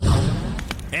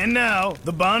And now,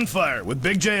 The Bonfire with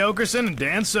Big J. Okerson and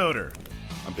Dan Soder.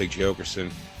 I'm Big J.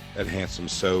 Okerson, that handsome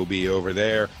Sobey over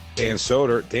there. Dan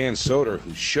Soder,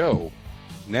 whose show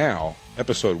now,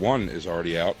 episode 1 is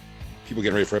already out. People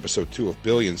getting ready for episode 2 of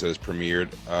Billions that has premiered.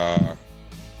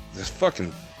 This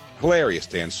fucking hilarious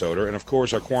Dan Soder. And of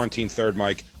course, our quarantine third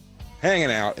mic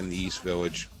hanging out in the East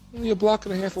Village. Only a block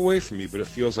and a half away from me, but it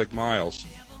feels like miles.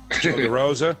 Joe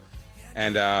DeRosa.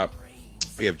 And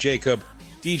we have Jacob.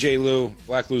 DJ Lou.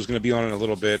 Black Lou's going to be on in a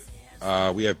little bit.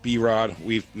 We have B-Rod.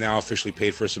 We've now officially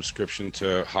paid for a subscription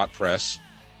to Hot Press,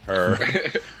 her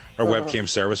webcam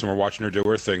service, and we're watching her do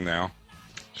her thing now.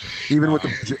 Even with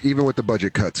the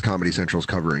budget cuts, Comedy Central's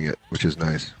covering it, which is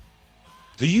nice.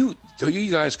 Do you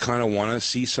guys kind of want to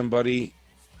see somebody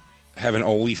have an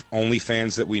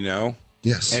OnlyFans that we know?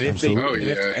 Yes, and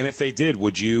if they did,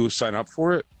 would you sign up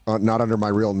for it? Not under my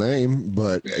real name,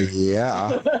 but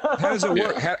yeah. How does it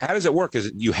work? How does it work? Is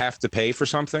it you have to pay for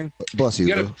something? Bless you.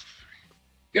 You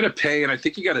got to pay, and I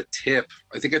think you got to tip.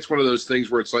 I think it's one of those things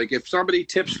where it's like if somebody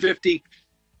tips 50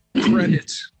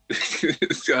 credits,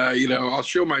 I'll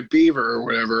show my beaver or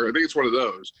whatever. I think it's one of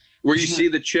those where you see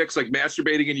the chicks like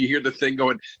masturbating and you hear the thing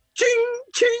going ching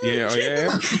ching. Yeah, ching.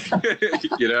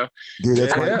 Dude,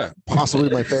 that's possibly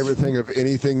my favorite thing of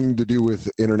anything to do with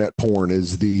internet porn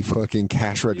is the fucking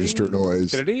cash register noise.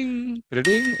 Ding,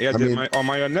 ding. Yeah, on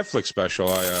my Netflix special,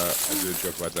 I did a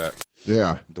joke about that.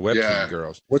 Yeah, the webcam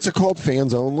girls. What's it called?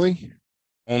 Fans only.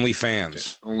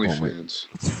 OnlyFans.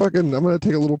 It's fucking. I'm gonna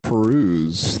take a little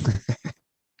peruse.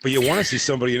 But you want to see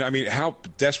somebody, I mean, how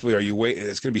desperately are you waiting?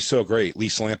 It's going to be so great.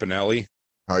 Lisa Lampanelli.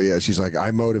 Oh, yeah. She's like, I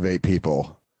motivate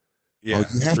people. Yeah.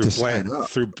 You have to sign up.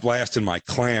 Through blasting my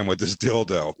clam with this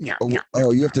dildo. You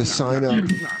have to sign up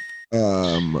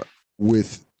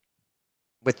with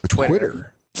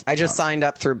Twitter. I just signed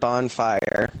up through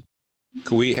Bonfire.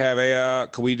 Could we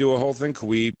do a whole thing? Could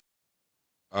we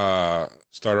start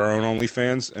our own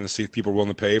OnlyFans and see if people are willing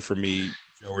to pay for me,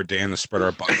 Joe or Dan, to spread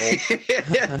our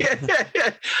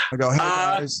butthole? I go,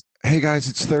 hey guys,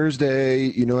 it's Thursday.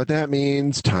 You know what that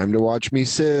means? Time to watch me,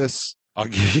 sis. I'll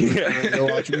give you,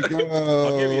 watch me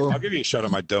go. I'll give you a shot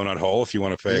at my donut hole if you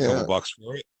want to pay a couple bucks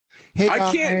for it. Hey, I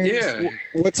guys, can't. Yeah.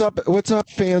 What's up,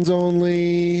 fans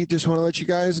only? Just want to let you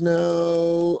guys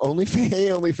know,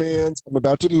 OnlyFans. I'm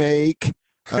about to make.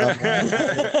 I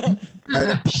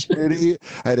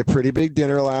had a pretty big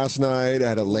dinner last night. I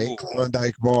had a late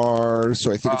Klondike bar,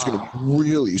 so I think it's going to be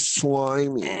really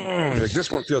slimy. Like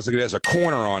this one feels like it has a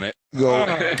corner on it.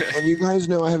 And you guys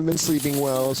know I haven't been sleeping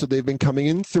well, so they've been coming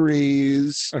in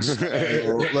threes. So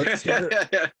let's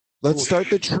start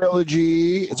the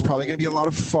trilogy. It's probably going to be a lot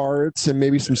of farts and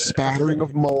maybe some spattering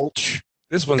of mulch.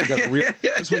 This one's got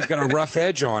a rough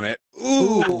edge on it.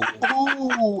 Ooh,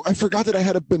 I forgot that I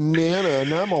had a banana and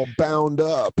now I'm all bound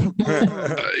up.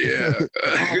 Yeah.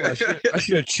 I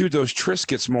should have chewed those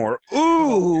Triscuits more.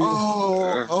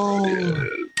 Oh.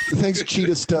 Thanks,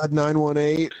 Cheetah Stud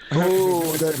 918.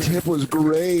 Oh, that tip was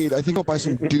great. I think I'll buy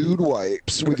some dude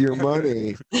wipes with your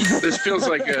money. This feels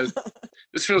like a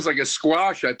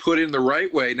squash I put in the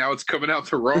right way. Now it's coming out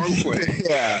the wrong way.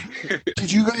 Yeah.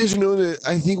 Did you guys know that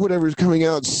I think whatever's coming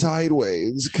out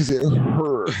sideways because it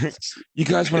hurts? You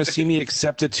guys want to see me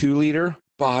accept a 2-liter?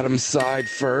 Bottom side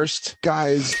first.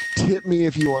 Guys, tip me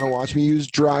if you want to watch me use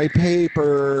dry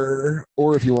paper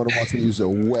or if you want to watch me use a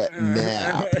wet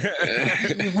nap.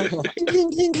 Cling,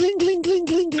 cling, cling, cling, cling, cling,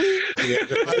 cling.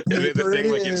 The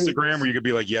thing like Instagram where you could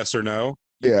be like yes or no.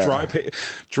 Yeah.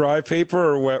 Dry paper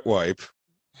or wet wipe?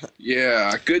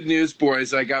 Yeah, good news,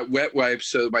 boys. I got wet wipes,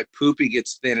 so my poopy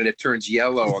gets thin and it turns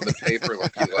yellow on the paper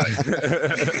like you like.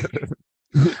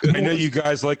 I know you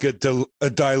guys like a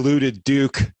diluted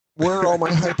Duke. Where are all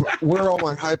my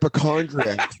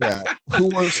hypochondriacs at? Who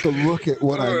wants to look at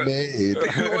what I made?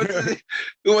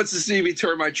 Who wants to see me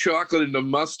turn my chocolate into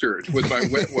mustard with my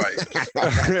wet wipe?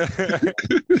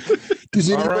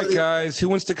 All right, guys. Who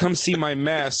wants to come see my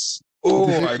mess?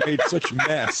 Oh, I made such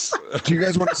mess. Do you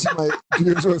guys want to see my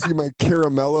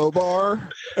caramello bar?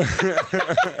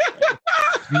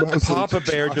 Papa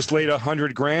Bear just laid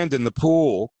 $100,000 in the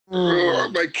pool.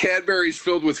 My Cadbury's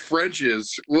filled with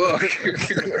Frenches. Look.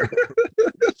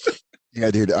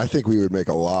 Yeah, dude, I think we would make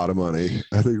a lot of money.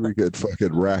 I think we could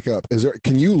fucking rack up.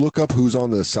 Can you look up who's on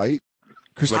the site?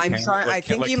 I'm trying. I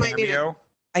think you might need to.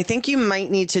 I think you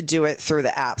might need to do it through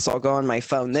the app. So I'll go on my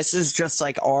phone. This is just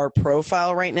like our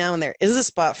profile right now, and there is a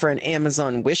spot for an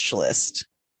Amazon wish list.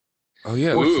 Oh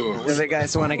yeah. If you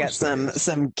guys want to get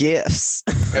some gifts.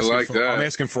 I like that. I'm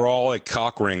asking for all like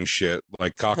cock ring shit,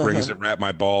 like cock rings that wrap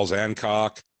my balls and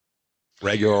cock,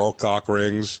 regular old cock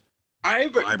rings,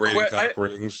 vibrating cock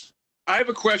rings. I have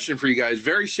a question for you guys,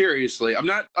 very seriously. I'm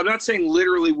not saying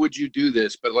literally would you do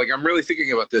this, but like I'm really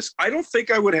thinking about this. I don't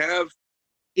think I would have,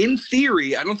 in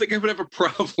theory, I don't think I would have a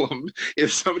problem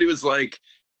if somebody was like,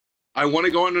 I want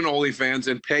to go on an OnlyFans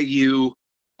and pay you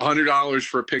 $100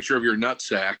 for a picture of your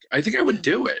nutsack. I think I would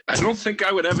do it. I don't think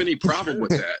I would have any problem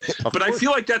with that. But I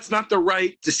feel like that's not the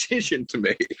right decision to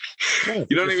make. No,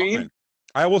 you know what I mean? Fine.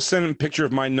 I will send a picture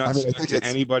of my nuts to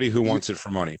anybody who wants it for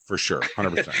money, for sure,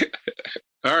 100%.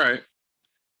 All right.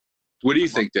 What do you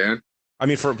think, Dan? I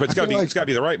mean, but it's got to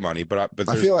be the right money. But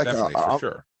I feel like for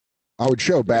sure. I would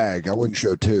show bag. I wouldn't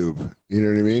show tube. You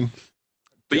know what I mean?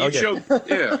 But you show,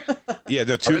 yeah.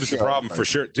 The tube is the problem for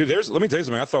sure, dude. Let me tell you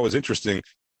something I thought was interesting.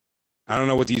 I don't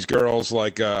know what these girls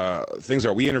like things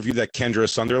are. We interviewed that Kendra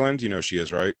Sunderland. You know who she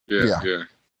is, right? Yeah. The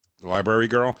library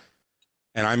girl.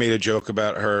 And I made a joke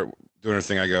about her doing her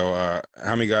thing. I go,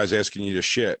 how many guys asking you to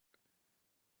shit?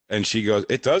 And she goes,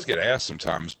 it does get asked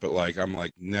sometimes, but like, I'm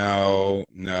like, no,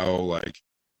 like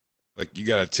you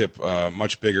got to tip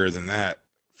much bigger than that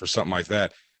for something like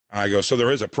that. And I go, so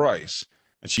there is a price.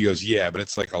 And she goes, yeah, but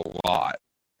it's like a lot.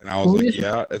 And I was like,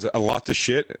 yeah, it's a lot to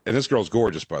shit. And this girl's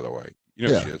gorgeous, by the way. You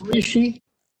know who is she?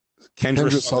 Kendra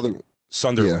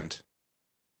Sunderland. Yeah.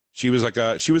 She was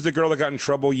the girl that got in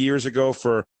trouble years ago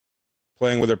for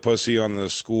playing with her pussy on the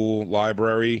school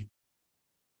library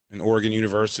in Oregon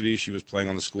University. She was playing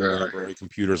on the school library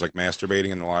computers, like masturbating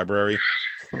in the library.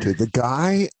 Dude, the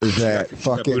guy that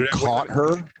fucking caught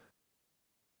her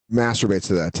masturbates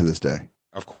to that to this day.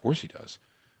 Of course he does.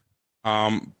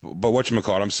 But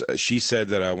whatchamacallit, she said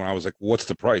that when I was like, what's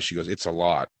the price? She goes, it's a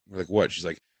lot. We're like, what? She's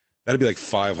like, that'd be like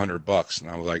 $500.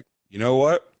 And I was like, you know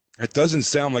what? It doesn't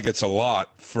sound like it's a lot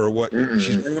for what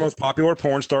she's one of the most popular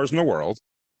porn stars in the world.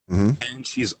 Mm-hmm. And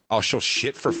she'll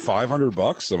shit for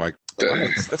 $500. I'm like,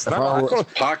 that's not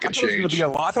pocket change.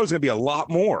 I thought it was gonna be a lot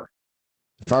more.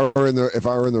 If I were in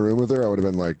the room with her, I would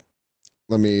have been like,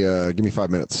 let me give me 5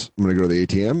 minutes. I'm gonna go to the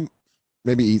ATM,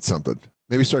 maybe eat something.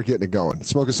 Maybe start getting it going.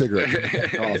 Smoke a cigarette.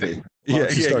 Coffee.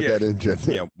 Start that engine.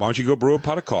 Yeah. Why don't you go brew a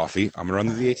pot of coffee? I'm gonna run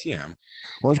to the ATM.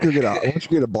 Why don't you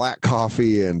get a black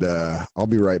coffee and I'll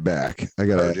be right back. I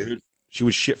gotta. Dude, she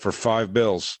was shit for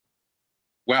 $5.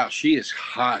 Wow, she is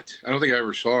hot. I don't think I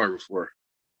ever saw her before.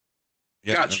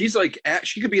 Yeah. God, she's like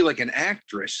she could be like an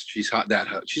actress. She's hot.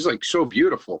 She's like so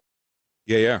beautiful.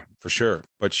 Yeah, for sure.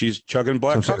 But she's chugging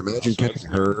black. So imagine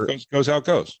catching her. Goes how it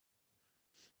goes.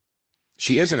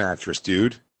 She is an actress,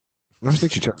 dude. I don't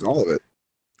think she checks all of it.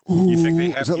 Ooh, you think they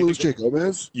have, is that Luis J.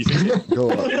 Gomez? You think go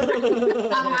up.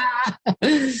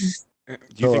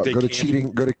 Go to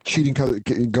cheating color.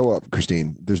 Go up,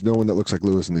 Christine. There's no one that looks like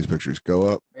Lewis in these pictures. Go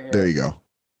up. There you go.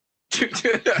 I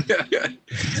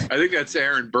think that's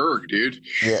Aaron Berg, dude.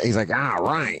 Yeah, he's like,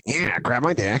 right. Yeah, grab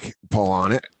my dick, pull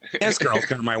on it. This girl's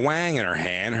got my wang in her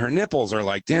hand. Her nipples are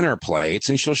like dinner plates,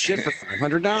 and she'll shit for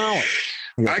 $500.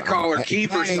 I call her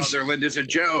Kiefer Sutherland as a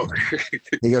joke.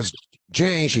 He goes,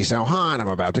 Jay, she's so hot, I'm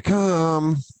about to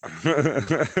come.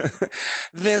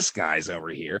 This guy's over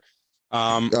here.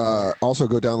 Also,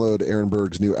 go download Aaron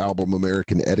Berg's new album,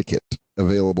 American Etiquette.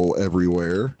 Available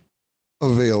everywhere.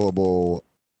 And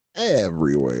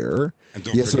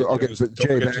yes, Jay,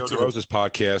 Joe DeRosa's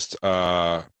podcast,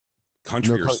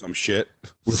 Country or some shit.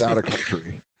 Without a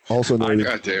Country. Also known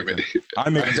God damn it.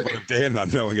 I'm making fun of Dan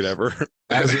not knowing it ever.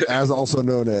 as also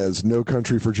known as No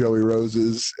Country for Joey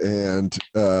Roses and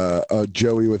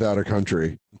Joey Without a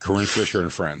Country. Corinne Fisher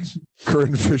and Friends.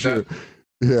 Corinne Fisher.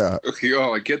 Yeah.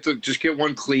 Okay. Just get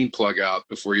one clean plug out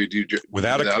before you do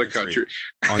Without a Country.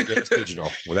 On Gas Digital.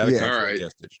 Without a Country. All right.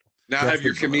 Gas Digital. Now have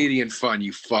your comedian fun,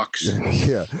 you fucks.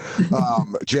 Yeah.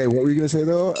 Jay, what were you going to say,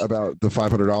 though, about the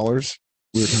 $500?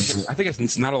 I think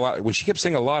it's not a lot. When she kept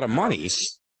saying a lot of money, it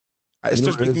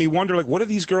starts making me wonder, like, what do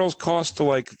these girls cost to,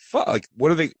 like, fuck? Like,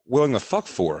 what are they willing to fuck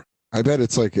for? I bet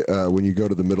it's like when you go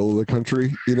to the middle of the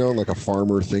country, you know, like a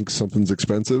farmer thinks something's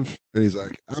expensive. And he's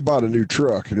like, I bought a new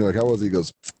truck. And you're like, how was it? He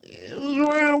goes, it was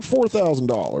around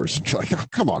 $4,000. You're like, oh,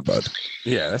 come on, bud.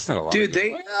 Yeah, that's not a lot. Dude,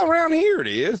 around here it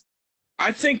is.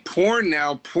 I think porn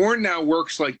now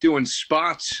works like doing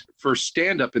spots for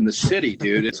stand-up in the city,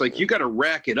 dude. It's like you got to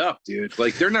rack it up, dude.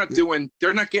 Like they're not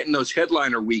getting those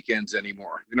headliner weekends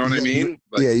anymore. You know what I mean?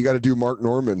 Like, yeah, you got to do Mark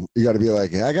Norman. You got to be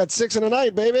like, I got 6 in a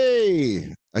night,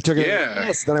 baby. I took it in the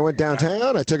ass, then I went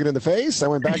downtown. I took it in the face. I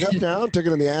went back uptown, took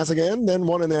it in the ass again, then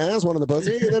one in the ass, one in the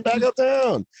pussy, and then back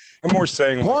uptown. I'm more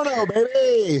saying porno,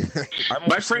 baby.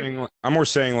 I'm more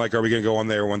saying like, are we gonna go on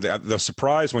there one day? The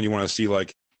surprise when you want to see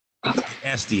like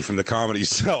Esty from the Comedy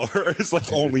Cellar is like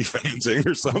OnlyFansing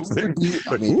or something.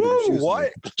 I mean,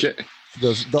 what?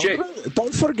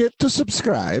 Don't forget to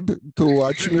subscribe to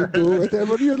watch me do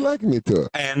whatever you'd like me to.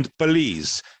 And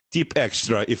please, tip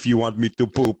extra if you want me to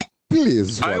poop.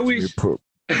 Please watch me poop.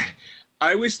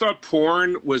 I always thought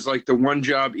porn was like the one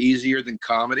job easier than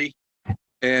comedy.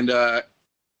 And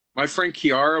my friend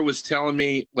Kiara was telling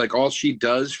me like all she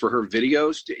does for her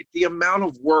videos, the amount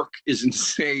of work is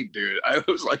insane, dude. I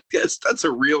was like, that's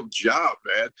a real job,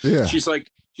 man. Yeah. She's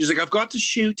like, I've got to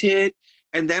shoot it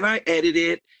and then I edit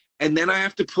it and then I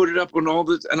have to put it up on all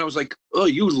this. And I was like, oh,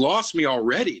 you lost me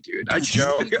already, dude. Do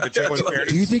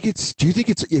you think it's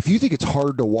if you think it's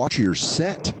hard to watch your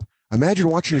set, imagine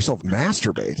watching yourself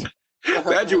masturbate.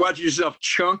 Imagine watching yourself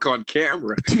chunk on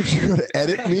camera. Dude, you're gonna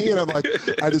edit me, and I'm like,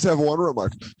 I just have one room,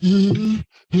 like, sitting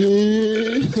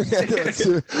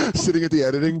at the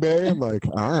editing bay. I'm like,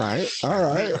 all right.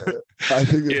 I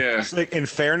think, it's like, in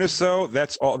fairness, though,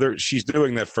 that's all. She's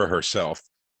doing that for herself.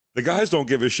 The guys don't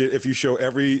give a shit if you show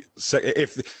every second.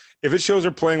 If it shows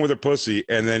her playing with her pussy,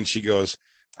 and then she goes,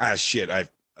 shit,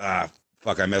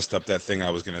 fuck, I messed up that thing I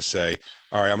was gonna say.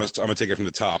 All right, I'm gonna take it from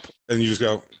the top, and you just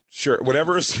go, sure,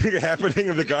 whatever is happening.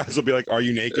 And the guys will be like, "Are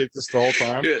you naked just the whole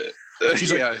time?"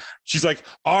 She's like,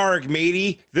 "Arg,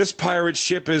 matey, this pirate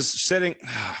ship is setting."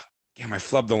 Damn, I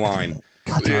flubbed the line.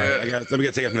 Let me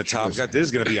take it from the top. This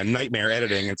is gonna be a nightmare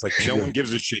editing. It's like no one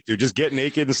gives a shit, dude. Just get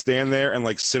naked and stand there and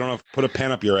like sit on put a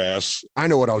pen up your ass. I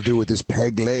know what I'll do with this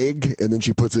peg leg, and then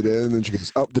she puts it in, and then she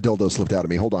goes, "Oh, the dildo slipped out of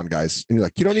me. Hold on, guys." And you're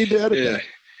like, "You don't need to edit that."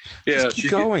 Yeah, she's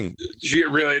going. She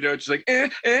really knows. She's like,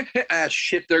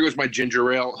 shit, there goes my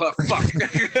ginger ale. Fuck.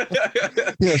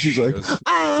 Yeah, she's like,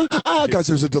 guys,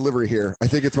 there's a delivery here. I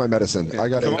think it's my medicine. I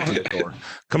got to open the door.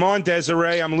 Come on,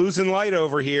 Desiree, I'm losing light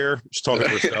over here. She's talking to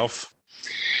herself.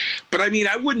 But I mean,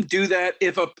 I wouldn't do that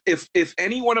if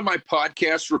any one of my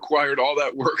podcasts required all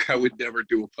that work. I would never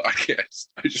do a podcast.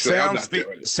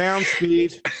 Sound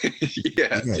speed.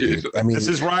 Yeah, dude. I mean, this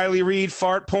is Riley Reed,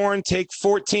 fart porn, take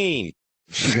 14.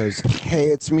 She goes, "Hey,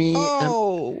 it's me,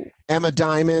 Emma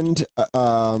Diamond.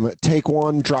 Take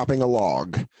one, dropping a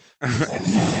log."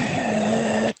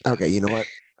 Okay, you know what?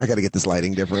 I got to get this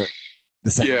lighting different.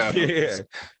 Yeah.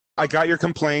 I got your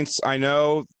complaints. I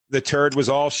know the turd was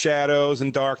all shadows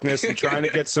and darkness, and trying to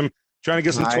get some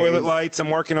toilet lights. I'm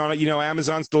working on it. You know,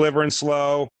 Amazon's delivering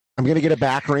slow. I'm gonna get a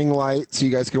back ring light so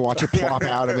you guys can watch it plop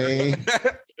out of me.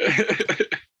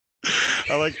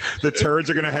 I like the turds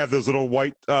are gonna have those little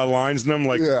white lines in them,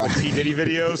 like P. Diddy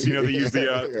videos. You know, they use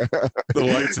the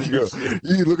lights. And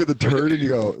you look at the turd and you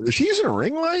go, "Is she using a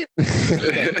ring light?"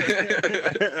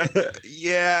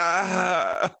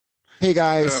 Yeah. Hey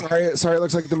guys, sorry. It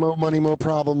looks like the Mo Money Mo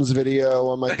Problems video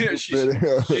on my video.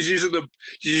 She's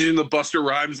using the Buster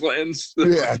Rhymes lens.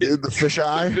 Yeah, dude, the fish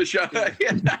eye.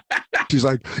 She's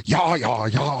like, yeah.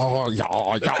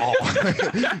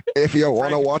 If you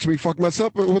want to watch me fuck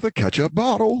myself with a ketchup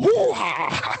bottle.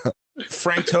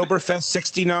 Franktoberfest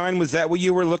 69, was that what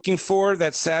you were looking for?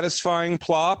 That satisfying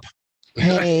plop?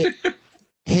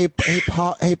 Hey,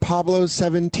 Pablo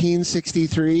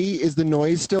 1763, is the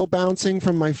noise still bouncing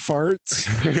from my farts?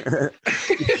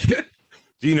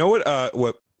 Do you know what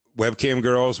webcam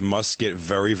girls must get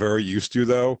very, very used to,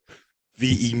 though?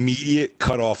 The immediate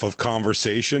cutoff of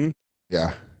conversation.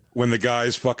 Yeah. When the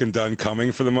guy's fucking done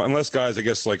coming for them, unless guys, I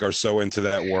guess, like are so into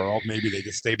that world, maybe they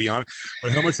just stay beyond.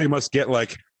 But how much they must get,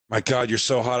 like, my God, you're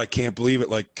so hot, I can't believe it.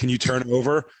 Like, can you turn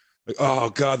over? Like, oh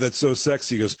God, that's so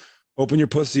sexy. He goes, open your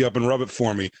pussy up and rub it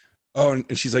for me. Oh,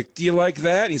 and she's like, do you like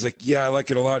that? And he's like, yeah, I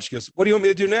like it a lot. She goes, what do you want me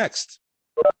to do next?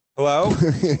 Hello?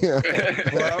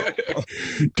 Hello?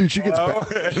 Dude, she gets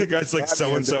and the guy's like,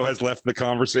 so-and-so has left the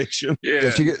conversation. Yeah,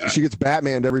 she gets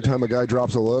Batmaned every time a guy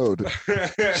drops a load.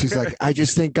 She's like, I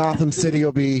just think Gotham City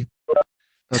will be...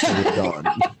 Okay, we're gone.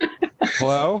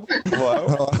 Hello?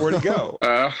 Where'd it go?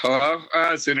 Hello?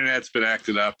 This internet's been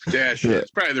acting up. Yeah, shit.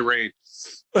 It's probably the rain.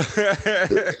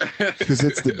 Because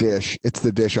it's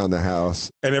the dish on the house,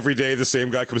 and every day the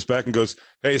same guy comes back and goes,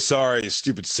 hey, sorry,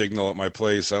 stupid signal at my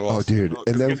place, I lost. Oh dude,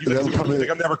 and then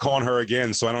I'm never calling her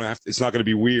again, so I don't have to, it's not going to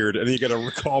be weird. And then you got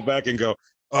to call back and go,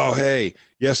 oh hey,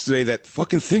 yesterday that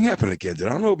fucking thing happened again. I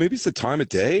don't know, maybe it's the time of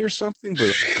day or something,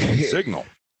 but signal.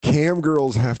 Cam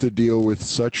girls have to deal with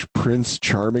such Prince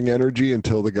Charming energy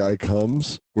until the guy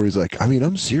comes, where he's like, I mean,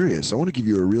 I'm serious. I want to give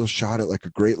you a real shot at like a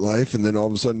great life. And then all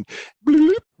of a sudden,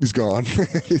 bloop, he's gone.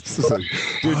 It's like,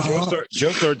 dude,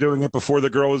 Joe started doing it before the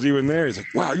girl was even there. He's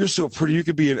like, wow, you're so pretty. You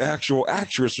could be an actual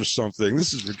actress or something.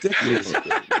 This is ridiculous.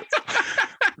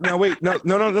 Now wait, no,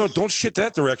 don't shit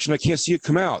that direction. I can't see it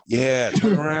come out. Yeah,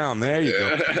 turn around. There you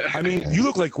go. I mean, you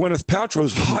look like Gwyneth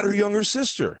Paltrow's hotter younger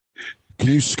sister. Can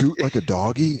you scoot like a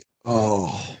doggy?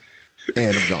 Oh,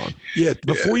 and I'm gone. Yeah,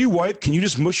 before you wipe, can you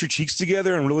just mush your cheeks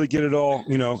together and really get it all,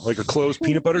 like a closed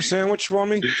peanut butter sandwich for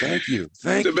me? Thank you.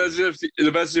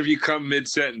 The best if you come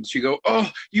mid-sentence, you go,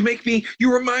 oh, you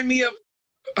remind me of,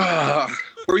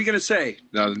 what were you going to say?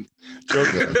 Nothing.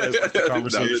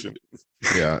 Conversation.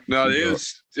 Yeah. No, it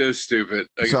was stupid.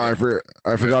 Sorry,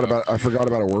 I forgot about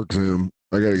a work Zoom.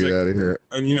 I got to get out of here.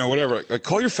 And, whatever. Like,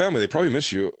 call your family. They probably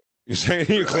miss you. You saying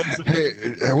you Hey,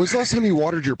 when's the last time you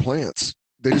watered your plants?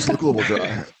 They just look a little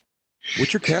dry.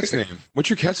 What's your cat's name? What's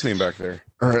your cat's name back there?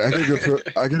 All right,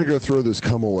 I gotta go throw this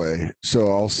cum away. So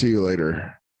I'll see you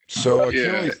later. So I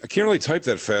can't really type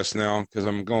that fast now because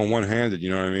I'm going one-handed.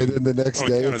 You know what I mean? And then the next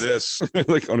day, on account of this,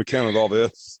 like on account of all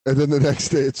this. And then the next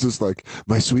day, it's just like,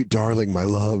 my sweet darling, my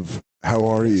love, how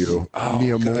are you,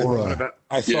 Miyamura?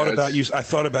 I thought about you. I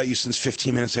thought about you since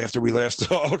 15 minutes after we last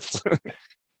talked.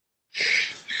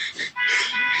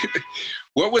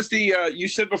 What was the you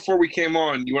said before we came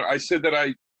on? I said that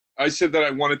I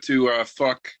wanted to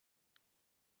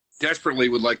desperately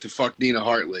would like to fuck Nina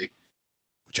Hartley,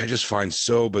 which I just find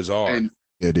so bizarre. And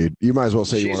yeah, dude, you might as well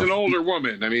say she's an older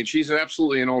woman. I mean, she's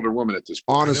absolutely an older woman at this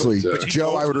point. Honestly,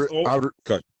 Joe, I would.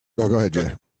 Go ahead,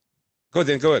 Jay. Go ahead,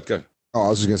 Dan. Go ahead. Oh, I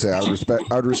was just gonna say,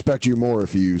 I'd respect you more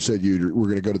if you said you were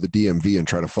gonna go to the DMV and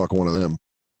try to fuck one of them.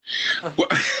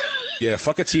 Yeah,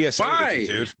 fuck a TSA. Why?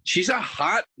 Dude. She's a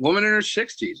hot woman in her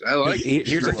 60s. I like it.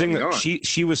 Here's the thing that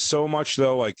she was so much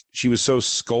though, like she was so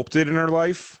sculpted in her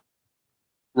life,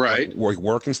 right? Like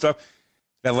work and stuff.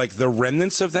 That like the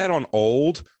remnants of that on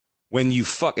old, when you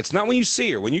fuck, it's not when you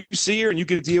see her. When you see her and you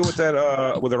can deal with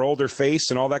that with her older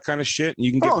face and all that kind of shit, and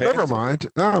you can get. Oh, never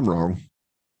mind. No, I'm wrong.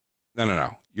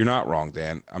 No. You're not wrong,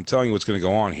 Dan. I'm telling you what's going to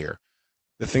go on here.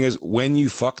 The thing is, when you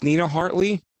fuck Nina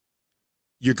Hartley,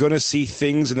 you're going to see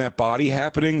things in that body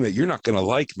happening that you're not going to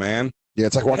like, man. Yeah,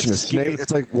 it's like watching a snake.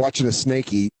 It's like watching a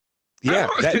snake eat. Yeah,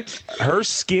 her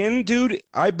skin, dude.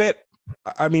 I bet.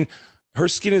 I mean, her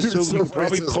skin is it's so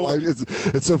funny.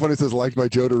 It's so funny. It says "liked by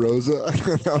Joe DeRosa."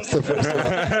 That was the first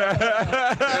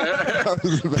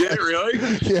one. Did it really?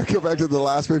 Yeah, go back to the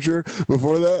last picture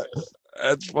before that.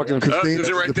 That's fucking. It says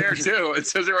it right there too. It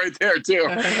says it right there too.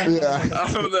 Yeah,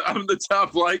 I'm the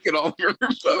top like in all of her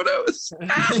photos.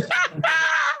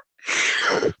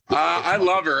 I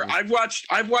love her. I've watched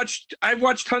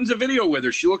tons of video with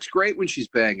her. She looks great when she's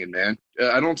banging, man.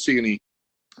 I don't see any,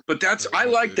 but I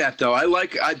like that though.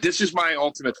 This is my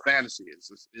ultimate fantasy.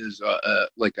 Is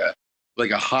like a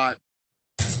hot.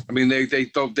 I mean, they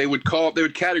would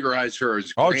categorize her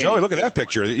as. Oh, Joey, look at that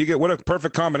picture. You get what a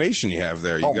perfect combination you have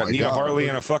there. You got Nina Hartley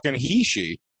and a fucking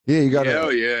he-she. Yeah, you got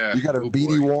you got a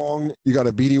BD Wong. You got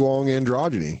a BD Wong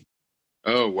androgyny.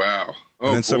 Oh wow! Oh,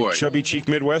 and then some chubby cheek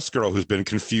Midwest girl who's been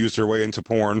confused her way into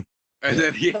porn. And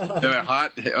then a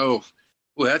hot. Oh,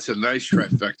 well, that's a nice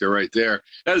trifecta right there.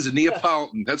 That is a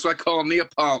Neapolitan. That's what I call a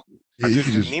Neapolitan. Yeah,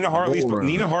 Nina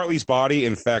Hartley's body,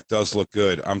 in fact, does look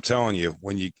good. I'm telling you,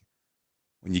 when you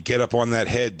get up on that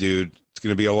head, dude, it's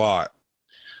going to be a lot.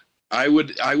 I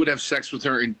would have sex with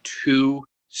her in 2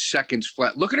 seconds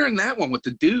flat. Look at her in that one with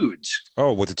the dudes.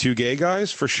 Oh, with the 2 gay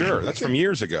guys? For sure. That's from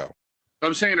years ago.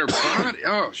 I'm saying her body.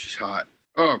 Oh, she's hot.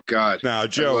 Oh, God. Now,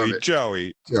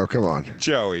 Joey. Oh, come on.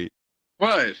 Joey.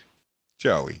 What?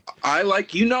 Joey. I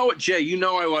like, you know it, Jay. You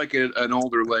know I like an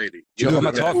older lady. Joe, I'm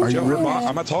not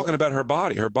talking about her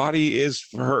body. Her body is,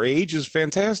 for her age, is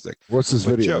fantastic. What's this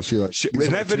video? Joe,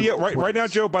 in that video, right now,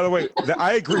 Joe, by the way,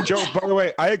 I agree, Joe, by the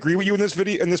way, I agree with you in this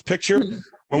video, in this picture,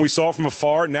 when we saw it from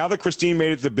afar. Now that Christine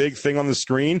made it the big thing on the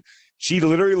screen, she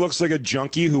literally looks like a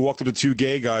junkie who walked up to 2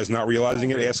 gay guys, not realizing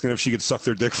it, asking if she could suck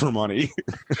their dick for money.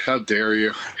 How dare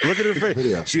you? Look at her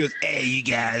face. She goes, "Hey, you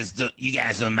guys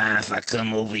don't mind if I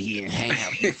come over here and hang out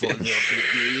with you for a little bit,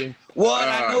 do you?" What?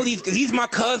 I know these my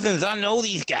cousins. I know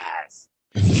these guys.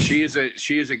 She is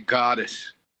a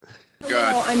goddess.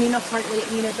 Hello, I'm Nina Hartley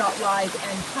at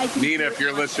Nina.live, and Nina, if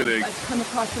you're listening, I've come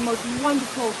across the most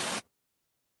wonderful.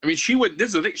 I mean, this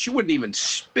is the thing. She wouldn't even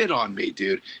spit on me,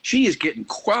 dude. She is getting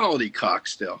quality cock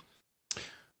still.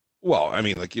 Well, I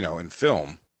mean, like, in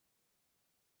film.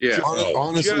 Yeah.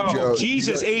 Honestly, Joe,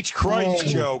 Jesus H. Christ,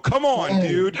 Joe. Come on,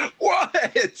 dude. What?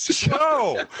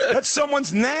 Joe, that's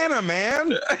someone's Nana,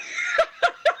 man.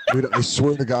 Dude, I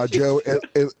swear to God, Joe,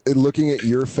 looking at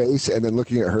your face and then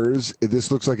looking at hers,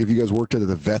 this looks like if you guys worked at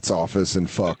the vet's office and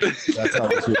fucked. That's how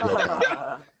this would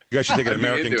go. You guys should take an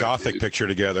American Gothic picture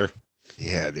together.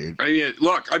 Yeah, dude. I mean,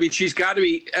 look. I mean, she's got to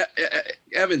be.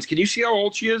 Evans, can you see how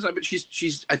old she is? I mean,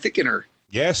 she's. I think in her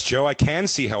Yes, Joe, I can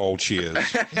see how old she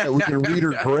is. Yeah, we can read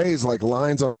her grays like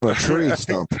lines on a tree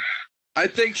stump. I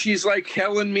think she's like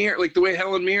Helen Mirren, like the way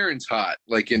Helen Mirren's hot,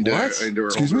 like into her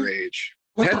older age.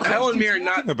 Helen Mirren,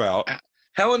 not about.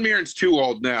 Helen Mirren's too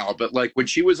old now, but like when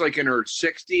she was like in her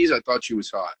 60s, I thought she was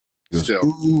hot. Still.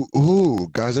 Ooh,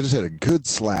 guys! I just had a good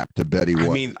slap to Betty White.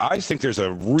 I mean, I think there's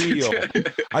a real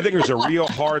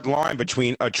hard line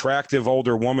between attractive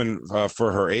older woman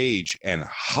for her age and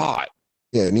hot.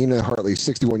 Yeah, Nina Hartley,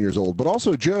 61 years old. But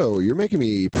also, Joe, you're making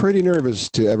me pretty nervous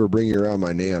to ever bring you around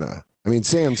my Nana. I mean,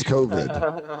 Sam's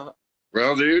COVID.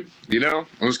 Well, dude, I'm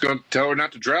just going to tell her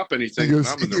not to drop anything when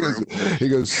I'm in the room. He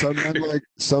goes, some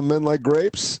men like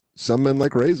grapes, some men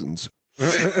like raisins. It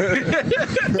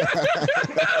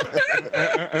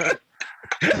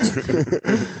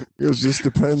just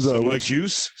depends on like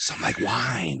juice, some like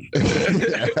wine.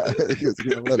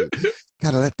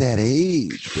 Gotta let that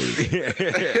age, baby.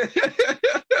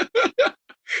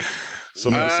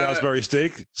 Some Salisbury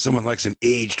steak. Someone likes an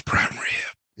aged prime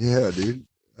rib. Yeah, dude.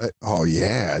 Oh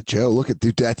yeah, Joe. Look at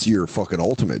dude. That's your fucking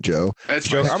ultimate, Joe. That's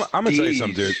Joe. I'm gonna tell you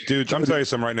something, dude. I'm telling you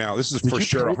something right now. This is for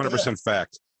sure 100%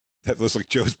 fact. That looks like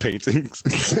Joe's paintings.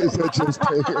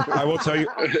 I will tell you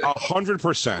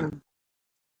 100%.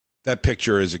 That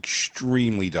picture is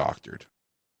extremely doctored.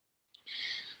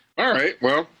 All right.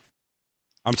 Well,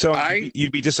 I'm telling you,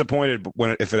 you'd be disappointed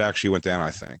if it actually went down. I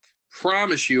think.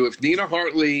 Promise you, if Nina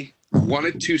Hartley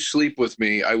wanted to sleep with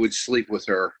me, I would sleep with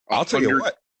her. I'll tell you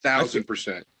what.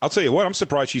 1,000%. I'll tell you what. I'm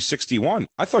surprised she's 61.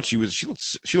 I thought she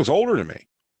looks older to me.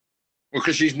 Well,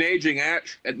 because she's aging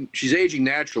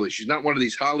naturally. She's not one of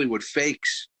these Hollywood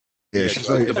fakes. Yeah,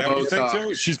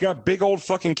 she's got big old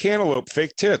fucking cantaloupe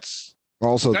fake tits.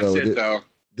 Also, though,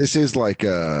 this is like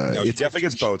no, it definitely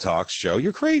gets Botox, Joe.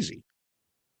 You're crazy.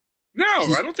 No,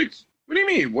 I don't think. What do you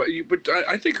mean? But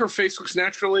I think her face looks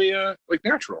naturally like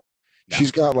natural.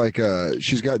 She's got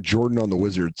she's got Jordan on the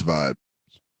Wizards vibe.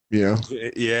 Yeah,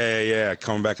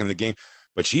 coming back in the game,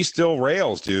 but she still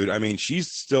rails, dude. I mean, she's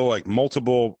still like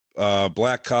multiple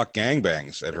black cock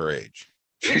gangbangs at her age.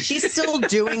 She's still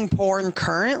doing porn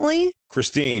currently?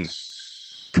 Christine,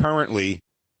 currently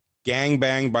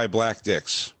gangbanged by black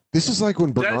dicks. This is like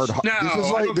when Bernard.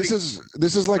 This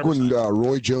is like when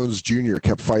Roy Jones Jr.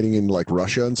 kept fighting in like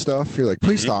Russia and stuff. You're like,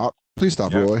 please stop,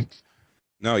 Roy.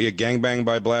 No, you're gangbanged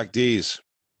by black D's.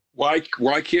 Why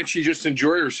can't she just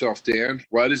enjoy herself, Dan?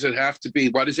 Why does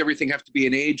everything have to be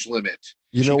an age limit?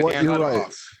 You know what? You're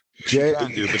right.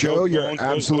 Joe, you're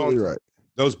absolutely right.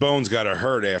 Those bones got to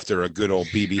hurt after a good old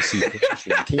BBC.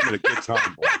 It came at a good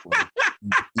time.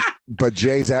 But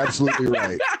Jay's absolutely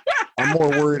right. I'm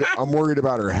worried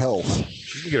about her health.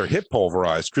 She's gonna get her hip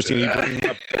pulverized. Christine, are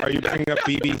you bringing up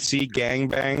BBC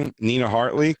gangbang Nina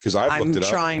Hartley? Because I've looked it up.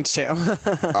 I'm trying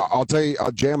to. I'll tell you,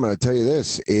 Jam. I'll tell you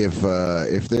this: if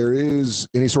there is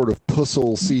any sort of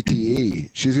puzzle CTE,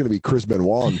 she's gonna be Chris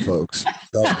Benoit, folks.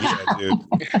 Oh yeah, dude,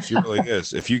 she really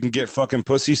is. If you can get fucking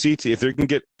pussy CTE, if you can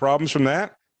get problems from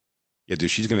that, yeah, dude,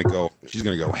 she's gonna go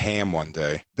ham one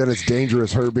day. Then it's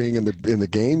dangerous her being in the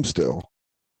game still.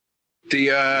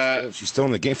 She's still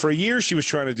in the game. For a year, she was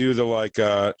trying to do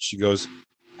she goes,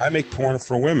 I make porn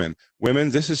for women.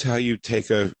 Women, this is how you take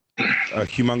a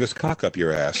humongous cock up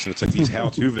your ass. And it's like these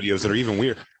how-to videos that are even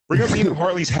weird. Bring up Nina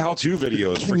Hartley's how-to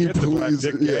videos. Forget the black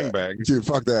dick gangbangs. Dude,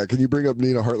 fuck that. Can you bring up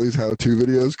Nina Hartley's how-to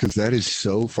videos? Because that is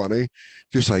so funny.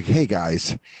 Just like, hey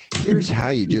guys, here's how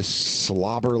you just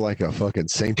slobber like a fucking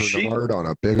Saint Bernard on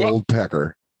a big old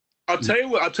pecker. I'll tell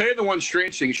you the one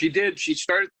strange thing she did. She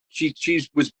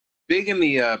was big in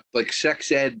the like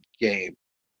sex ed game,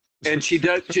 and she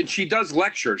does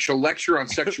lecture. She'll lecture on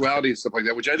sexuality and stuff like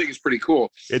that, which I think is pretty cool.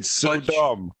 It's so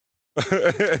dumb. I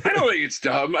don't think it's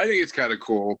dumb. I think it's kind of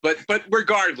cool. But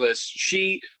regardless,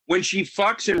 when she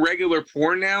fucks in regular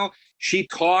porn now, she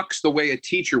talks the way a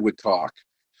teacher would talk.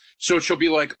 So she'll be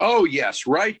like, "Oh yes,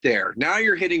 right there. Now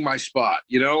you're hitting my spot."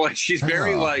 Like she's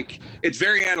very it's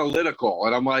very analytical,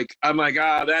 and I'm like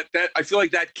that I feel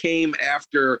like that came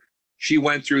after she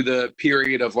went through the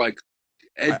period of like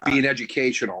being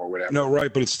educational or whatever. No,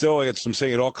 right, but it's still I'm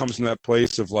saying it all comes from that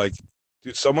place of like,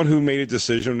 dude, someone who made a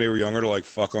decision when they were younger to like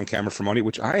fuck on camera for money,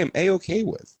 which I am A-okay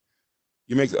with.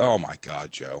 Oh my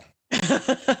God, Joe.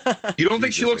 You don't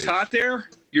think she looks hot there?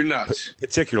 You're nuts.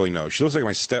 Particularly no. She looks like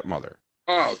my stepmother.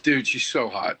 Oh, dude, she's so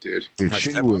hot, dude. My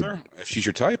stepmother? If she's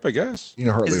your type, I guess.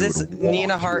 Nina Hartley. Is this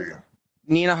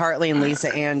Nina Hartley and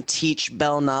Lisa Ann teach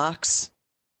Bell Knox?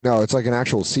 No, it's like an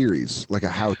actual series, like a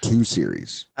how-to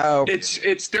series. Oh,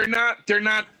 they're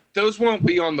not. Those won't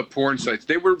be on the porn sites.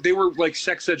 They were like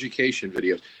sex education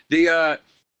videos.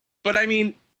 But I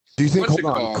mean, do you think? Hold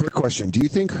on, quick question. Do you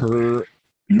think her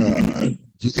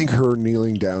Do you think her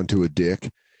kneeling down to a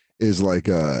dick is like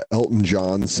Elton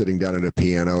John sitting down at a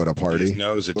piano at a party? She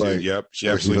knows it, dude. Like, Yep, she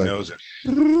absolutely knows it.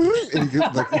 And you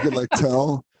could like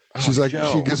tell. She's like,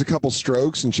 Joe. she gives a couple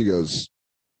strokes and she goes,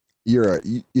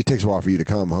 it takes a while for you to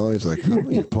come, huh? He's like,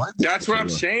 that's what I'm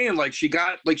saying. Like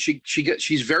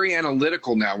she's very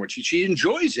analytical now. When she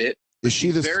enjoys it. Is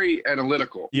she She's very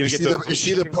analytical? You get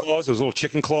those little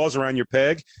chicken claws around your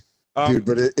peg? Dude,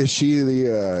 but is she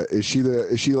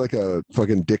like a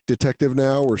fucking dick detective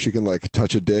now, where she can like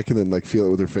touch a dick and then like feel it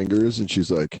with her fingers, and she's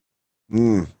like,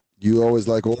 you always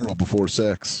like oral before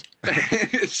sex.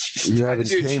 You haven't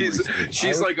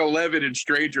she's like 11 in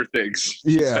Stranger Things.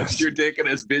 Yeah, touch your dick and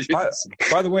has visions.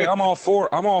 By the way, I'm all for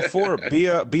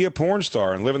it. Be a porn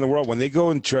star and live in the world. When they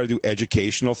go and try to do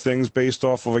educational things based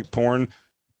off of like porn,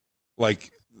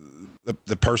 like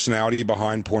the personality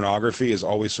behind pornography is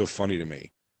always so funny to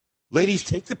me. Ladies,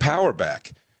 take the power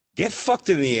back. Get fucked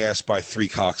in the ass by 3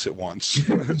 cocks at once.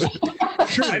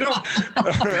 I don't.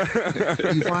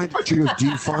 Do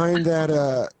you find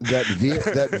that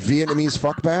Vietnamese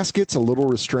fuck basket's a little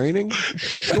restraining?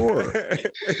 Sure.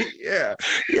 Yeah.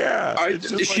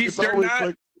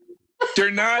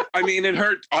 They're not. I mean, it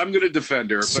hurt. I'm going to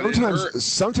defend her. But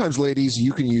sometimes, ladies,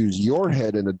 you can use your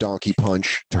head in a donkey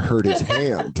punch to hurt his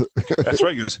hand. That's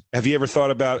right. Goes, have you ever thought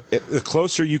about it? The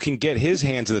closer you can get his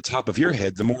hand to the top of your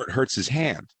head, the more it hurts his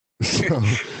hand. So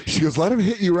she goes, let him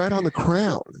hit you right on the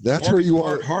crown. That's where you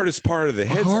are. Hardest part of the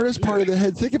head. Hardest part of the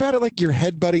head. Think about it like you're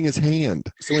headbutting his hand.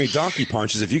 So when he donkey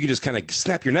punches, if you could just kind of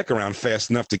snap your neck around fast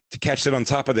enough to catch it on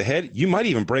top of the head, you might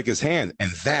even break his hand.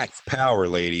 And that's power,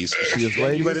 ladies. She goes,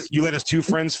 you let his 2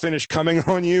 friends finish coming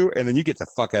on you, and then you get the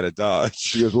fuck out of Dodge.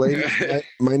 She goes, ladies,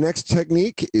 my next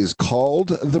technique is called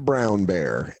the brown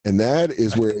bear. And that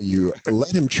is where you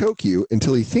let him choke you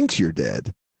until he thinks you're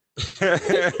dead.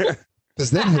 Because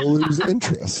then he'll lose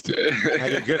interest.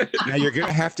 Now you're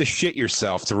gonna have to shit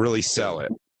yourself to really sell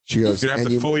it. She goes, you're gonna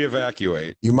have to fully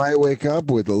evacuate. You might wake up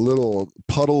with a little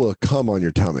puddle of cum on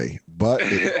your tummy, but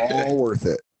it's all worth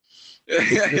it.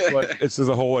 It's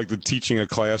the whole like the teaching a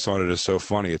class on it is so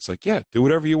funny. It's like, yeah, do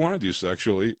whatever you want to do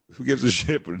sexually. Who gives a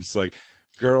shit? But it's like,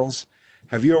 girls,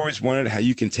 have you always wondered how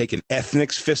you can take an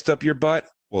ethnic's fist up your butt?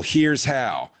 Well, here's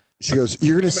how. She goes,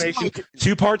 you're going to see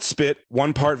 2 parts spit,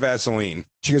 1 part Vaseline.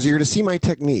 She goes, you're going to see my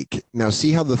technique. Now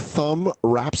see how the thumb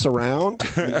wraps around?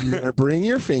 You're going to bring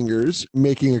your fingers,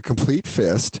 making a complete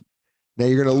fist. Now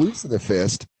you're going to loosen the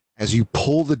fist as you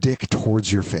pull the dick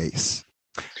towards your face.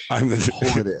 I'm going to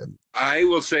pull it in. I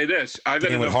will say this. I've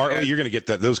had enough. Hartley, you're going to get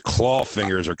that. Those claw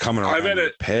fingers are coming around. I've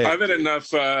had enough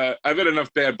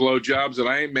bad blowjobs, and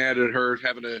I ain't mad at her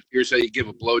having a. Here's how you give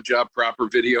a blowjob proper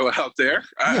video out there.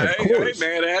 I ain't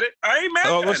mad at it. I ain't mad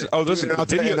at it. Listen.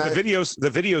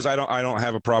 The videos. I don't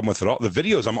have a problem with at all. The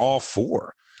videos, I'm all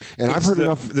for. And I've heard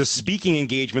enough. The speaking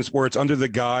engagements where it's under the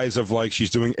guise of like she's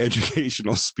doing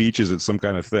educational speeches at some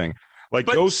kind of thing. Like,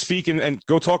 go speak and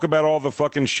go talk about all the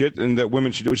fucking shit and that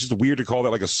women should do. It's just weird to call that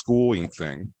like a schooling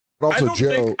thing. But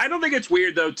also, I don't think it's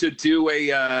weird though to do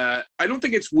a. I don't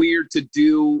think it's weird to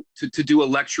do a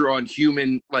lecture on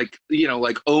human, like, you know,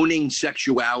 like owning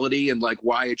sexuality and like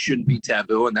why it shouldn't be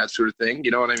taboo and that sort of thing.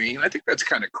 You know what I mean? I think that's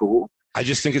kind of cool. I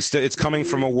just think it's coming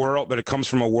from a world, but it comes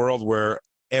from a world where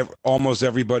almost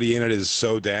everybody in it is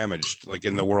so damaged, like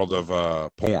in the world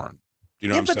of porn. You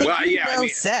know what I'm saying? But they do know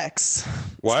sex.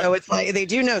 What? So it's like they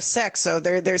do know sex. So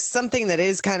there's something that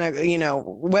is kind of, you know,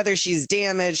 whether she's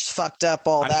damaged, fucked up,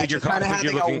 all that. You're kind of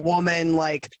having a woman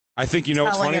like. I think you know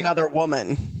what's funny. Another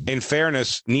woman. In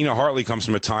fairness, Nina Hartley comes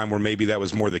from a time where maybe that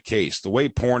was more the case. The way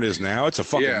porn is now, it's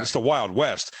it's the Wild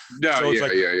West. No, so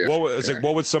it's like,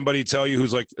 what would somebody tell you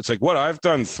who's like, it's like, what? I've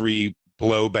done 3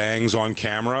 blow bangs on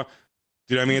camera.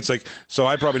 You know what I mean? It's like, so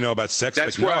I probably know about sex.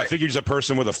 That's like, why I figure you're just a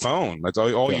person with a phone. That's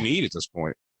all you need at this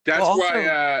point. That's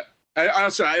why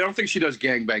I don't think she does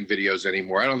gangbang videos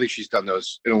anymore. I don't think she's done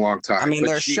those in a long time. I mean,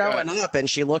 they're showing up and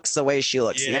she looks the way she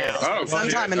looks now. Oh,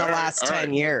 sometime in the last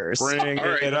 10 years. Bring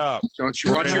it up. Don't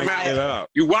you watch your mouth.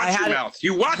 You watch your mouth.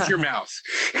 You watch your mouth.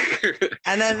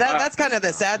 And then that's kind of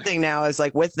the sad thing now is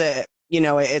like with the, you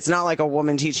know, it's not like a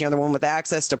woman teaching another woman with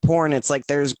access to porn. It's like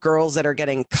there's girls that are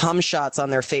getting cum shots on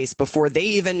their face before they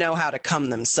even know how to cum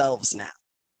themselves now.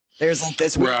 There's like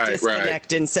this weird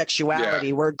disconnect in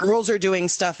sexuality where girls are doing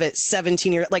stuff at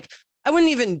 17 years. Like I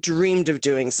wouldn't even dreamed of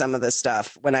doing some of this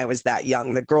stuff when I was that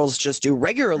young. The girls just do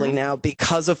regularly now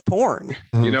because of porn.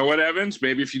 You know what, Evans?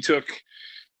 Maybe if you took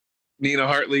Nina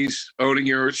Hartley's Owning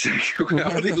Your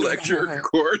Sexuality lecture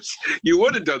course, you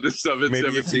would have done this stuff at 17.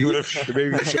 Maybe you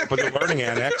should put the learning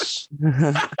annex.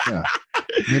 Yeah.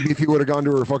 Maybe if you would have gone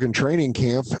to her fucking training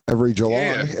camp every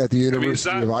July at the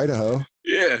University of Idaho.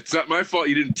 Yeah, it's not my fault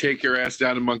you didn't take your ass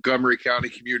down to Montgomery County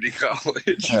Community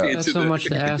College. Yeah. That's so much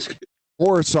to ask.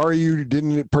 Or sorry you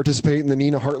didn't participate in the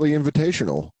Nina Hartley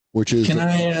Invitational, which is Can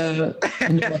I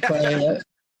end up by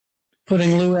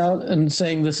putting Lou out and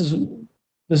saying this is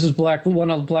one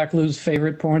of Black Lou's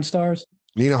favorite porn stars?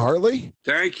 Nina Hartley?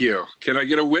 Thank you. Can I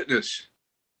get a witness?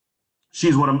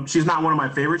 She's not one of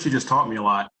my favorites. She just taught me a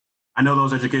lot. I know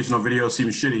those educational videos seem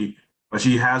shitty, but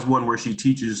she has one where she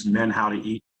teaches men how to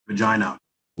eat vagina.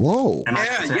 Whoa. And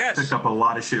Yeah, I picked up a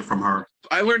lot of shit from her.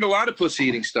 I learned a lot of pussy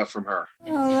eating stuff from her.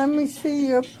 Oh, let me see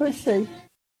your pussy.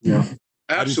 Yeah.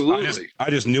 Absolutely. I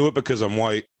just knew it because I'm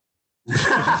white.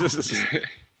 It's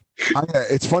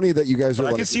funny that you guys are I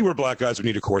like, can see where black guys would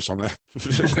need a course on that.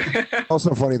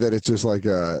 also funny that it's just like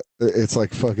it's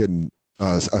like fucking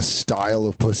a style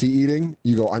of pussy eating.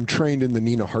 You go, I'm trained in the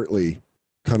Nina Hartley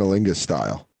cunnilingus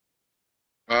style.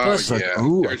 Oh, It's like, yeah.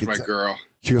 ooh, I There's can my tell- girl.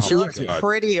 She goes, She looks God.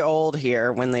 pretty old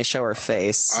here when they show her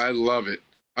face. I love it.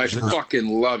 I fucking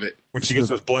love it. When she gets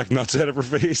those black nuts out of her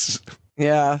face.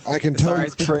 Yeah. I can tell Sorry.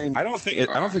 you're trained. I don't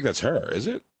think that's her, is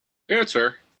it? Yeah, it's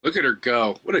her. Look at her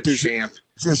go. What a champ.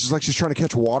 It's just like she's trying to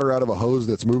catch water out of a hose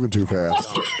that's moving too fast.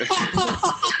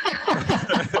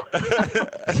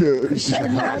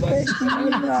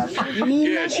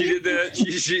 Yeah, she did that.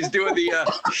 She's doing the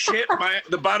shit.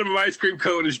 The bottom of my ice cream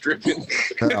cone is dripping.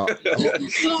 Going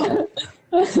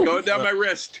down my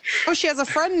wrist. Oh, she has a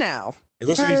friend now. It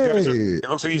looks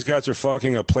like these guys are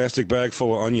fucking a plastic bag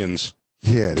full of onions.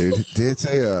 Yeah, dude. It's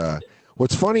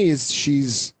what's funny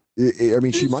is I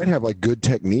mean, she might have like good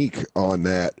technique on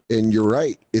that, and you're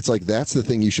right. It's like that's the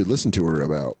thing you should listen to her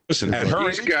about. Listen, at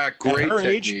her She's got great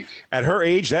technique. At her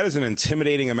age, that is an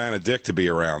intimidating amount of dick to be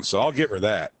around. So I'll give her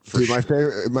that. Dude, my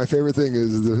favorite thing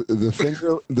is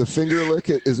the finger lick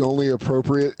is only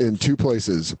appropriate in two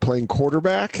places: playing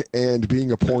quarterback and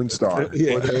being a porn star.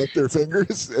 Yeah. Where they lick their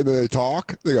fingers and then they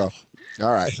talk. They go,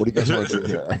 "All right, what do you guys want to do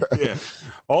here?" Yeah.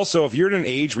 Also, if you're at an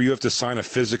age where you have to sign a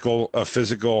physical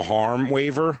harm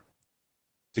waiver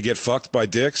to get fucked by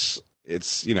dicks,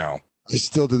 it's, I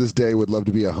still to this day would love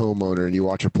to be a homeowner, and you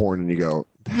watch a porn and you go,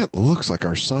 "That looks like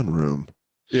our sunroom."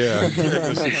 Yeah.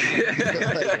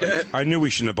 I knew we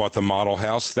shouldn't have bought the model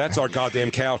house. That's our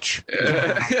goddamn couch.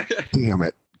 Damn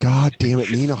it. God damn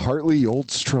it, Nina Hartley,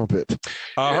 old strumpet.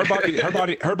 Her body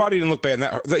didn't look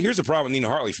bad. Here's the problem with Nina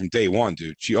Hartley from day one,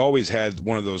 dude. She always had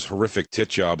one of those horrific tit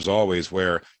jobs, always,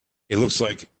 where it looks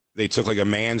like they took like a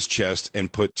man's chest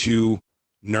and put two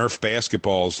Nerf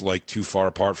basketballs like too far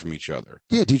apart from each other.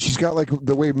 Yeah, dude, she's got like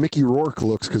the way Mickey Rourke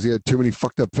looks because he had too many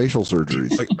fucked up facial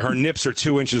surgeries. Like her nips are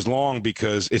 2 inches long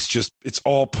because it's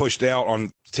all pushed out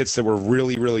on tits that were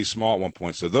really, really small at one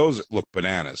point. So those look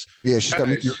bananas. Yeah, she's got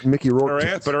Mickey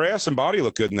Rourke. But her ass and body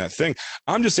look good in that thing.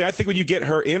 I'm just saying, I think when you get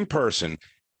her in person,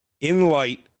 in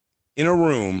light, in a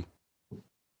room,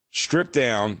 stripped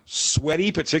down,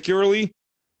 sweaty particularly,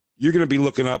 you're going to be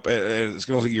looking up and it's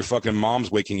going to look like your fucking mom's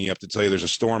waking you up to tell you there's a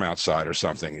storm outside or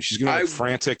something. And she's going to look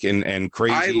frantic and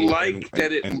crazy. I like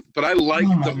but I like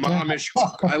the momish.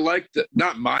 I like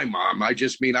not my mom. I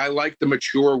just mean I like the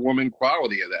mature woman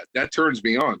quality of that. That turns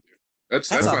me on, dude.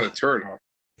 That's not a turn on.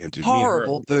 Yeah, dude,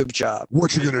 Horrible boob job.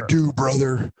 What you gonna do,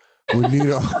 brother? When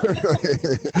Nina,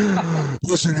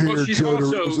 listen here,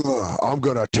 Joe. I'm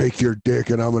gonna take your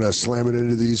dick and I'm gonna slam it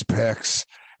into these pecs.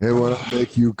 And when I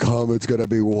make you come, it's gonna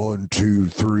be 1, 2,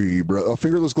 3, bro. Oh,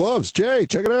 fingerless gloves, Jay.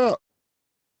 Check it out.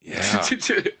 Yeah,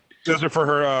 those are for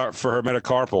her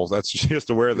metacarpal. That's she has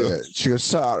to wear those. Yeah. She goes,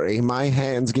 "Sorry, my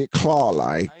hands get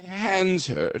claw-like. My hands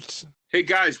hurt." Hey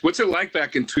guys, what's it like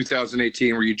back in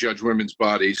 2018 where you judge women's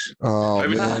bodies? Oh, I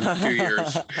haven't man. done it in 2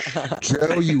 years.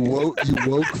 Joe, you woke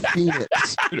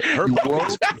Phoenix. Her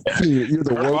body's Phoenix. You're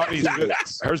the her woke body's good.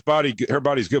 Her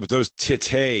body's good, but those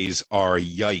titties are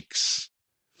yikes.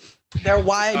 They're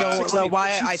why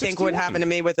I think what happened to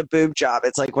me with a boob job.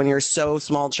 It's like when you're so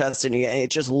small chested, it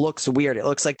just looks weird. It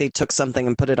looks like they took something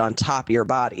and put it on top of your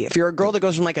body. If you're a girl that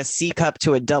goes from like a C cup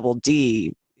to a double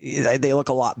D, they look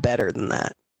a lot better than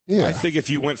that. Yeah. I think if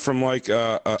you went from like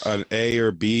an A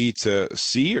or B to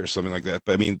C or something like that,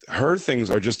 but I mean, her things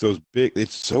are just those big.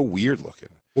 It's so weird looking.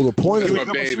 Well, the point She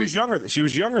is, was younger. She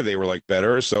was younger. They were like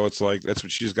better, so it's like that's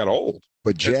what she's got old.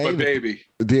 but That's Jay, my baby.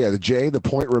 The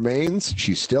point remains.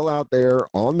 She's still out there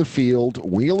on the field,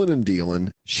 wheeling and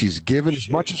dealing. She's given as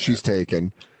much as she's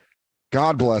taken.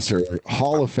 God bless her.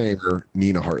 Hall of Famer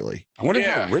Nina Hartley. I wonder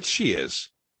how rich she is.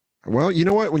 Well, you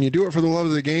know what? When you do it for the love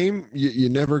of the game, you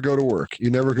never go to work. You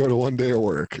never go to one day of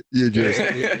work. You just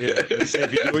If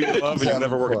you do what you love, and you'll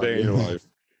never work a day in your life.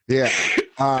 Yeah.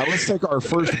 Let's take our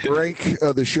first break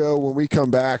of the show. When we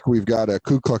come back, we've got a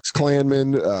Ku Klux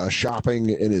Klanman shopping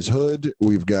in his hood.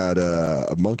 We've got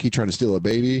a monkey trying to steal a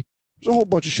baby. There's a whole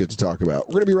bunch of shit to talk about.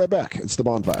 We're going to be right back. It's The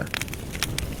Bonfire.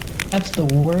 That's the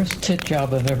worst tit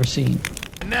job I've ever seen.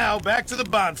 And now, back to The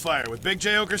Bonfire with Big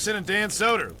J. Okerson and Dan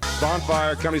Soder.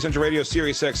 Bonfire, Comedy Central Radio,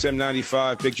 Sirius XM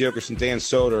 95. Big J. Okerson, Dan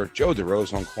Soder, Joe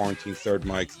DeRose on quarantine, third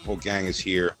mic. The whole gang is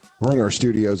here. We're in our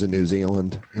studios in New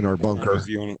Zealand, in our bunker.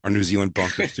 Our New Zealand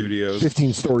bunker studios.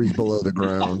 15 stories below the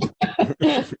ground.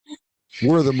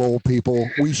 We're the mole people.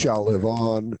 We shall live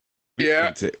on.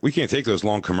 Yeah. We can't take those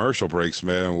long commercial breaks,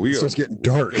 man. It's just getting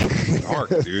dark. Dark,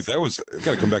 dude. That was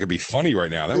got to come back and be funny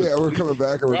right now. We're coming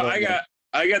back. Well,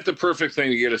 I got the perfect thing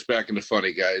to get us back into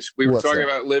funny, guys. We were What's talking that?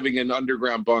 about living in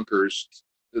underground bunkers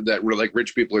that were like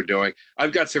rich people are doing.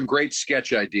 I've got some great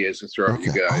sketch ideas to throw at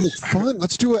you Oh, guys. it's fun.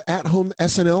 Let's do an at-home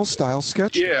SNL style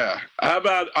sketch. Yeah. How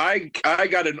about I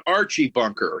got an Archie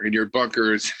bunker and your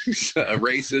bunker is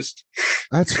racist.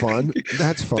 That's fun.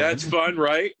 That's fun. That's fun,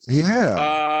 right?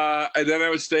 Yeah. And then I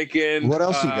was thinking, What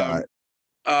else you got?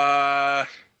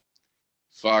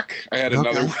 Fuck. I had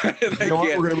another one. You know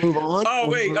what? We're going to move on. Oh,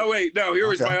 wait. No, here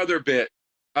was my other bit.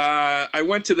 I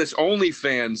went to this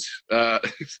OnlyFans.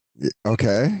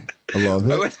 Okay. I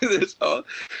love I it. went to this.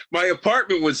 My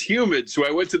apartment was humid, so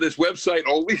I went to this website,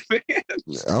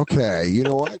 OnlyFans. Okay. You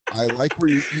know what? I like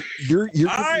where you're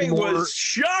I more... was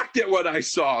shocked at what I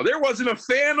saw. There wasn't a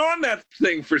fan on that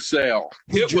thing for sale.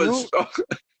 Hey, It was.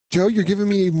 Joe, you're giving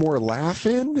me more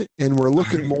laughing, and we're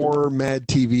looking more Mad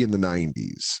TV in the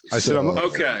 90s. I said, I'm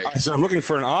Okay. I said, I'm looking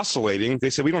for an oscillating. They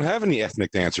said, we don't have any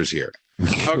ethnic dancers here.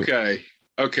 Okay.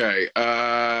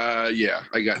 Yeah,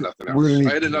 I got nothing We're gonna else. need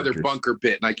I had another characters. bunker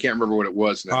bit, and I can't remember what it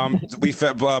was now. We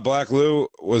fed Black Lou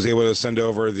was able to send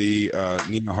over the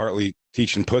Nina Hartley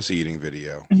teaching pussy eating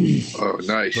video. Oh,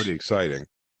 nice. Pretty exciting.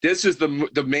 This is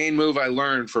the main move I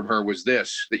learned from her was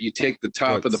this: that you take the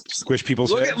top of the squish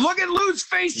people's look heads? at Lou's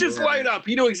face just light up.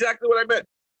 You know exactly what I meant.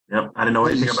 Yep, I didn't know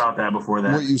anything about that before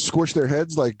that. What, you squish their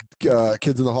heads like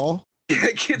kids in the hall?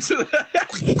 Kids, so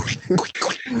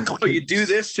you do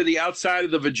this to the outside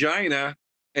of the vagina,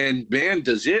 and man,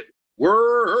 does it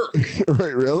work?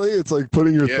 Right, really? It's like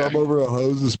putting your thumb over a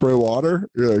hose to spray water.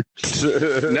 You're like,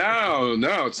 No,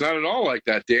 it's not at all like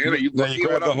that, Dan. Are you No, looking you at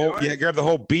grab what the I'm whole, doing? yeah, grab the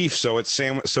whole beef so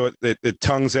it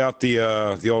tongues out the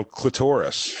old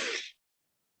clitoris.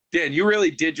 Dan, you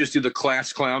really did just do the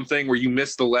class clown thing where you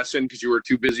missed the lesson because you were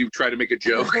too busy trying to make a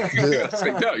joke. It's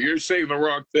like, no, you're saying the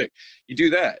wrong thing. You do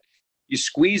that. You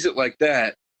squeeze it like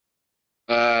that.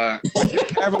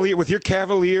 With your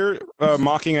cavalier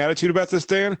mocking attitude about this,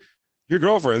 Dan, your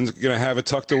girlfriend's gonna have a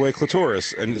tucked away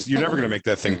clitoris, and you're never gonna make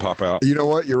that thing pop out. you know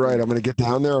what? You're right. I'm going to get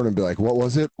down there. I'm going to be like, what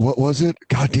was it? What was it?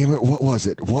 God damn it. What was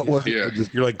it? What was Yeah. it?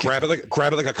 Just, You're like grab it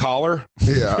like a collar.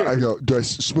 yeah. I go, do I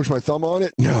smush my thumb on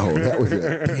it? No, that was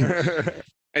it. Damn it.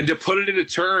 And to put it into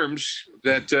terms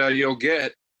that you'll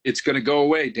get, it's going to go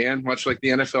away, Dan, much like the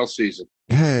NFL season.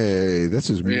 Hey, this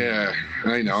is mean. Yeah,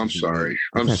 I know. I'm sorry.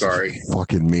 I'm That's sorry.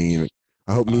 Fucking mean.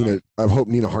 I hope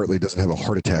Nina Hartley doesn't have a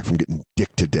heart attack from getting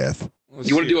dick to death.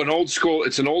 You want to do an old school?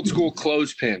 It's an old school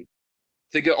clothespin.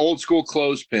 Think of old school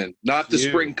clothespin, not the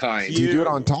spring kind. Do you do it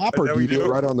on top or do you do it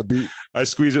right on the beat? I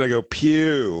squeeze it. I go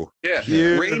pew. Yeah,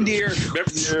 Pew. reindeer. Remember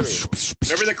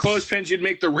the clothespins you'd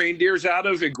make the reindeers out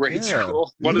of in grade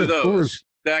school? One Yeah, of of those. course.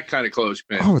 That kind of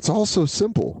clothespin. Oh, it's all so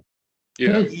simple.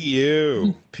 Yeah.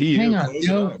 Pew. Hang on,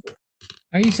 Joe.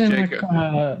 Are you saying Jacob.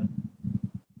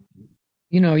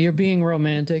 like, you're being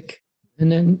romantic,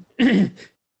 and then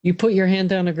you put your hand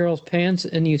down a girl's pants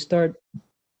and you start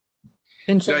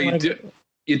pinching? No, like,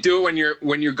 you do it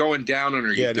when you're going down on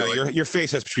her. Yeah, You do no, it. your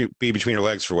face has to be between your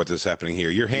legs for what is happening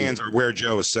here. Your hands are where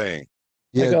Joe is saying.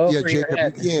 Yeah, Like yeah, over your Jacob,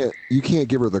 head. you can't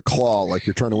give her the claw like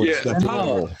you're trying to win Yeah. a stuffed No.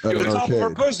 animal at The an top of her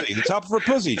arcade. pussy. The top of her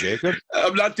pussy, Jacob.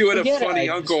 I'm not doing a Yeah, funny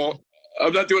I- uncle.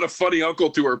 I'm not doing a funny uncle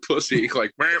to her pussy.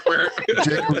 Like,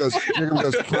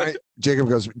 Jacob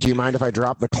goes, do you mind if I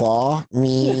drop the claw?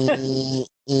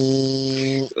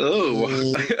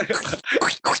 oh.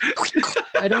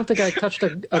 I don't think I touched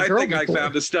a I girl think I before.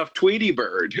 found a stuffed Tweety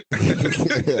bird.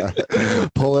 Yeah.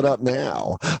 Pull it up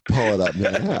now. Pull it up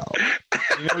now.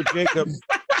 You know,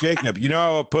 Jacob, you know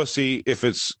how a pussy, if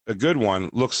it's a good one,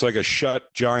 looks like a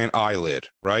shut giant eyelid,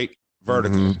 right?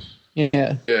 Vertical. Mhm.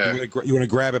 Yeah. Yeah. You want to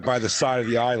grab it by the side of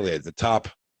the eyelid, the top,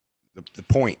 the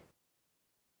point.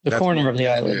 The That's corner what- of the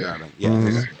eyelid. Yeah.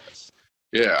 Mhm.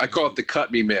 Yeah. I call it the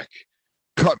cut me Mick.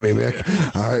 Cut me, Mick.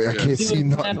 I can't see Doing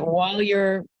that nothing. while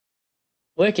you're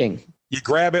licking. You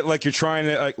grab it like you're trying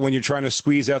to, like when you're trying to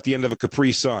squeeze out the end of a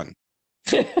Capri Sun.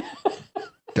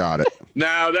 Got it.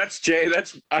 No, that's Jay.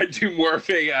 I do more of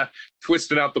a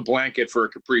twisting out the blanket for a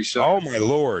Capri Sun. Oh my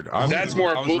lord! That's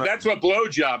what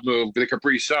blowjob move. The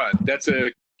Capri Sun. That's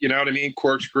a, you know what I mean,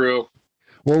 corkscrew.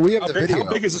 Well, we have How the big, video.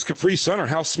 how big is this Capri Sun, or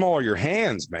how small are your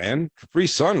hands, man? Capri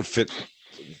Sun fit.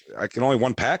 I can only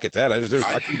one pack at that. I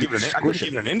can give it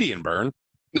an Indian burn.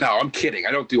 No, I'm kidding.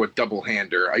 I don't do a double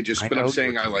hander. I'm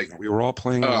saying I like. We were all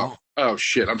playing. Oh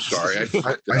shit! I'm sorry.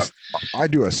 I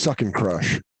do a suck and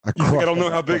crush. You think I don't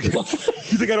know how big? You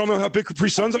think I don't know how big Capri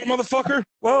Suns are, motherfucker?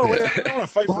 Whoa! I don't want to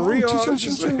fight for real.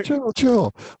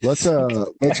 Chill. Let's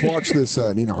watch this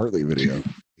Nina Hartley video.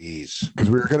 Jeez. Because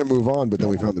we were going to move on, but then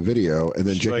we found the video, and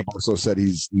then Jacob also said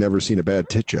he's never seen a bad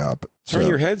tit job. Turn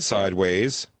your head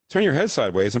sideways. Turn your head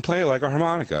sideways and play it like a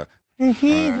harmonica.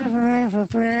 She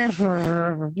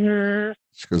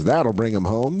goes, that'll bring him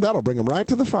home. That'll bring him right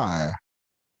to the fire.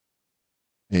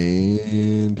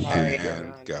 And here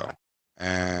And go.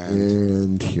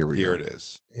 And here we go. Here it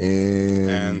is.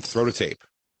 And throw the tape.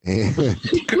 And we're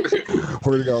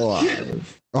gonna go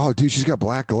live. Oh, dude, she's got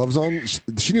black gloves on.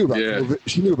 She knew about COVID.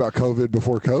 She knew about COVID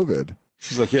before COVID.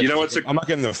 She's like, yeah, I'm not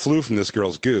getting the flu from this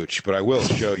girl's gooch, but I will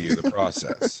show you the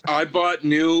process. I bought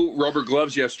new rubber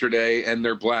gloves yesterday, and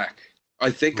they're black. I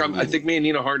think me and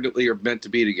Nina Hartley are meant to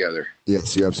be together.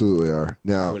 Yes, you absolutely are.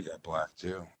 Now we got black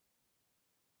too.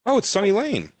 Oh, it's Sunny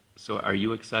Lane. So, are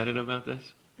you excited about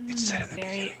this? It's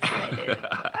very excited.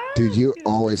 Dude, you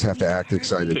always have to act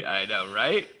excited. I know,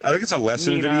 right? I think it's a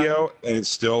lesson video, and it's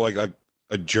still like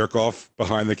a jerk off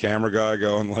behind the camera guy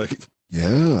going like,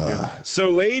 yeah. So,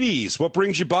 ladies, what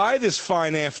brings you by this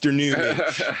fine afternoon?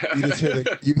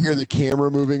 You hear the camera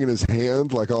moving in his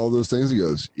hand, like all those things. He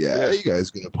goes, "Yeah, you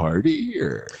guys gonna party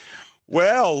here?"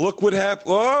 Well, look what happened.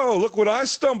 Oh, look what I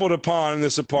stumbled upon in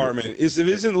this apartment.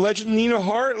 Isn't legend Nina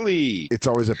Hartley? It's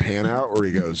always a pan out where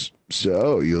he goes,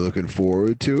 "So you looking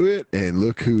forward to it? And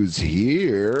look who's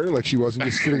here!" Like she wasn't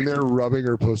just sitting there rubbing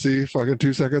her pussy fucking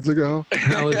 2 seconds ago.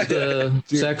 How is the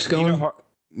sex going?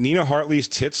 Nina Hartley's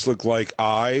tits look like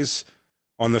eyes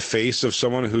on the face of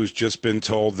someone who's just been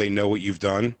told they know what you've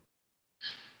done.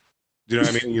 Do you know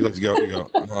what I mean? You go,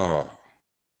 oh.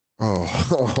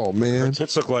 Oh man! Her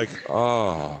tits look like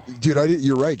dude.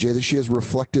 You're right, Jay. That she has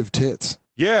reflective tits.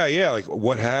 Yeah. Like,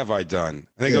 what have I done?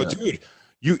 And they go, dude,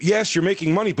 you're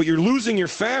making money, but you're losing your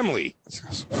family.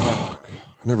 I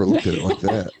never looked at it like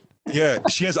that. Yeah,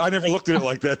 she has. I never looked at it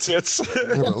like that. Tits.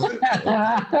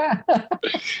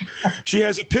 She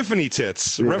has epiphany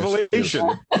tits. Yes, revelation.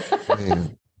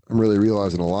 Man, I'm really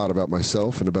realizing a lot about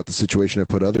myself and about the situation I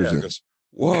put others in. Goes,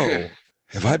 whoa,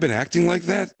 have I been acting like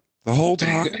that the whole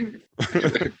time?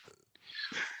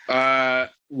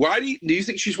 Why do you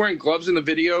think she's wearing gloves in the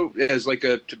video as like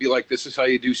to be like, this is how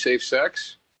you do safe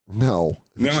sex? No,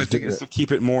 I think it's to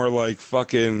keep it more like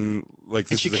fucking like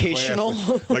this educational.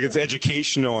 Like it's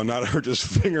educational and not her just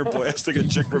finger blasting a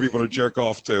chick for people to jerk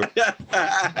off to. All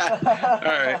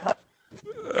right.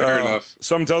 Fair enough.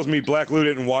 Some tells me Black Lou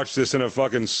didn't watch this in a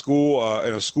fucking school,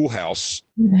 in a schoolhouse.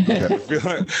 I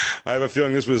have a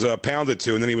feeling this was pounded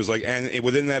to, and then he was like, and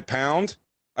within that pound,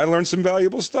 I learned some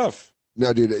valuable stuff.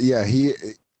 No, dude. Yeah,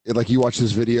 like you watch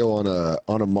this video on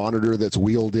a monitor that's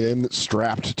wheeled in,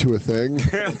 strapped to a thing.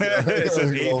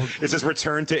 It says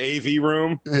return to AV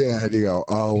room. Yeah, and you go,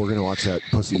 oh, we're gonna watch that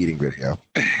pussy eating video.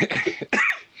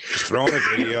 Just throw in a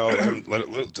video.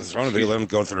 Let them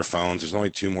go through their phones. There's only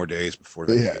 2 more days before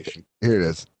the vacation. Here it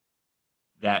is.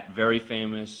 That very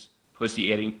famous pussy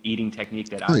eating technique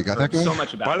that Oh, I've you got heard that guy? so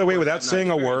much about. By the way, without I've not saying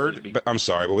a experienced word, it. but I'm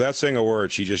sorry, but without saying a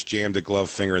word, she just jammed a glove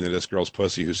finger into this girl's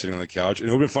pussy who's sitting on the couch. And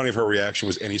it would have been funny if her reaction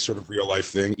was any sort of real life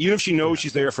thing. Even if she knows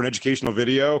she's there for an educational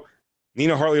video,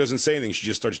 Nina Hartley doesn't say anything. She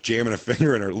just starts jamming a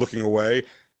finger in her, looking away.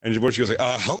 And when she goes like,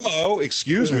 hello,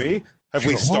 excuse me. Have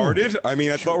we started? I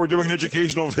mean, I thought we're doing an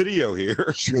educational video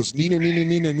here. She goes, Nina.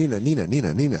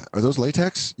 Are those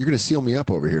latex? You're gonna seal me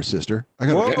up over here, sister. I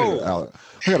got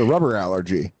a rubber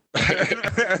allergy.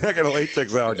 I got a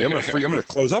latex allergy. I'm gonna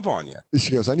close up on you.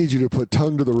 She goes, I need you to put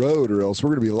tongue to the road, or else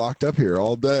we're gonna be locked up here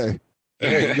all day.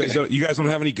 Hey, you guys don't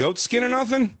have any goat skin or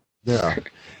nothing? Yeah.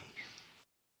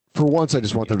 For once, I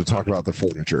just want them to talk about the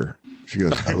furniture. She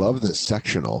goes, I love this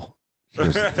sectional. She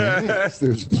goes, thanks.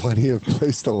 There's plenty of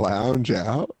place to lounge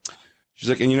out. She's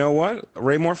like, and you know what?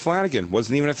 Raymore Flanagan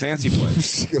wasn't even a fancy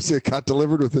place. She goes, it got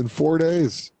delivered within 4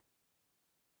 days.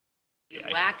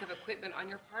 Lack of equipment on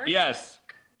your part? Yes,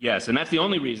 and that's the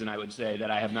only reason I would say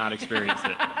that I have not experieed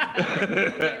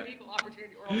it. Equal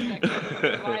opportunity oral sex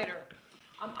provider.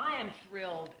 I am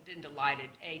thrilled and delighted,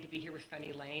 to be here with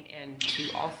Sunny Lane, and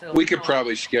to also. We could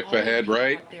probably skip ahead,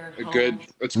 right?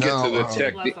 Let's get to the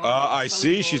tech. I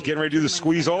see. She's getting ready to do the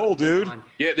squeeze hole, dude.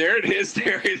 Yeah, there it is.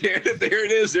 There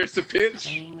it is. There's the pinch.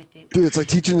 Dude, it's like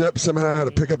teaching up somehow how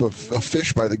to pick up a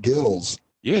fish by the gills.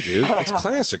 Yeah, dude. It's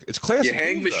classic. It's classic. You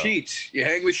hang the sheets. You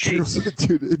hang the sheets.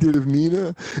 Dude, if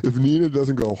Nina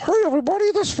doesn't go, hey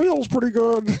everybody, this feels pretty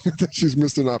good, she's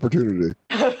missed an opportunity.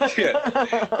 That's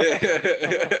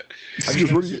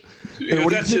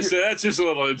just a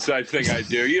little inside thing I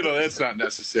do. You know, that's not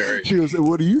necessary. She goes,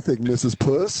 what do you think, Mrs.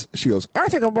 Puss? She goes, I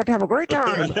think I'm about to have a great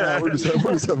time. We're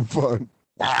just having fun.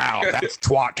 Wow, that's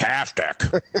twat-tastic.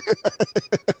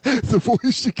 The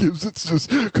voice she gives, it's just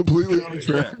completely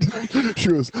unattractive. She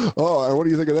goes, oh, and what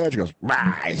do you think of that? She goes,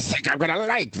 I think I'm going to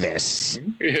like this.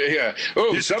 Yeah.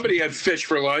 Oh, somebody had fish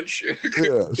for lunch.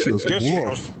 Yeah, she goes,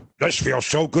 woof. This feels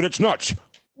so good, it's nuts.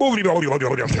 Sorry,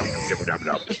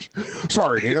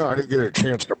 Nina, I didn't get a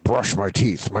chance to brush my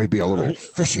teeth. Might be a little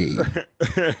fishy. Get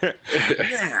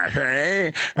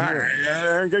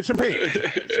some paint.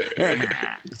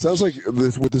 It sounds like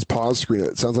with this pause screen,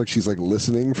 it sounds like she's like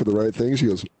listening for the right thing. She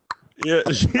goes, yeah.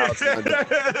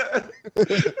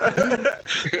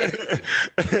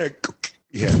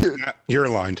 Yeah, you're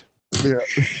aligned. Yeah.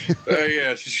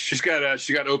 Yeah. She's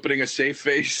got opening a safe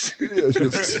face. Yeah,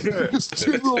 just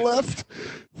to the left,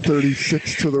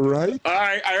 36 to the right. All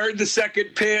right, I heard the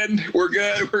second pin. We're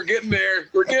good. We're getting there.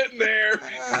 We're getting there.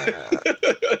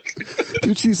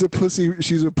 Dude, she's a pussy.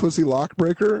 She's a pussy lock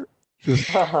breaker. Does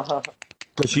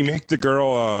she make the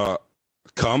girl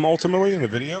come ultimately in the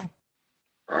video?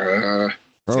 I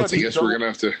guess we're gonna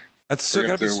have to. That's so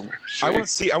good. I want to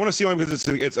see only because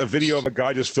it's a video of a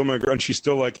guy just filming a girl, and she's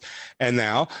still like, and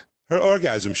now her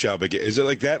orgasm shall begin. Is it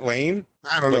like that lame?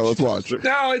 I don't know. Let's watch.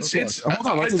 No, it's.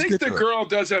 I think the girl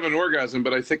does have an orgasm,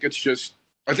 but I think it's just.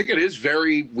 I think it is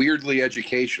very weirdly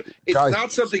educational. It's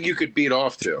not something you could beat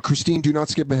off to. Christine, do not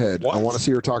skip ahead. What? I want to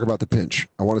see her talk about the pinch.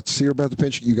 I want to see her about the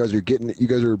pinch. You guys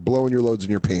are blowing your loads in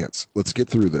your pants. Let's get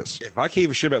through this. If I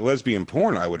gave a shit about lesbian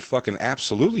porn, I would fucking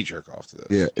absolutely jerk off to this.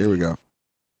 Yeah, here we go.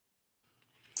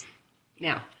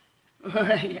 Now,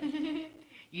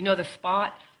 you know the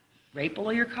spot right below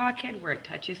your cockhead where it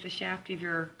touches the shaft of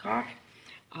your cock?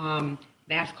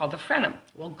 That's called the frenum.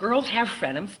 Well, girls have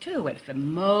frenums too. It's the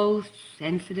most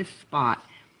sensitive spot.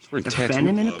 The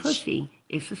frenum in a pussy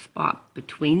is the spot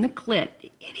between the clit,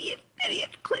 the idiot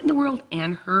clit in the world,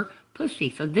 and her pussy.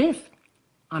 So this,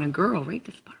 on a girl, right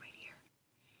this spot right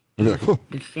here. Like, oh.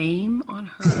 The same on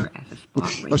her as a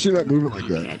spot right. Oh, she's not moving like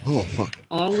that. Oh, fuck.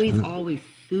 Always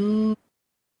soothe.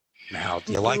 Now,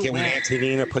 do you like it when Auntie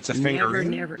Nina puts a finger in?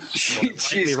 Never.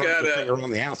 She's got a finger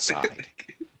on the outside.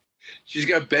 She's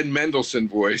got Ben Mendelsohn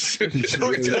voice.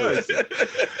 So it does.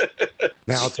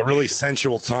 Now it's a really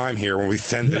sensual time here when we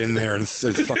send it in there and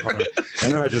fuck on her.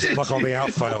 And then I just fuck on the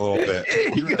outside a little bit.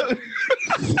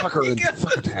 Fuck her in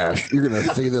succotash. You're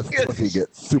gonna see this pussy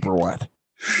get super wet.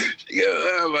 Yeah,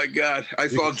 oh my God! I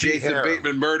saw Jason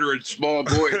Bateman murdering small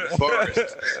boy in the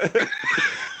forest.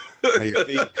 Look at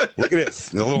it.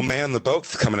 The little man in the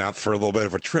boat's coming out for a little bit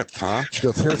of a trip, huh?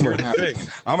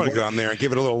 I'm going to go on there and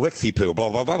give it a little licksy poo, blah,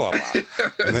 blah, blah, blah, blah.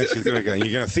 And then she's going to go,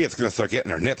 you're going to see it's going to start getting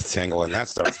her nips tingle, and that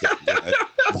starts getting it.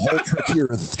 The whole trick here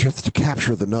is just to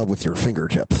capture the nub with your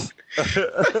fingertips.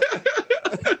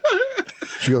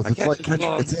 She goes, it's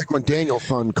like when Daniel's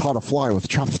son caught a fly with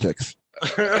chopsticks.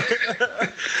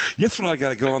 That's when I got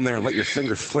to go on there and let your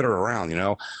fingers flitter around,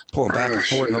 pull them back and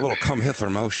forth in a little come hither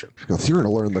motion. So you're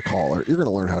going to learn the collar. You're going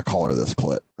to learn how to collar this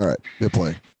clit. All right, good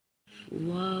play.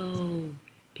 Whoa,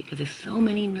 because there's so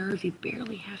many nerves, you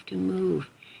barely have to move.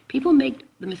 People make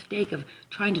the mistake of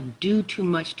trying to do too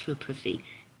much to a pussy.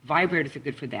 Vibrators are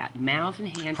good for that. Mouths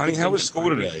and hands. Honey, how was school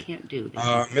today? Can't do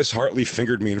Miss Hartley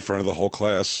fingered me in front of the whole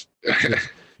class.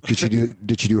 Did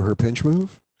she do her pinch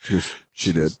move?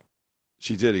 She did.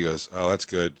 She did. He goes, oh, that's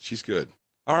good. She's good.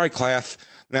 All right, class.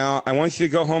 Now, I want you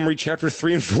to go home, read chapter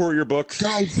 3 and 4 of your books.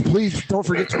 Guys, please don't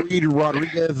forget to read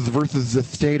Rodriguez versus the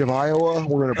state of Iowa.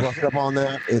 We're going to brush up on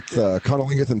that. It's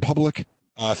cunnilingus in public.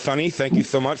 Sunny, thank you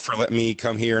so much for letting me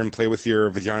come here and play with your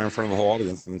vagina in front of the whole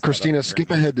audience. Christina, skip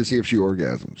ahead to see if she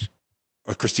orgasms.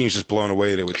 Christine's just blown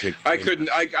away that it would take. I could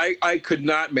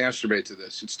not masturbate to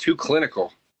this. It's too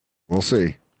clinical. We'll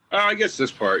see. I guess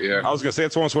this part, yeah. I was going to say,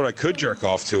 it's almost what I could jerk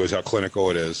off to is how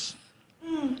clinical it is.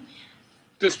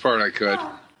 This part I could.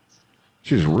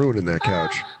 She's ruining that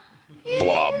couch.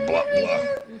 Blah, blah, blah.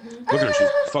 Look at her. She's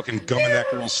fucking gumming that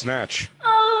girl's snatch.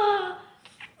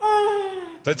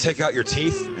 Then take out your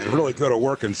teeth and really go to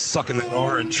work and sucking that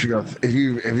orange. She goes, if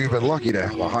you've been lucky to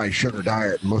have a high sugar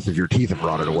diet, most of your teeth have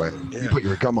rotted away. You put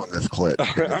your gum on this clit.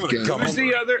 Who's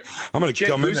the other? I'm gonna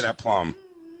gum into that plum.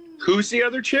 Who's the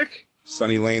other chick?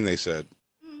 Sunny Lane, they said.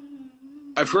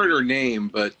 I've heard her name,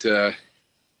 but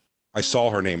I saw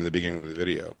her name in the beginning of the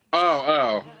video.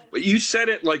 Oh. But you said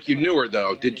it like you knew her,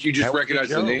 though. Did you just recognize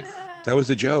the name? That was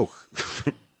the joke.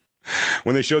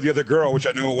 When they showed the other girl, which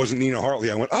I know it wasn't Nina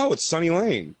Hartley, I went, "Oh, it's Sunny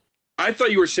Lane." I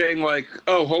thought you were saying like,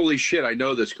 "Oh, holy shit, I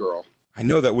know this girl." I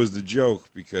know that was the joke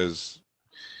because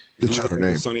it's her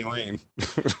name, Sunny Lane.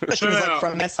 She was like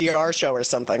from SDR show or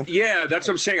something. Yeah, that's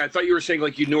what I'm saying. I thought you were saying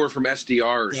like you knew her from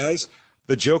SDR. Guys,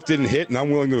 the joke didn't hit, and I'm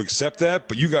willing to accept that.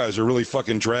 But you guys are really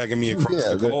fucking dragging me across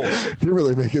the goals. They're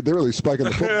really spiking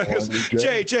the football.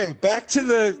 Jay, back to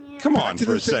the. Come on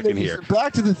for a second here.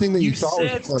 Back to the thing that you thought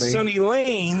said was funny. Sunny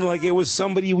Lane, like it was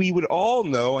somebody we would all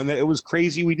know, and that it was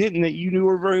crazy we didn't. That you knew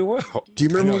her very well. Do you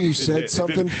remember when you said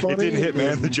something funny? It didn't hit,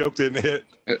 man. The joke didn't hit.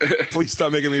 Please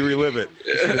stop making me relive it.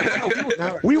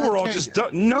 We were all just.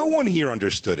 No one here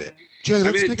understood it. Jay,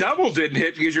 I mean, it double didn't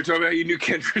hit because you're talking about you knew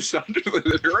Kendra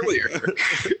Sunderland earlier.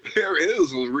 There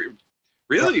is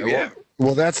really, yeah.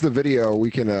 Well, that's the video.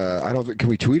 We can. Can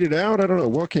we tweet it out? I don't know.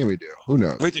 What can we do? Who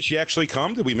knows? Wait, did she actually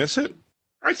come? Did we miss it?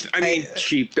 I mean,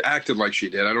 she acted like she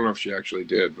did. I don't know if she actually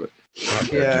did, but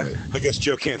yeah. I guess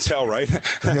Joe can't tell, right?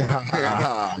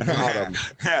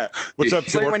 What's up,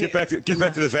 dork? Get back to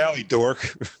the valley,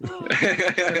 dork.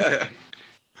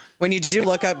 When you do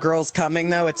look up girls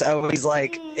coming, though, it's always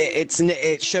like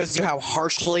it shows you how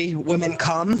harshly women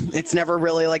come. It's never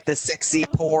really like the sexy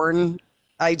porn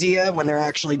idea when they're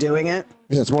actually doing it.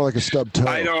 Yeah, it's more like a stub toe.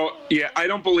 I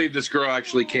don't believe this girl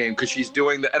actually came because she's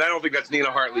doing that, and I don't think that's Nina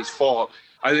Hartley's fault.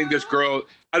 I think this girl.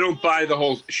 I don't buy the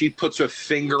whole. She puts a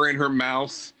finger in her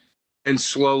mouth and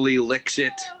slowly licks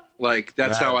it. Like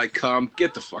that's how I come.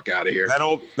 Get the fuck out of here. That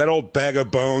old bag of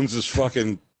bones is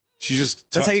fucking. She's just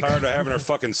tired of having her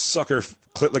fucking sucker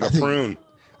clit like a prune.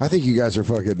 I think you guys are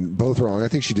fucking both wrong. I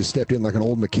think she just stepped in like an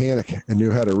old mechanic and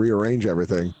knew how to rearrange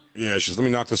everything. Yeah, she's let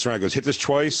me knock this around. Goes, hit this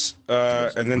twice,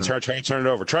 and then try to turn it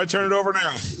over. Try to turn it over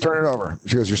now. Turn it over.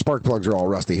 She goes, your spark plugs are all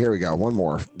rusty. Here we go. One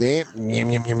more. Damn.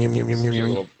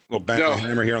 Little bang of the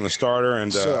hammer here on the starter,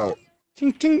 and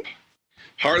ting, ting.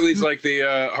 Hartley's like the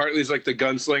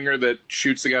gunslinger that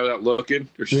shoots the guy without looking.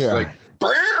 Or she's like,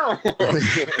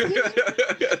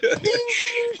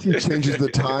 she changes the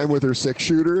time with her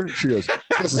 6-shooter. She goes,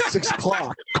 this is 6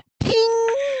 o'clock.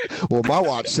 Well, my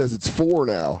watch says it's 4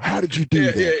 now. How did you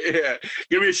do that? Yeah.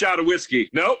 Give me a shot of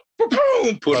whiskey. Nope.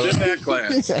 Boom. Put it in that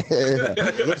glass.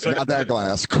 Not that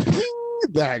glass.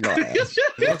 That glass.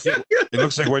 It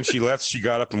looks like when she left, she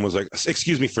got up and was like,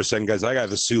 excuse me for a second, guys. I got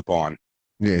the soup on.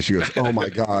 Yeah, she goes, oh my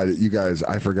God, you guys,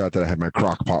 I forgot that I had my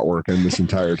crock pot working this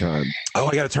entire time. Oh,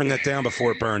 I got to turn that down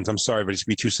before it burns. I'm sorry, but it's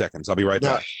going to be 2 seconds. I'll be right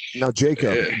back. Now,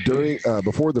 Jacob,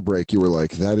 before the break, you were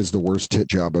like, that is the worst tit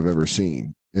job I've ever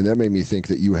seen. And that made me think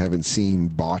that you haven't seen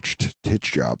botched tit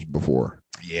jobs before.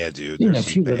 Yeah, dude.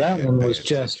 That one was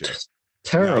just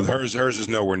terrible. No, hers is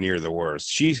nowhere near the worst.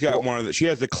 She's got she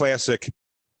has the classic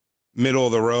middle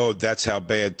of the road. That's how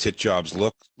bad tit jobs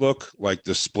look like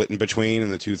the split in between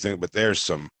and the two things. But there's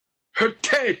some her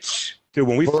tits, dude.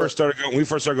 When we first started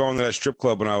going to that strip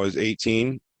club when I was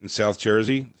 18 in South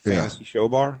Jersey, Fantasy Show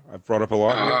Bar. I've brought up a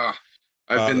lot.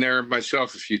 I've been there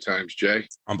myself a few times, Jay.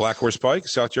 On Black Horse Pike,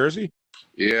 South Jersey.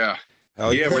 Yeah.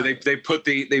 Hell yeah. Where they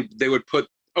would put.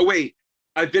 Oh wait,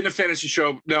 I've been to Fantasy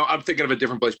Show. No, I'm thinking of a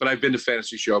different place, but I've been to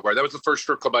Fantasy Show Bar. That was the first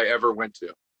strip club I ever went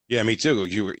to. Yeah, me too.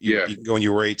 You go when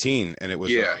you were 18, and it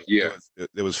was it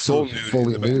was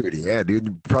fully nude. Yeah,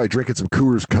 dude, probably drinking some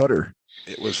Coors Cutter.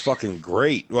 It was fucking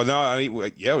great. Well, no, I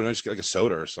mean, just get like a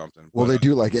soda or something. Well, they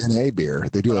do like NA beer.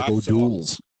 They do like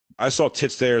O'Doul's. I saw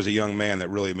tits there as a young man that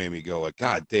really made me go like,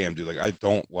 God damn, dude! Like I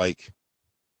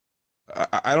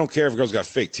don't care if a girl's got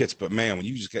fake tits, but man, when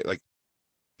you just get like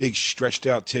big stretched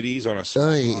out titties on a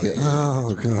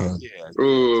oh god, yeah.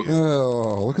 Ooh.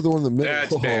 Oh, look at the one in the middle.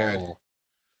 That's bad.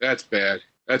 That's bad.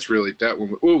 That's really that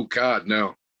one. Oh God,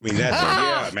 no. I mean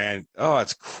yeah, man. Oh,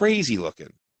 it's crazy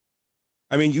looking.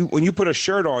 I mean, when you put a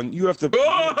shirt on, you have to.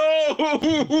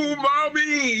 Oh,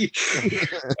 mommy!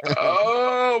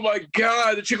 Oh my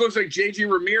God, the chick looks like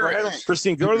JJ Ramirez. Right,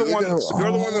 Christine, go to the one. Go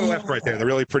to the one on the left, right there. The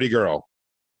really pretty girl.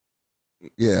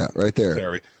 Yeah, right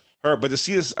there. Her, but to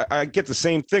see this, I get the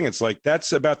same thing. It's like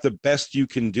that's about the best you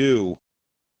can do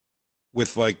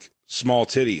with like small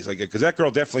titties, like because that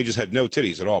girl definitely just had no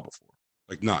titties at all before,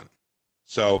 like none.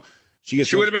 So. She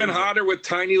would have been hotter with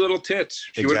tiny little tits.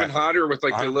 She would have been hotter with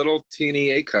like the little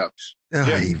teeny A cups.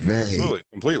 Yeah,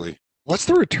 completely. What's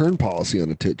the return policy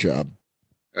on a tit job?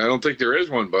 I don't think there is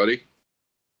one, buddy.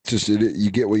 Just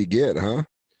you get what you get, huh?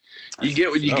 You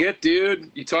get what you get,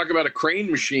 dude. You talk about a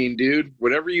crane machine, dude.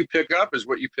 Whatever you pick up is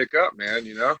what you pick up, man.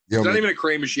 You know, it's not even a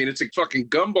crane machine. It's a fucking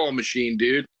gumball machine,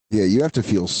 dude. Yeah, you have to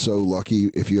feel so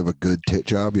lucky if you have a good tit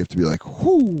job. You have to be like,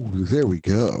 whoo, there we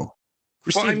go.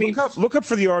 Christine, well, I mean, look up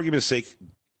for the argument's sake.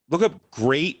 Look up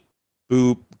great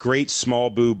small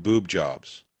boob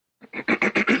jobs.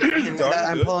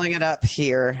 I'm pulling it up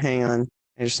here. Hang on.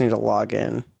 I just need to log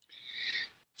in.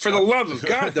 For the love of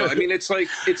God, though, I mean, it's like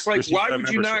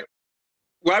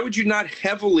why would you not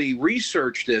heavily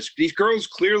research this? These girls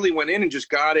clearly went in and just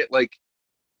got it, like,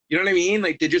 you know what I mean?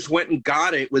 Like, they just went and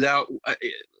got it without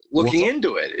looking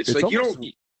into it. It's like, you don't.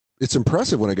 It's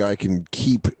impressive when a guy can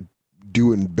keep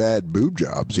doing bad boob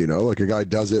jobs, you know, like a guy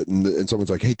does it and someone's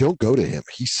like, hey, don't go to him.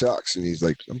 He sucks. And he's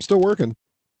like, I'm still working.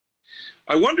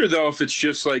 I wonder, though, if it's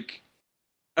just like,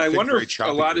 I wonder if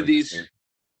a lot of these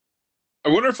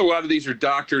are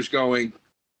doctors going,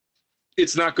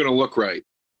 it's not going to look right.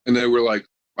 And they were like,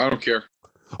 I don't care.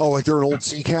 Oh, like they're an old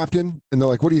sea captain? And they're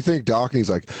like, what do you think, Doc? And he's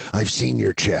like, I've seen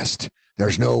your chest.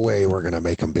 There's no way we're going to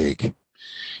make them big.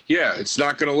 Yeah, it's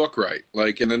not going to look right.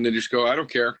 Like, and then they just go, I don't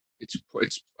care.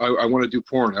 I want to do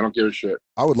porn. I don't give a shit.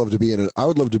 I would love to be in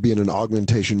an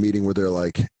augmentation meeting where they're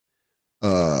like,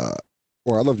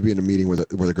 or I'd love to be in a meeting where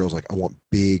the girl's like, I want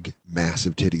big,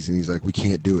 massive titties. And he's like, we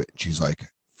can't do it. And she's like,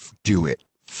 do it.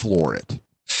 Floor it.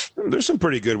 There's some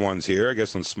pretty good ones here, I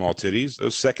guess, on small titties.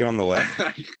 Those second on the left.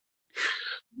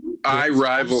 I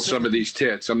rival some of these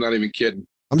tits. I'm not even kidding.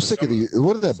 I'm sick of these.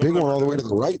 What is that big one all the way to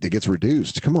the right that gets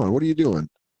reduced? Come on. What are you doing?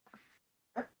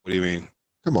 What do you mean?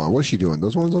 Come on. What's she doing?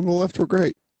 Those ones on the left were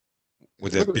great.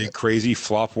 With that big, crazy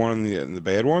flop one and the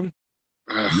bad one?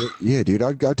 Yeah, dude.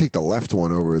 I'd take the left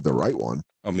one over the right one.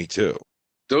 Oh, me too.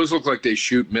 Those look like they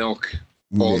shoot milk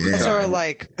all the time. Sort of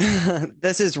like,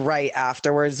 this is right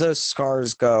afterwards. Those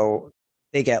scars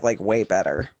they get like way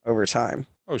better over time.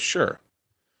 Oh, sure.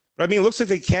 But I mean, it looks like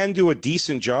they can do a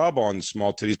decent job on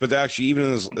small titties, but actually, even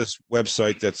in this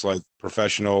website that's like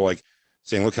professional, like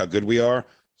saying, look how good we are,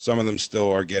 some of them still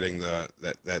are getting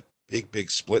that big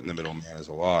split in the middle, man, is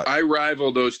a lot. I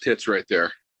rival those tits right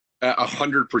there.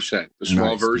 100%. The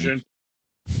small version.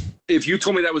 Dude. If you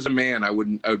told me that was a man, I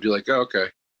would be like, oh, okay.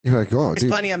 You're like, oh, there's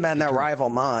plenty of men that rival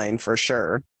mine for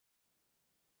sure.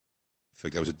 I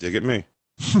think that was a dig at me.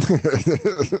 I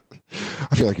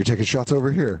feel like you're taking shots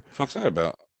over here. What the fuck's that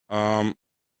about?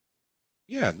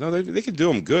 Yeah, no, they could do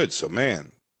them good. So,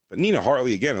 man. But Nina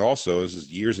Hartley, again, also, this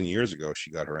is years and years ago she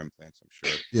got her implants, I'm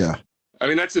sure. Yeah. I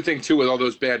mean, that's the thing, too, with all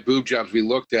those bad boob jobs we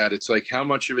looked at. It's like how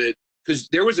much of it, because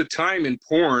there was a time in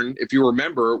porn, if you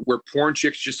remember, where porn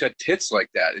chicks just had tits like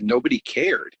that and nobody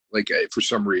cared, like for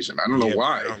some reason. I don't know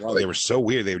why. They were so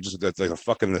weird. They were just like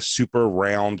the super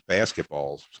round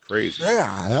basketballs. It's crazy.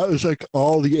 Yeah, that was like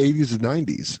all the 80s and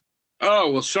 90s.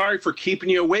 Oh, well, sorry for keeping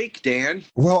you awake, Dan.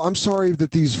 Well, I'm sorry that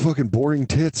these fucking boring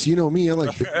tits, you know me, I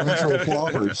like big natural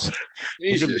floppers.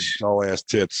 Jesus. Tall ass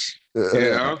tits.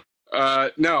 No,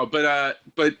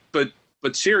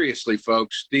 but seriously,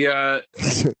 folks,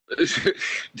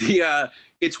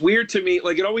 it's weird to me.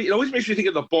 Like it always makes me think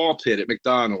of the ball pit at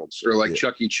McDonald's or like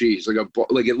Chuck E. Cheese. Like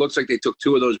it looks like they took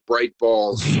two of those bright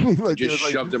balls, and just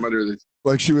shoved them under the.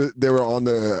 Like they were on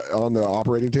the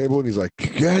operating table, and he's like,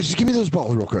 "Guys, just give me those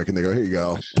balls real quick." And they go, "Here you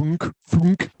go." Boonk,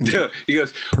 boonk. Yeah, he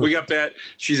goes, "We got bad."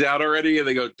 She's out already, and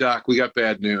they go, "Doc, we got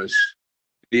bad news.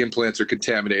 The implants are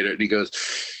contaminated." And he goes,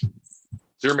 "Is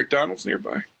there a McDonald's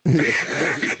nearby?" He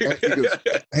goes,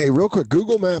 hey, real quick,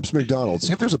 Google Maps McDonald's.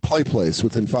 See if there's a play place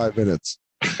within 5 minutes.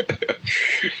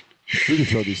 We can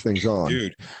throw these things on,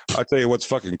 dude. I'll tell you what's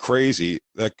fucking crazy.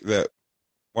 That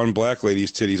one black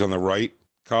lady's titties on the right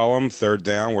column, third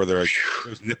down, where there's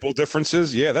nipple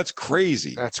differences. Yeah, that's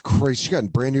crazy. That's crazy. She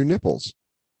got brand new nipples.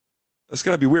 That's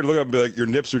gotta be weird. Look up and be like, your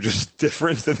nips are just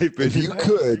different than they've been. If you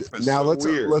could, now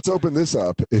let's open this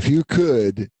up. If you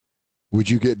could, would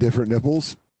you get different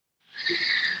nipples?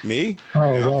 Me? Oh,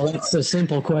 well, that's a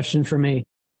simple question for me.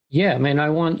 Yeah, I mean, I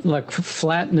want like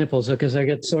flat nipples because I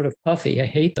get sort of puffy. I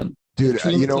hate them. Dude,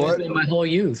 you know what? My whole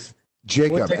youth.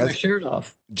 Jacob, take my shirt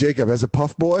off. Jacob, as a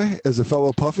puff boy, as a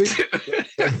fellow puffy,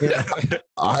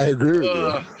 I agree with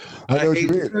you. I know what you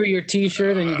mean. Through your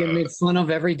T-shirt and you get made fun of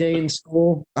every day in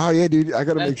school. Oh yeah, dude. I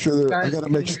got to make sure that I got to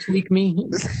make sure. Tweak me.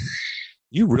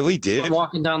 You really did. I'm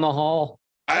walking down the hall.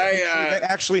 That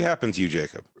actually happened to you,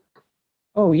 Jacob.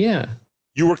 Oh yeah.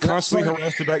 You were constantly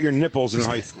harassed about your nipples in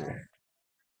high school.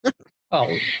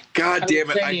 Oh, God damn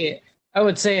it! I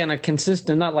would say on a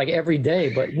consistent, not like every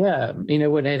day, but yeah, you know,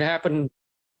 when it happened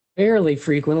fairly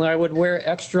frequently, I would wear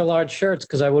extra large shirts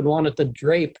because I would want it to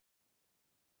drape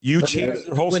You But changed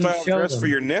your whole wouldn't style of show dress them. for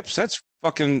your nips? That's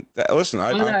fucking. Listen,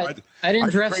 I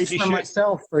didn't dress crazy for shit.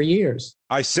 myself for years.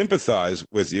 I sympathize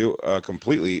with you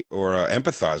completely, or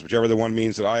empathize, whichever the one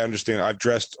means that I understand. I've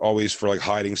dressed always for like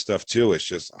hiding stuff too. It's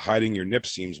just hiding your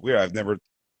nips seems weird. I've never,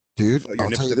 Dude, your I'll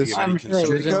nips tell you to be this. a I'm concern.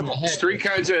 sure it was in my head.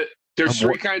 There's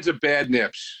three kinds of bad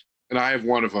nips, and I have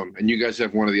one of them, and you guys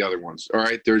have one of the other ones. All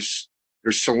right, there's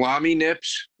salami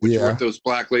nips, which are what those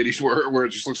black ladies were, where it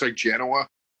just looks like Genoa.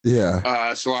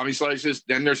 Yeah. Salami slices.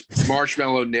 Then there's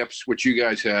marshmallow nips, which you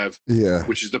guys have. Yeah.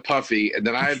 Which is the puffy, and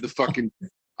then I have the fucking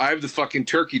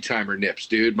turkey timer nips,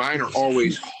 dude. Mine are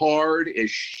always hard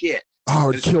as shit. Oh,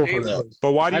 It's kill for painful. that.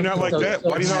 But why do you not like that?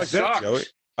 Why do you not like that, Sucks. Joey?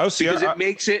 Oh, see, Because it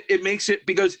makes it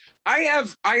because I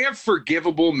have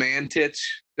forgivable man tits.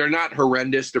 They're not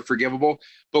horrendous. They're forgivable.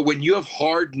 But when you have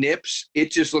hard nips, it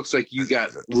just looks like you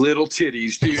got little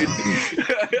titties, dude.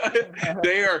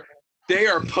 They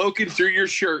are poking through your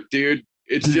shirt, dude.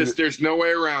 It's just there's no way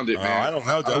around it, man. I don't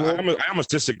know. I almost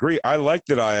disagree. I like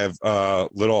that I have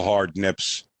little hard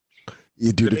nips.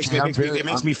 You do. It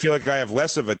makes me feel like I have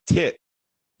less of a tit.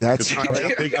 That's a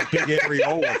big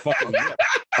areola fucking nip.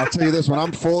 I'll tell you this: when I'm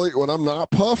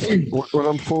not puffed,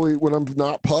 when I'm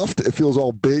not puffed, it feels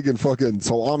all big and fucking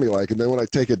salami like. And then when I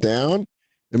take it down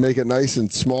and make it nice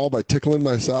and small by tickling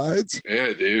my sides,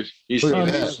 yeah, dude. Look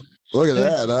at that! Look at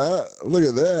that! Huh? Look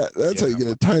at that! That's how you get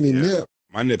a tiny nip.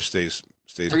 My nip stays.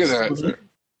 Look at that.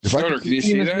 Stoner, can you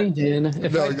see that? Dan,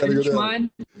 if I pinch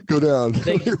mine, go down.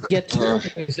 they get to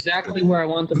exactly where I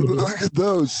want them to be. Look at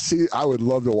those. See, I would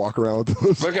love to walk around with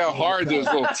those. Look how hard those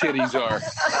little titties are.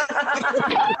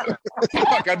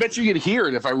 Fuck, I bet you could hear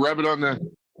it if I rub it on the.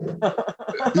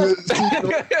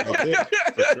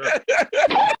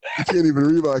 You can't even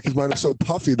read mine because mine are so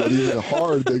puffy that even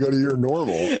hard they go to your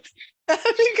normal. I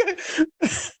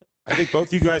think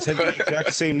both you guys have the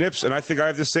exact same nips, and I think I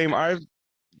have the same.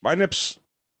 My nips.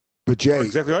 But Jay,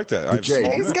 exactly like that. I have Jay,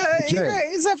 small You nips.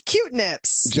 guys have cute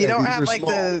nips. Jay, You don't these have are like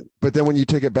small. the. But then when you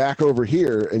take it back over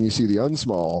here and you see the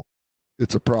unsmall,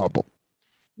 it's a problem.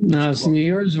 No, so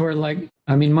yours were like,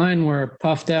 I mean, mine were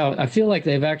puffed out. I feel like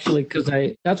they've actually,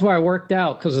 that's why I worked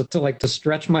out, because to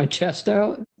stretch my chest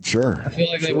out. Sure. I feel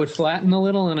like they would flatten a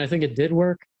little, and I think it did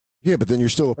work. Yeah, but then you're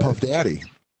still a puff daddy.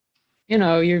 You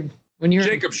know, when you're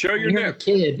Jacob, show your a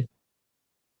kid.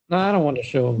 No, I don't want to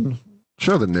show them.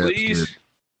 Show the nips. Please. Dude.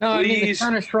 No, I mean, it's Please.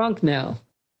 kind of shrunk now.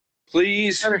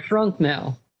 Please. Kind of shrunk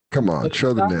now. Come on,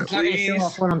 show the I'm nips. not gonna show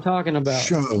off what I'm talking about.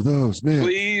 Show those nips.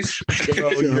 Please.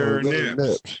 Show your those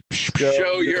nips.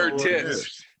 Show your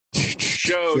tits.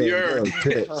 Show your those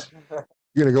tits.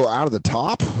 You're gonna go out of the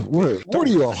top? What are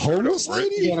you, a homeless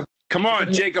lady? Come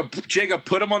on, Jacob. Jacob,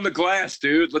 put them on the glass,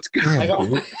 dude. Let's go.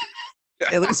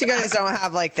 At least you guys don't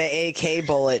have like the AK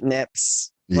bullet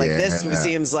nips. Like this Yeah.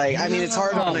 seems like. I mean, it's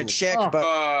hard on a chick, but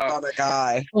on a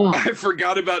guy. I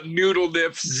forgot about noodle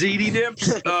nips, ziti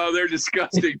nips. Oh, they're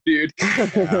disgusting, dude.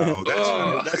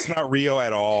 No, that's not real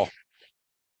at all.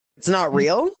 It's not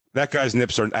real. That guy's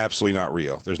nips are absolutely not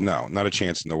real. There's not a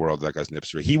chance in the world that guy's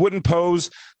nips are real. He wouldn't pose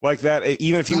like that,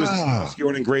 even if he was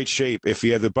muscular and in great shape. If he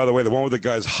had by the way, the one with the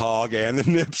guy's hog and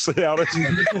the nips out.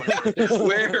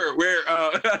 Where?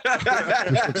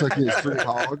 This looks like he has 3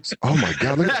 hogs. Oh my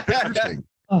god, look at that piercing.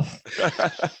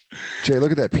 Jay,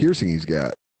 look at that piercing he's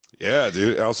got. Yeah,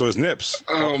 dude. Also his nips.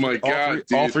 Oh my god,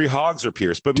 all 3 hogs are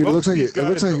pierced. But Dude, it most looks like of these it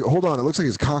looks guys like hold on, it looks like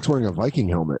his cock's wearing a Viking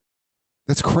helmet.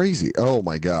 That's crazy. Oh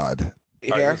my god.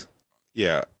 Here.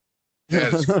 Yeah.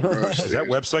 That's gross, Is that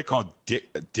website called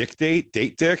Date Dick? Date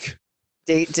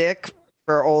Dick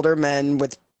for older men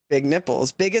with big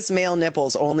nipples. Biggest male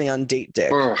nipples only on Date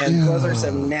Dick. Ugh. And those are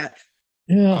some Yeah.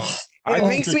 It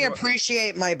makes me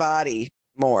appreciate my body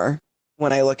more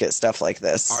when I look at stuff like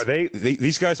this. Are they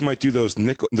these guys might do those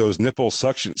nipple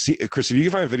suction. See, Chris, if you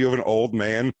can find a video of an old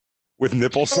man with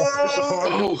nipple suction.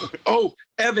 Oh,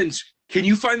 Evans, can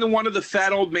you find the one of the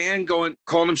fat old man calling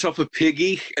himself a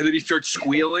piggy, and then he starts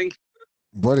squealing?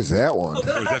 What is that one?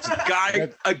 That's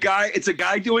It's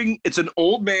an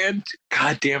old man.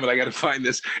 God damn it, I gotta find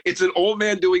this. It's an old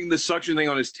man doing the suction thing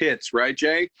on his tits, right,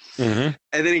 Jay? Mm-hmm.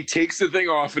 And then he takes the thing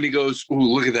off and he goes, "Ooh,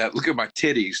 look at that! Look at my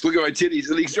titties! Look at my titties!"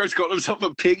 And he starts calling himself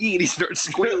a piggy and he starts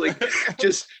squealing.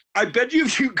 I bet you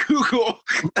if you Google,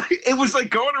 it was like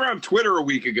going around Twitter a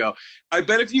week ago. I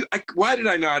bet if you, why did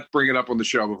I not bring it up on the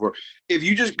show before? If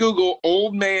you just Google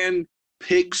old man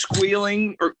pig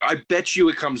squealing, or I bet you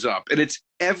it comes up, and it's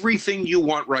everything you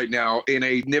want right now in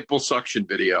a nipple suction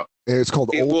video. And it's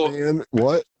called Man.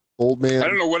 What? Old Man. I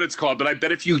don't know what it's called, but I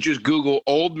bet if you just Google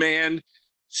old man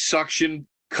suction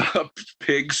cup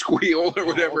pig squeal or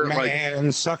whatever,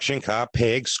 Man, suction cup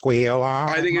pig squeal.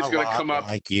 I think it's going to come up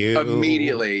like you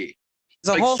immediately. There's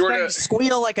a like, whole sorta- thing,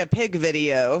 squeal like a pig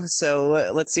video.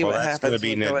 So let's see Well, what that's going to happens. be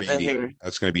when we Ned go in Beatty. here.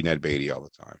 That's going to be Ned Beatty all the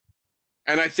time.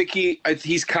 And I think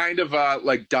he's kind of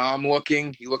like Dom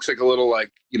looking. He looks like a little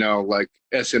like like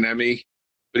S&M-y,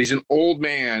 but he's an old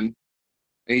man,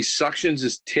 and he suctions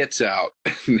his tits out.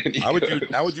 And then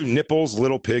I would do nipples,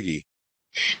 little piggy.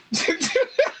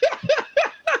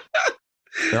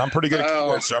 And I'm pretty good at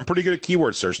keyword search. I'm pretty good at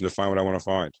keyword searching to find what I want to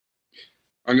find.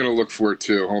 I'm gonna look for it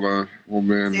too. Hold on, old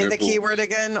man. Say the keyword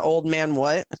again. Old man,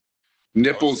 what?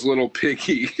 Nipples, little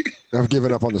piggy. I've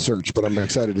given up on the search, but I'm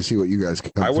excited to see what you guys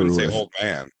come I wouldn't through say with. old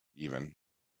man even.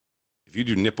 If you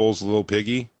do nipples, little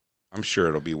piggy, I'm sure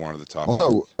it'll be one of the top.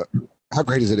 Oh, how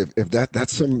great is it if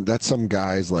that's some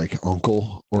guy's like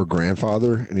uncle or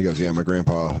grandfather, and he goes, "Yeah, my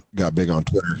grandpa got big on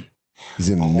Twitter. He's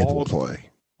in nipple play."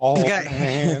 Oh Okay.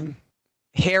 man.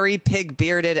 Hairy pig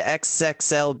bearded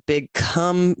XXL big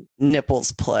cum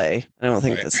nipples play. I don't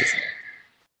think this is.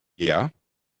 Yeah.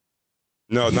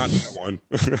 No, not that one.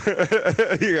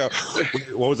 You go,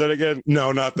 what was that again?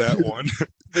 No, not that one.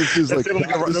 This is like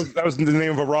that was the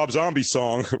name of a Rob Zombie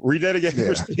song. Read that again,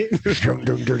 Christine.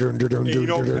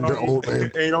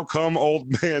 Ain't no come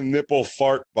old man nipple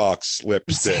fart box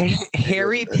lipstick.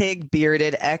 Hairy pig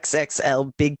bearded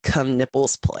XXL big cum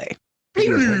nipples play.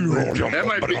 That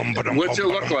might be. What's it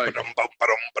look like?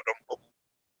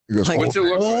 He goes, Like What's it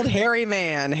look old like? hairy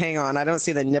man. Hang on, I don't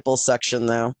see the nipple suction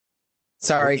though.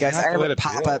 Sorry, guys. I have a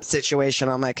pop-up situation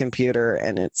on my computer,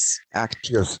 and it's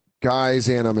She goes, "Guys,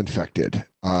 and I'm infected.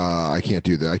 I can't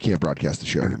do that. I can't broadcast the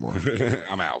show anymore."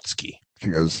 I'm out ski. She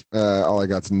goes, "All I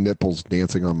got's nipples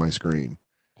dancing on my screen."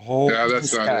 Oh, No,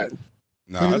 that's not it.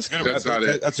 No, that's good. That's not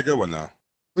it. That's a good one though.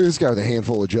 Look at this guy with a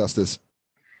handful of justice.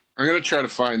 I'm gonna try to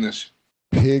find this.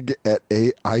 Pig at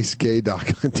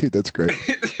icegay.com. Dude, that's great.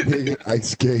 Pig at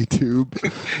icegay tube.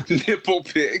 Nipple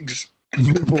pigs.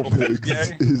 Nipple pigs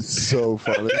is so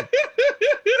funny.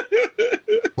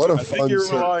 What a I think fun you're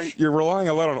search. relying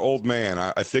a lot on old man.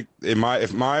 I think if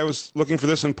I was looking for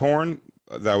this in porn,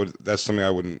 that's something I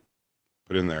wouldn't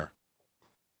put in there.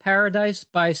 Paradise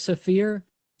by Saphir.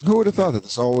 Who would have thought that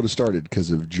this all would have started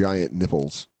because of giant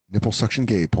nipples? Nipple suction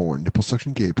gay porn. Nipple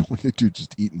suction gay porn. That dude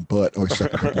just eating butt. Oh, he's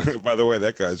sucking. By the way,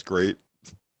 that guy's great.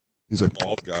 He's like,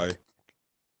 Bald guy.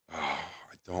 Oh,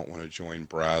 I don't want to join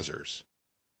browsers.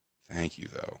 Thank you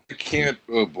though. I can't.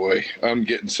 Oh boy, I'm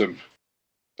getting some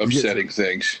upsetting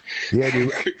things. yeah,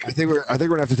 dude. I think we're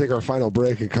gonna have to take our final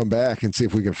break and come back and see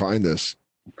if we can find this.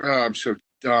 Oh, I'm so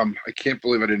dumb. I can't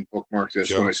believe I didn't bookmark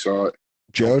this when I saw it.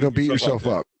 Joe, don't beat yourself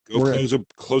up. Go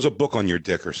close a book on your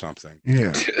dick or something.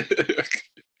 Yeah.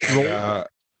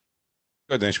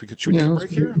 Good, then should we take a break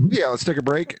here? Yeah, let's take a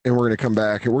break, and we're gonna come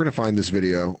back, and we're gonna find this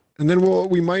video, and then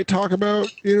we might talk about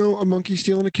a monkey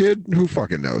stealing a kid. Who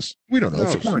fucking knows? We don't know.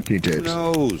 It's a quarantine tapes. Who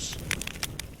knows?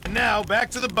 And now back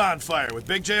to the bonfire with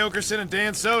Big J. Okerson and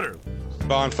Dan Soder.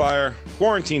 Bonfire,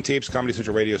 Quarantine Tapes, Comedy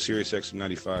Central Radio, Sirius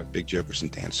XM95, Big Jokers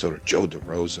and Dan Soder, Joe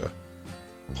DeRosa.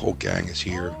 The whole gang is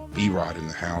here. B-Rod in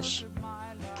the house,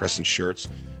 pressing shirts.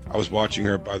 I was watching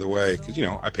her, by the way, because,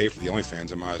 I pay for the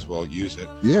OnlyFans. I might as well use it.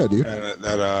 Yeah, dude.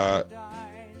 And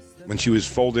when she was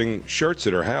folding shirts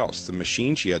at her house, the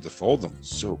machine she had to fold them was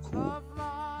so cool.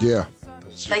 Yeah.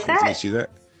 Like Did you that? see that?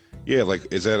 Yeah,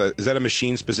 like, is that a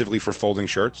machine specifically for folding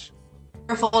shirts?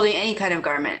 Or folding any kind of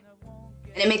garment.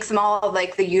 And it makes them all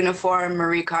like the uniform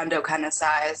Marie Kondo kind of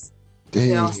size.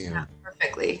 They all snap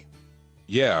perfectly.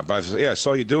 Yeah, but I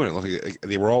saw you doing it. Look,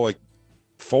 they were all like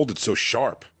folded so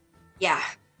sharp. Yeah.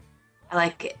 I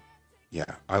like it. Yeah,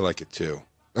 I like it too.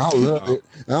 I love it.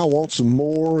 I want some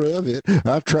more of it.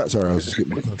 I've tried. Sorry, I was just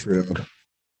getting my country out.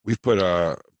 We've put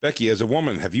Becky, as a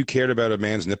woman, have you cared about a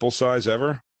man's nipple size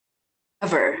ever?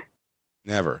 Ever.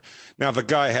 Never. Now, if a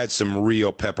guy had some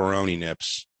real pepperoni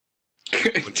nips,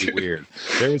 it would be weird.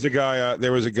 There was a guy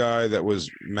that was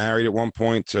married at one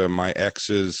point to my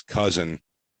ex's cousin,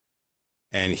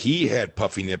 and he had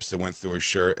puffy nips that went through his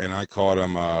shirt, and I caught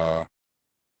him.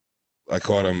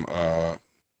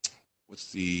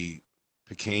 What's the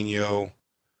pequeño?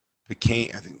 I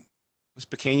think was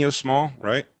pequeño small,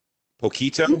 right?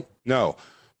 Poquito? No,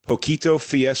 Poquito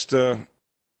Fiesta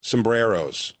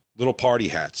sombreros, little party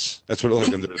hats. That's what it looked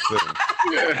like under the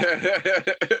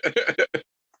thing.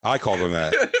 I call them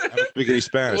that. I don't speak any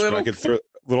Spanish, but I could throw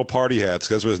little party hats.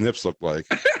 That's what his nips look like.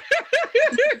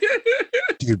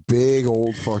 Dude, big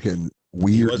old fucking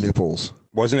weird nipples.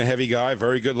 Wasn't a heavy guy,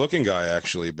 very good looking guy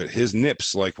actually, but his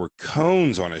nips were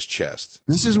cones on his chest.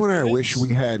 This is when I wish we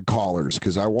had callers,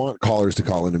 because I want callers to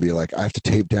call in and be like, I have to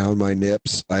tape down my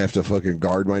nips. I have to fucking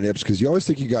guard my nips, because you always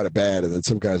think you got it bad, and then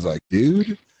some guy's like,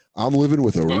 dude, I'm living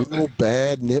with a real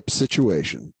bad nip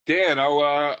situation. Dan,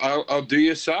 I'll do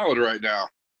you a solid right now.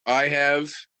 I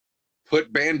have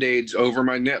put Band-Aids over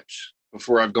my nips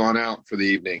before I've gone out for the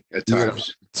evening at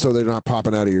times. So they're not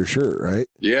popping out of your shirt, right?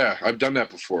 Yeah, I've done that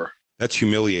before. That's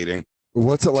humiliating.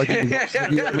 What's it like?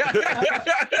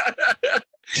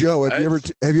 Joe,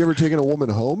 have you ever taken a woman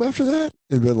home after that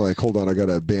and been like, hold on, I got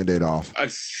a Band-Aid off? I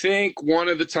think one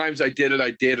of the times I did,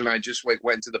 and I just like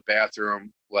went to the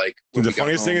bathroom. Like the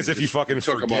funniest thing is if you fucking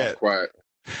took them off forget. quiet.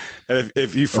 And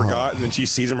if you forgot and then she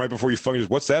sees him right before you fucking,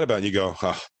 what's that about? And you go,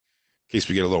 in case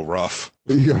we get a little rough.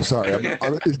 You go, sorry,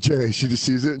 Jay. She just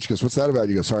sees it and she goes, "What's that about?"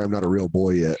 You go, "Sorry, I'm not a real boy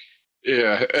yet."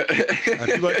 Yeah.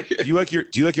 do you like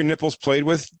your nipples played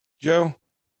with, Joe?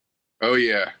 Oh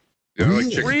yeah. You know, like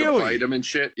chicks to bite them and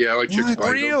shit. Yeah, like chicks bite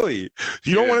them. Really?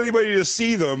 You don't want anybody to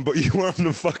see them, but you want them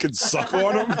to fucking suck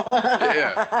on them?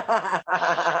 Yeah.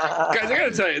 Guys, I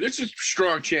gotta tell you, there's a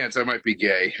strong chance I might be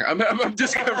gay. I'm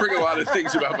discovering a lot of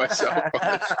things about myself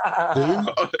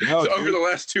over the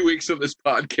last 2 weeks of this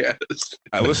podcast.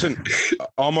 Listen,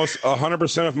 almost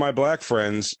 100% of my black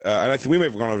friends, and I think we may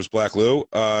have gone over as Black Lou,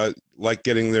 like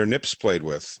getting their nips played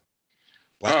with.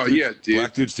 Dude.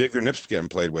 Black dudes take their nips getting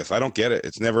played with. I don't get it.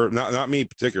 It's never not me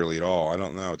particularly at all. I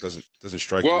don't know. It doesn't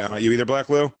strike me. Not you either, Black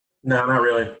Lou? No, not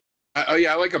really.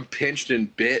 I like them pinched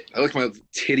and bit. I like my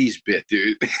titties bit,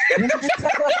 dude.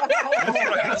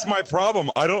 That's my problem.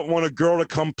 I don't want a girl to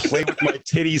come play with my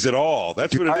titties at all.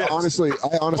 That's what it is. I honestly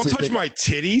don't touch my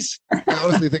titties. I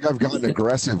honestly think I've gotten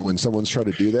aggressive when someone's tried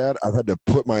to do that. I've had to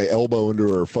put my elbow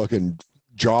into her fucking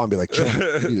jaw and be like,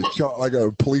 like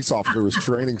a police officer was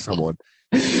training someone.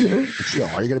 Chill,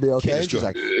 are you gonna be okay? She's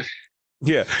like,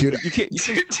 yeah, dude, you can't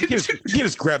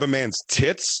just grab a man's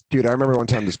tits, dude. I remember one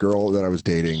time this girl that I was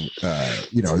dating.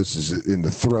 This is in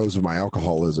the throes of my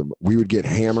alcoholism. We would get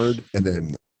hammered and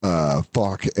then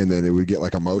fuck, and then it would get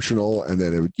like emotional, and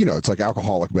then it would, it's like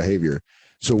alcoholic behavior.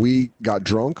 So we got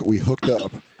drunk, we hooked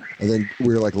up, and then we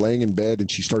were like laying in bed,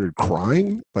 and she started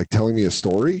crying, like telling me a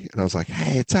story, and I was like,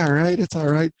 "Hey, it's all right, it's all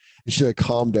right." And she like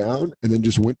calmed down, and then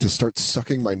just went to start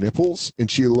sucking my nipples.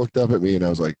 And she looked up at me, and I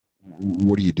was like,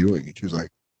 "What are you doing?" And she was like,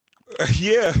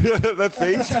 "Yeah, that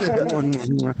face." Yeah,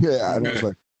 and I was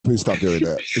like, "Please stop doing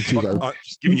that." And she was like,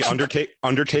 just giving you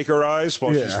Undertaker eyes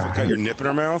while she's got your nip in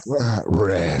her mouth.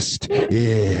 Rest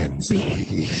in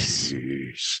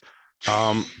peace.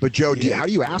 But Joe, how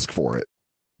do you ask for it?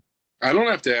 I don't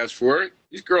have to ask for it.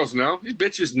 These girls know. These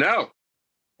bitches know.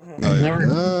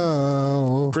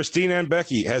 Christine and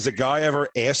Becky, has a guy ever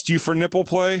asked you for nipple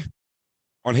play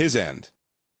on his end?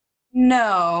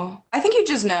 No, I think you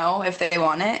just know if they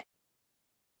want it.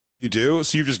 You do?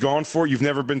 So you've just gone for it? You've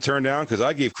never been turned down? Because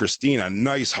I gave Christine a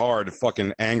nice, hard,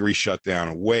 fucking angry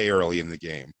shutdown way early in the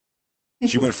game.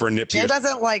 She went for a nip. She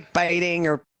doesn't like biting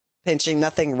or pinching,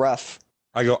 nothing rough.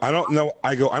 I don't know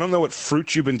what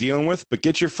fruit you've been dealing with, but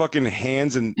get your fucking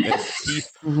hands and teeth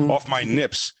off my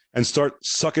nips and start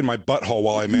sucking my butthole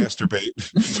while I masturbate.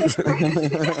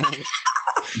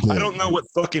 I don't know what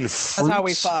fucking fruits That's how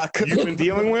we fuck. You've been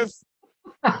dealing with.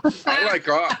 I like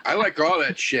all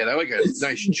that shit. I like a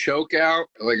nice choke out.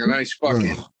 I like a nice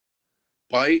fucking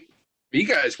bite. You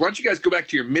guys, why don't you guys go back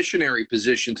to your missionary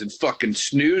positions in fucking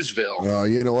Snoozeville?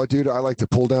 You know what, dude? I like to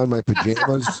pull down my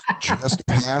pajamas just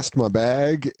past my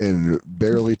bag and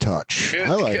barely touch.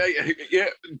 Yeah,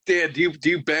 Dan, do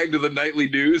you bag to the nightly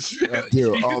news? I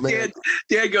do. Oh, man.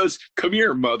 Dan goes, "Come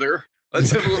here, mother. Let's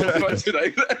have a little fun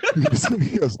tonight."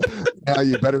 He goes, "Now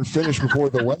you better finish before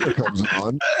the weather comes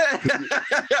on."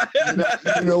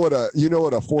 You know what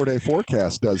a 4-day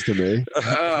forecast does to me.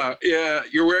 Yeah,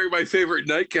 you're wearing my favorite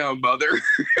nightgown, mother.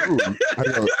 Ooh, I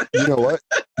go, you know what?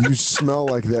 You smell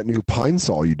like that new Pine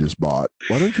Sol you just bought.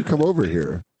 Why don't you come over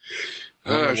here?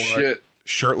 Oh shit.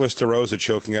 Shirtless DeRosa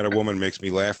choking at a woman makes me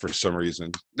laugh for some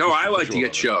reason. No, I like to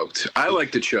get choked. I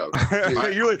like to choke.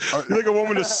 You're like a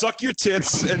woman to suck your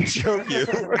tits and choke you.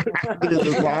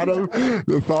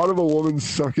 The thought of a woman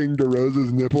sucking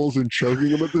DeRosa's nipples and choking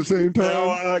him at the same time.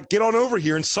 Now, get on over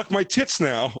here and suck my tits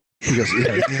now. He goes,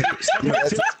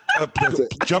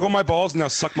 juggle my balls, now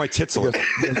suck my tits.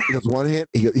 He goes one hand.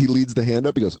 He leads the hand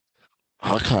up. He goes,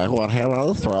 "Okay, one hand on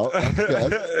the throat."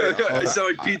 I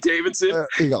sound like Pete Davidson.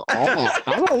 He goes, "I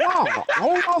don't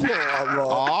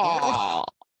know.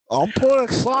 I'm pretty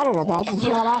excited about this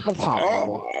appetite."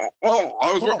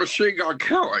 I was with Machine Gun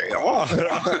Kelly.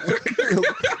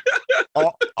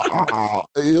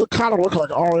 You kind of look like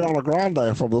Ariana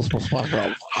Grande from this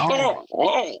perspective.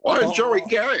 I'm Joey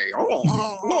Gay.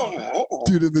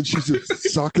 Dude, and then she's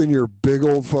just sucking your big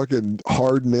old fucking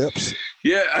hard nips.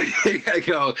 Yeah, I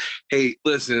go, "Hey,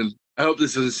 listen, I hope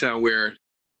this doesn't sound weird,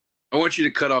 I want you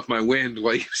to cut off my wind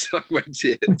while you suck my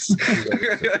tits.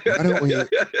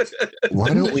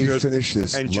 Why don't we finish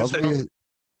this? And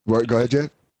What, go ahead, Jay.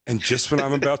 And just when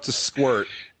I'm about to squirt,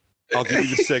 I'll give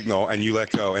you the signal, and you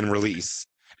let go and release,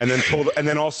 and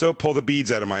then also pull the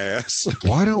beads out of my ass.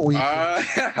 Why don't we?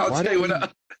 I'll tell you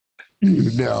what.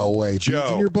 No way, Joe.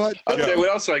 beads in your butt. I'll tell you what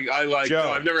else I like. Joe.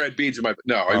 No, I've never had beads in my.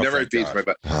 No, I've never had beads in my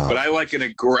butt. But I like an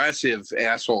aggressive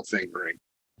asshole fingering.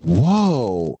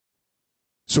 Whoa.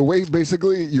 So wait,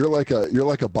 basically, you're like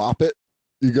a bop it.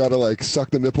 You gotta like suck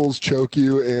the nipples, choke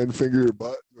you, and finger your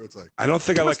butt. It's like I don't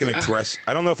think I like an aggressive.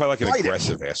 I don't know if I like an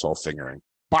aggressive asshole fingering.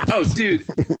 Oh, dude,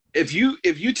 if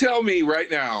you tell me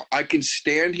right now I can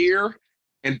stand here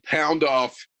and pound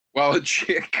off while a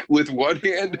chick with one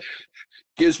hand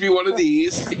gives me one of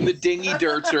these in the dingy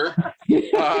dirtser,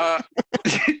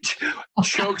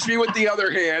 chokes me with the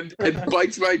other hand, and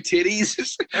bites my titties.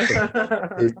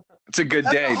 It's a good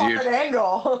day, dude.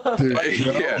 Angle.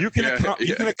 You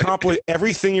can accomplish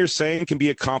everything you're saying can be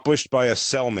accomplished by a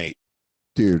cellmate.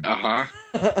 Dude. Autumn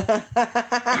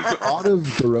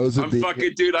DeRosa. I'm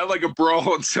fucking, dude. I like a brawl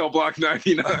on Cell Block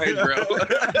 99, bro.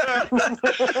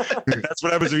 That's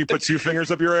what happens if you put two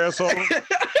fingers up your asshole.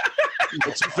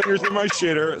 Put two fingers in my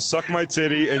shitter, suck my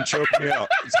titty, and choke me out.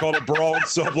 It's called a brawl on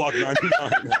Cell Block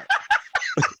 99.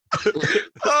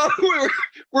 Oh,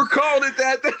 we're calling it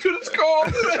that. That's what it's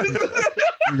called.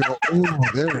 You go, oh,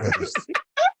 there it is.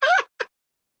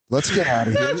 Let's get out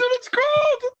of here. That's what it's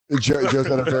called. Joe's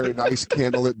had a very nice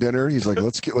candlelit dinner. He's like,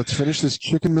 let's finish this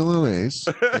chicken Milanese,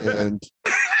 and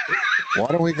why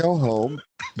don't we go home?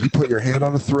 You put your hand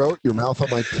on the throat, your mouth on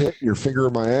my tit, your finger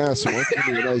in my ass, and we're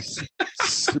gonna do a nice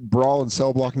brawl in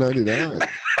Cell Block 99.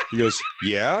 He goes,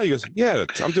 yeah. He goes, yeah.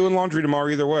 I'm doing laundry tomorrow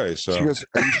either way. So she goes,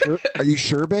 are you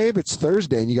sure, babe? It's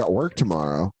Thursday and you got work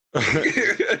tomorrow.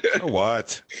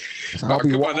 What? I'll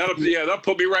be come on, that'll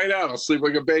put me right out. I'll sleep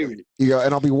like a baby. You go,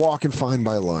 and I'll be walking fine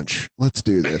by lunch. Let's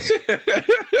do this.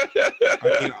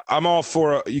 I mean, I'm all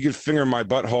for you can finger my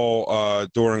butthole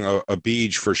during a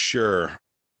beach for sure,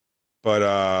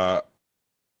 but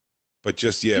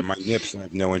just my nips I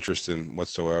have no interest in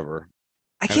whatsoever.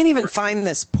 I can't even find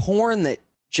this porn that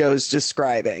Joe's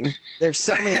describing. There's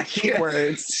so many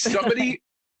keywords.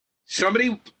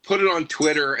 Somebody put it on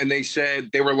Twitter, and they said,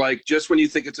 they were like, just when you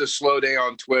think it's a slow day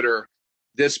on Twitter,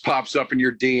 this pops up in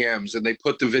your DMs, and they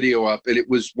put the video up, and it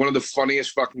was one of the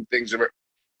funniest fucking things ever.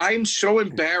 I'm so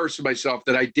embarrassed of myself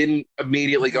that I didn't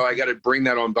immediately go, I got to bring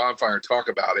that on Bonfire and talk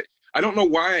about it. I don't know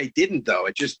why I didn't, though.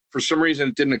 It just, for some reason,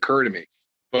 it didn't occur to me.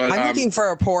 But I'm looking for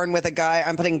a porn with a guy.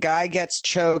 I'm putting guy gets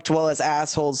choked while his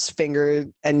asshole's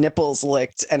fingered and nipples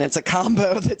licked, and it's a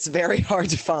combo that's very hard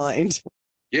to find.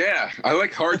 Yeah, I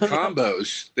like hard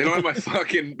combos. They don't have my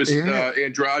fucking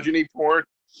androgyny porn.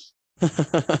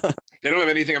 They don't have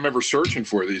anything I'm ever searching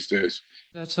for these days.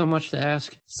 That's so much to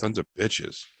ask. Sons of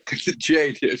bitches.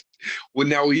 Jay,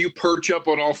 will you perch up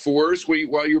on all fours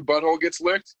while your butthole gets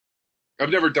licked? I've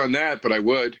never done that, but I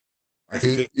would.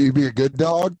 You'd be a good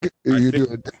dog? You do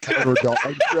a counter dog?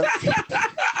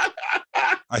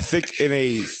 I think in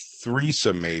a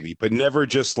threesome maybe, but never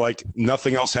just like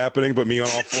nothing else happening but me on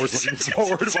all fours looking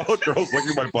forward while a girl's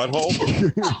licking my butthole.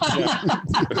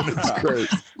 That's great.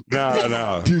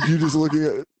 No. Dude, you just looking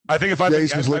at I think if I've been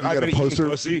poster. eating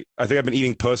pussy, I think I've been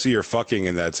eating pussy or fucking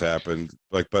and that's happened.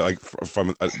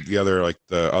 From the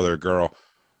other girl.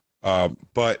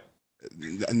 But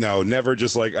no, never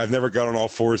just like I've never got on all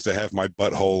fours to have my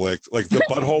butthole licked. Like the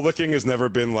butthole licking has never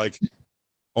been like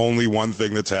only one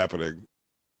thing that's happening.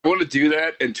 I want to do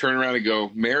that and turn around and go,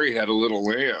 Mary had a little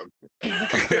lamb.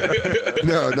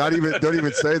 No, don't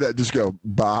even say that. Just go,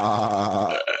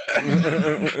 bah.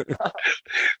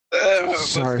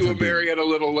 Let's do a Mary had a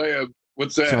little lamb.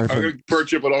 What's that? I'm going to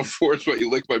perch up on all fours while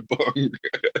you lick my bung.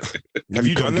 Have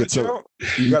you done that, Joe?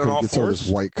 You got on all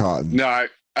fours? White cotton. No,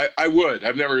 I would.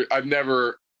 I've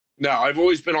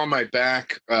always been on my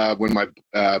back when my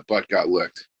butt got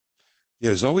licked. Yeah,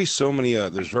 there's always so many,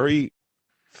 there's very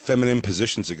feminine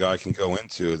positions a guy can go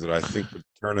into that I think would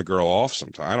turn a girl off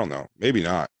sometime. I don't know. Maybe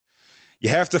not. You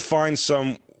have to find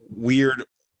some weird,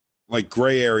 like,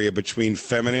 gray area between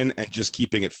feminine and just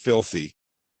keeping it filthy.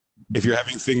 If you're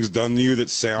having things done to you that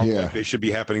sound like they should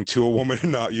be happening to a woman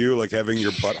and not you, like having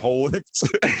your butthole licked,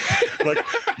 like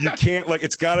you can't, like,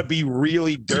 it's got to be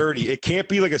really dirty. It can't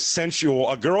be like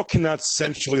a girl cannot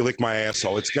sensually lick my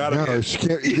asshole. It's got to be. She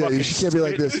can't be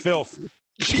like this. Filth.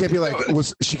 She can't be like,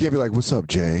 what's up,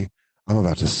 Jay? I'm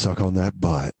about to suck on that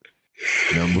butt.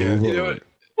 Now move on.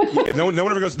 No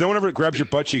one ever grabs your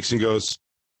butt cheeks and goes,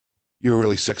 "You're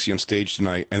really sexy on stage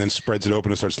tonight," and then spreads it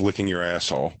open and starts licking your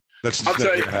asshole. That's I'll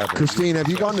tell you. gonna happen. Christine, have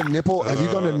you gone to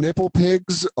Nipple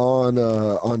Pigs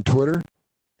on Twitter?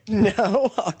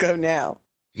 No, I'll go now.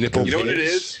 Nipple. You know what it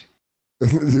is?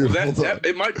 Dude, Well,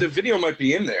 the video might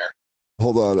be in there.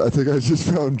 hold on. I think I just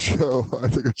found Joe. On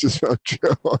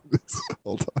this.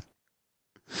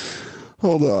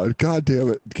 Hold on. God damn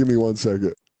it. Give me 1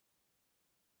 second.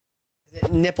 Is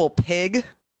it Nipple Pig?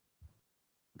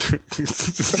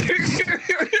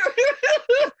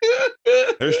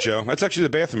 There's Joe. That's actually the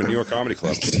bathroom in New York Comedy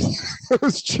Club. That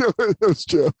was Joe.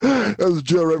 That was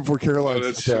Joe right before Caroline. Oh,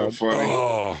 that's so funny.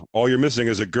 Oh, all you're missing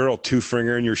is a girl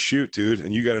two-finger in your shoot, dude,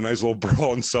 and you got a nice little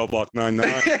brawl in cell block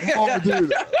 99. Oh,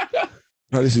 dude.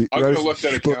 I'm gonna look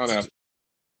that account up.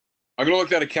 I'm gonna look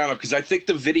that account up because I think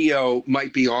the video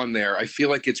might be on there. I feel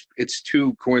like it's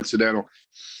too coincidental.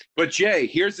 But Jay,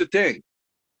 here's the thing.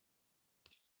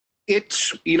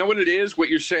 It's, you know what it is, what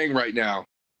you're saying right now.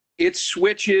 It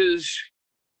switches,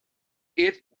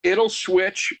 it'll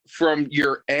switch from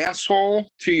your asshole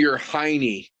to your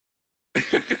hiney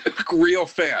real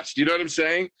fast. You know what I'm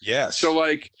saying? Yes. So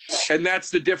like, and that's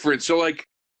the difference. So like,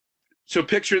 so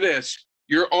picture this.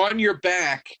 You're on your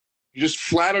back, you're just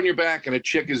flat on your back, and a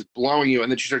chick is blowing you,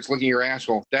 and then she starts licking your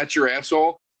asshole. That's your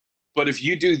asshole. But if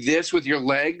you do this with your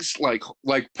legs, like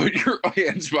put your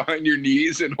hands behind your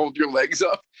knees and hold your legs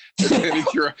up, then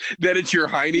it's your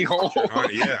hiney hole.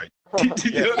 Yeah.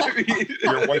 You know what I mean?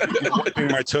 You're wiping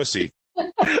my tussie.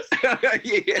 That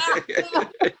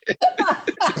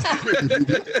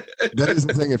is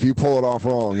the thing. If you pull it off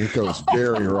wrong, it goes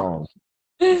very wrong.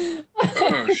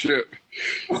 Oh shit.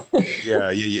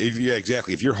 Yeah,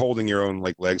 exactly. If you're holding your own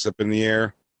like legs up in the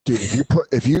air, dude,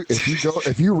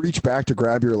 if you reach back to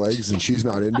grab your legs and she's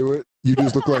not into it, you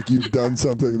just look like you've done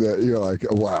something that you're like,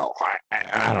 oh, wow,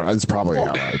 I don't know. That's probably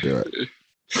how I do it.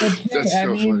 But, I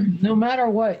mean, no matter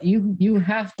what, you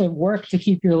have to work to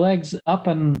keep your legs up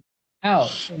and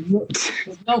out. It's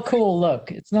no cool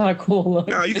look. It's not a cool look.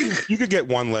 no, you could get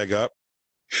one leg up.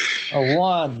 A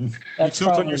one. That's you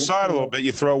tilt on your side a little bit.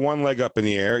 You throw one leg up in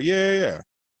the air. Yeah.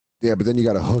 Yeah, but then you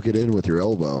got to hook it in with your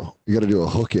elbow. You got to do a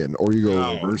hook in, or you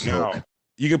go reverse hook.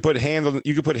 You could put hand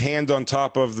on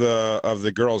top of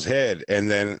the girl's head, and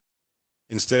then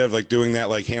instead of like doing that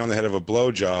like hand on the head of a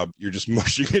blowjob, you're just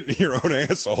mushing it in your own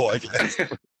asshole. I guess.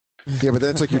 Yeah, but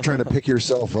that's like you're trying to pick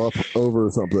yourself up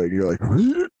over something. You're like,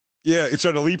 yeah, it's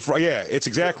on a leapfrog. Yeah, it's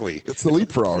exactly. It's the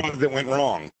leapfrog that went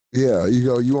wrong. Yeah, you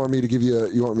go. You want me to give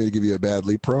you a bad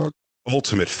leapfrog?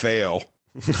 Ultimate fail.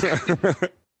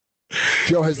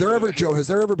 Joe, has there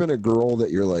ever been a girl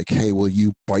that you're like, hey, will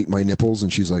you bite my nipples?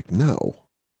 And she's like, no.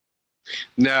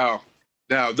 No.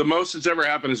 The most that's ever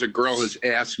happened is a girl has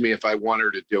asked me if I want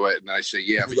her to do it, and I say,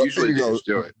 yeah, but usually they just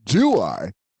do it. Do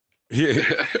I? Yeah.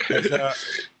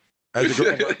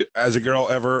 Has a girl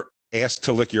ever asked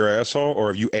to lick your asshole, or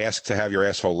have you asked to have your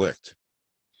asshole licked?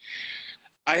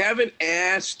 I haven't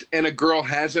asked, and a girl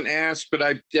hasn't asked, but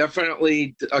I've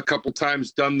definitely a couple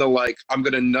times done the like, I'm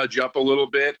gonna nudge up a little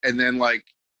bit, and then like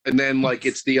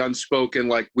it's the unspoken,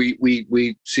 like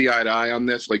we see eye to eye on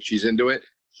this, like she's into it.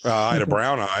 I had a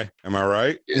brown eye. Am I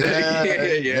right? Yeah.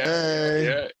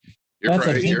 You're That's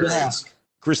right. a big ask.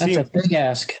 Christine, that's a big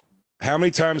ask. How many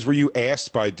times were you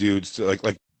asked by dudes to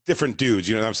like different dudes?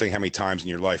 You know, I'm saying how many times in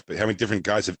your life, but how many different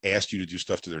guys have asked you to do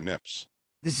stuff to their nips?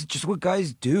 This is just what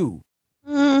guys do.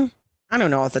 I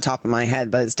don't know off the top of my head,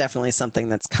 but it's definitely something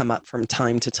that's come up from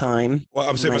time to time. Well,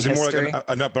 I'm saying more like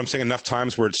enough. But I'm saying enough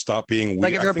times where it stopped being weird.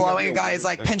 Like if you're blowing a guy, is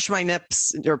like pinch my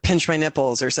nips or pinch my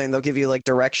nipples, or saying they'll give you like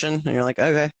direction, and you're like,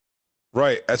 okay.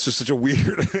 Right. That's just such a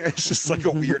weird. It's just like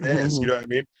a weird ass. You know what I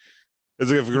mean? It's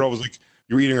like if a girl was like,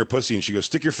 you're eating her pussy, and she goes,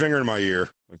 "Stick your finger in my ear."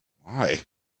 Like, why?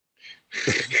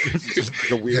 It's just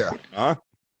like a weird. Huh?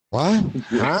 What?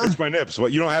 It's my nips.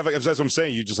 What, you don't have, that's what I'm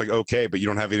saying. You just like, okay, but you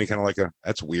don't have any kind of like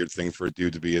that's a weird thing for a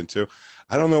dude to be into.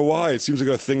 I don't know why. It seems like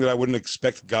a thing that I wouldn't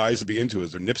expect guys to be into,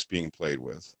 is their nips being played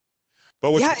with.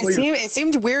 But yeah, it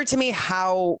seemed weird to me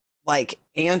how like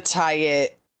anti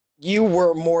it you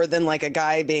were more than like a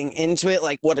guy being into it,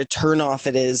 like what a turnoff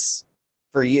it is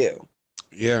for you.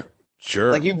 Yeah,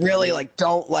 sure. Like you really like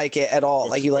don't like it at all.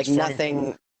 Like you like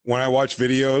nothing. When I watch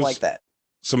videos like that.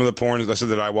 Some of the porn I said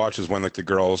that I watch is when like the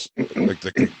girls, like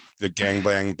the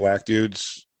gangbang black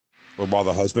dudes, while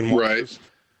the husband watches,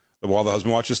 while the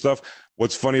husband watches stuff.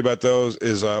 What's funny about those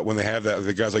is when they have that,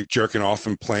 the guy's like jerking off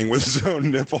and playing with his own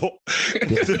nipple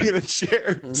sitting in a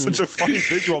chair. It's such a funny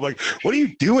visual. I'm like, what are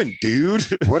you doing, dude?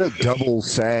 What a double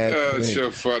sad. It's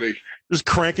so funny. Just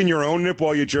cranking your own nipple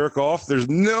while you jerk off. There's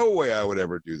no way I would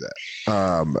ever do that.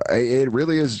 It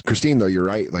really is, Christine, though. You're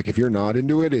right. Like, if you're not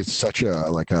into it, it's such a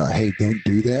hey, don't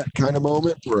do that kind of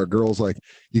moment where a girl's like,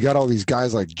 you got all these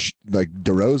guys like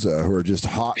DeRosa who are just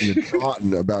hot and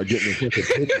trotting about getting their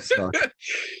fucking titties stuck.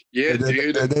 Yeah,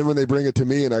 dude. And then when they bring it to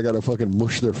me and I got to fucking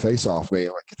mush their face off me,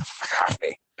 I'm like, get the fuck off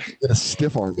me. Get a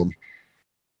stiff arm them.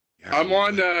 I'm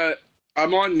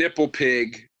on Nipple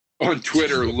Pig on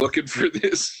Twitter looking for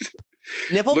this.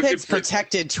 Nipple Pig's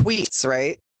protected tweets,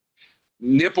 right?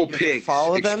 Nipple Pigs.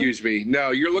 Follow them? Excuse me.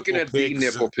 No, you're looking at the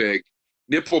Nipple Pig.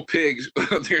 Nipple Pigs.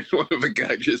 There's one of a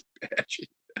guy just bashing.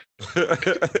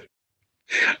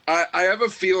 I have a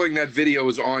feeling that video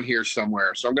is on here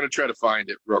somewhere, so I'm going to try to find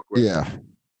it real quick. Yeah.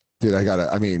 Dude,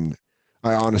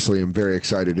 I honestly am very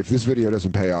excited. If this video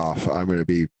doesn't pay off, I'm going to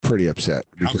be pretty upset.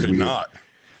 How could not?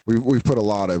 We've put a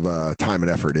lot of time and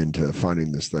effort into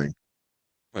finding this thing.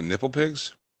 What, Nipple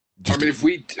Pigs? I mean, if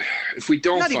we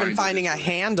don't, I'm not even finding a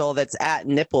handle that's at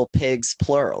Nipple Pigs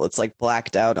plural. It's like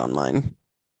blacked out on mine.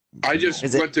 I just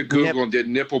went to Google and did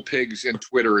Nipple Pigs and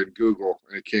Twitter in Google,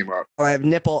 and it came up. Oh, I have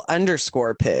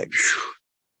nipple_pigs.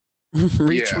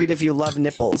 Retweet if you love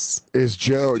nipples. Is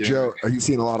Joe, are you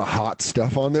seeing a lot of hot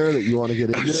stuff on there that you want to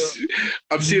get into?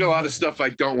 I'm seeing a lot of stuff I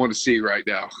don't want to see right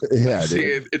now. Yeah,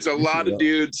 it's a lot of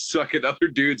dudes sucking other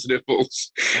dudes'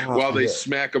 nipples while they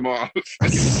smack them off. I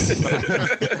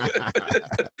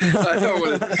don't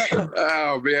want to,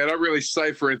 oh man, I'm really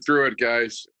ciphering through it,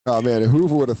 guys. Oh man, who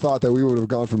would have thought that we would have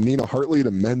gone from Nina Hartley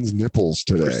to men's nipples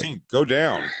today? Christine, go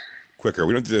down quicker.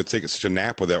 We don't need to take such a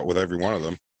nap with every one of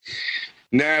them.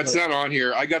 Nah, it's not on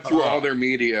here. I got through all their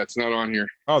media. It's not on here.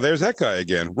 Oh, there's that guy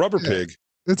again. Rubber Pig.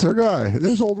 It's our guy.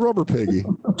 There's old Rubber Piggy.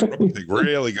 Pig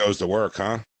really goes to work,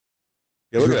 huh?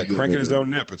 Yeah, look at that. Cranking his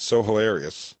own nip. It's so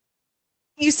hilarious.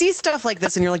 You see stuff like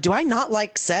this and you're like, do I not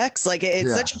like sex? Like,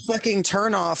 it's such a fucking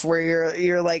turnoff where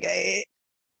you're like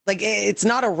it's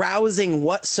not arousing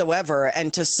whatsoever.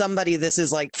 And to somebody, this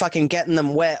is like fucking getting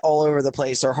them wet all over the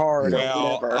place or hard. Well,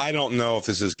 or whatever. I don't know if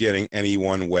this is getting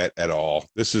anyone wet at all.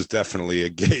 This is definitely a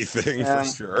gay thing for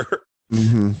sure.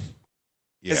 Mm-hmm.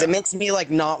 Because it makes me like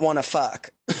not want to fuck.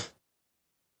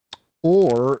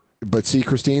 But see,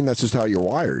 Christine, that's just how you're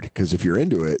wired. Because if you're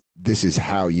into it, this is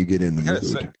how you get in the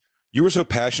mood. You were so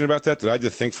passionate about that I had to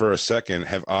think for a second,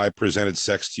 have I presented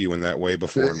sex to you in that way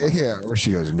before? Yeah, or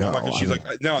she goes, no. She's like,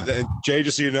 no, Jay,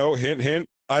 just so you know, hint, hint,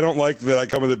 I don't like that I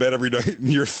come into bed every night and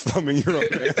you're thumbing your own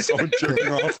ass on jerking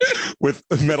off with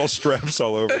metal straps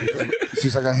all over you.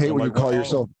 She's like, I hate when you call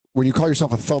yourself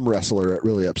a thumb wrestler. It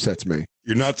really upsets me.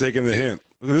 You're not taking the hint.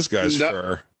 Look at this guy's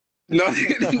fur.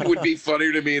 Nothing would be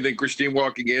funnier to me than Christine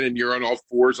walking in and you're on all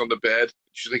fours on the bed.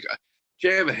 She's like,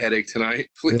 Jay, I have a headache tonight,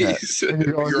 please. Yeah.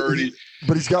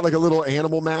 But he's got like a little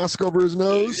animal mask over his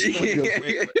nose.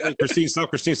 Wait, Christine,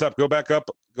 stop. Go back up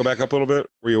a little bit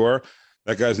where you were.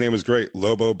 That guy's name is great.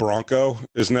 Lobo Bronco.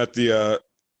 Isn't that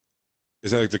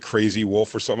like the crazy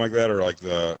wolf or something like that? Or like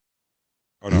the,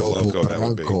 oh no, Loco, that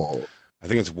would be. I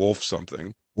think it's wolf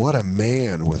something. What a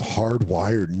man with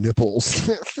hardwired nipples.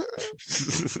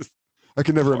 I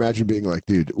can never imagine being like,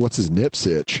 dude, what's his nip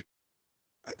sitch?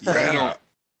 Yeah.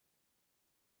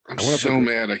 I'm so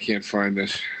mad I can't find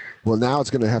this. Well, now it's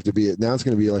going to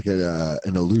be like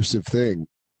an elusive thing.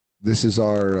 This is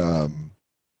our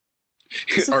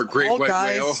great white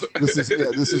whale.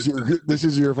 This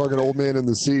is your fucking old man in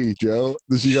the sea, Joe.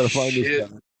 You got to find this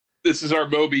guy. This is our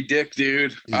Moby Dick,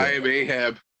 dude. Yeah. I am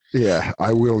Ahab. Yeah,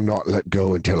 I will not let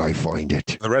go until I find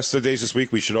it. The rest of the days this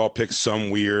week, we should all pick some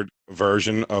weird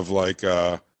version of like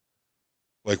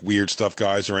weird stuff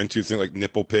guys are into. Thing like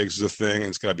Nipple Pigs is a thing, and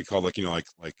it's gotta be called like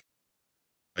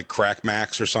Crack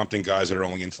Max or something. Guys that are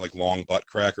only into like long butt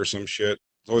crack or some shit.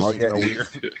 It's always weird.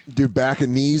 Dude, back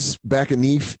and knee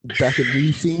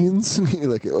fiends.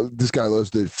 Like, this guy loves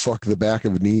to fuck the back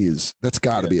of knees. That's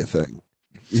got to be a thing.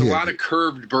 There's a lot of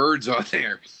curved birds on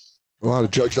there. A lot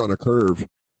of judged on a curve.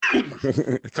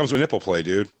 It comes with nipple play,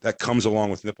 dude. That comes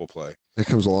along with nipple play. It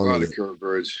comes along with a lot of curved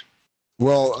birds.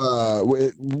 Well,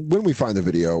 when we find the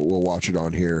video, we'll watch it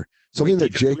on here. Something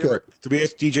that Jacob. Did we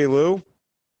ask DJ Lou?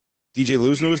 DJ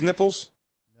Lou's knew his nipples?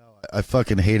 No, I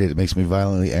fucking hate it. It makes me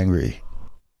violently angry.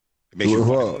 It makes you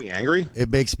violently angry? It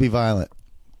makes me violent.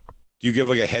 Do you give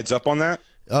like a heads up on that?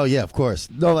 Oh yeah, of course.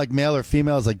 No, like male or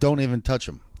female is like, don't even touch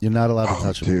them. You're not allowed to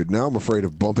touch them. Dude, now I'm afraid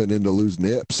of bumping into Lou's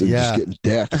nips and just getting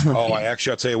decked. Oh, I'll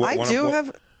tell you what. Go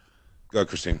ahead,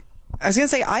 Christine. I was gonna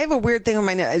say I have a weird thing on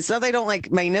my nipples. It's not that I don't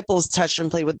like my nipples touched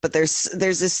and played with, but there's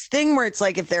this thing where it's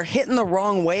like if they're hitting the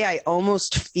wrong way, I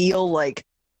almost feel like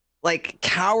like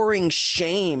cowering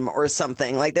shame or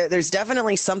something. Like there's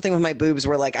definitely something with my boobs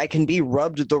where like I can be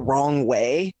rubbed the wrong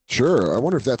way. Sure. I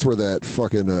wonder if that's where that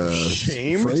fucking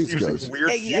shame phrase goes.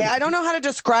 I don't know how to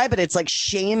describe it. It's like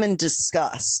shame and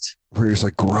disgust. Where you're just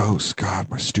like, gross. God,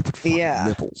 my stupid fucking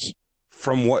nipples.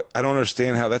 From what? I don't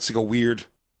understand how that's like a weird.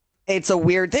 It's a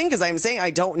weird thing because I'm saying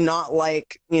I don't not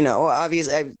like,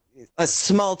 obviously a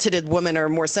small-titted women are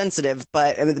more sensitive,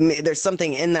 but there's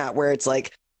something in that where it's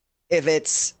like if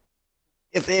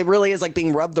it really is like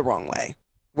being rubbed the wrong way,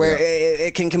 where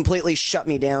it can completely shut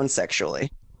me down sexually.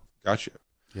 Gotcha.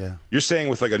 Yeah. You're saying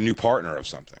with like a new partner of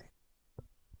something.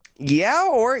 Yeah,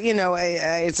 or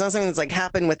it's not something that's like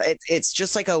happened with it. It's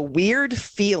just like a weird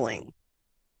feeling,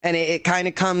 and it kind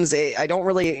of comes. I don't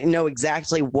really know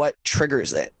exactly what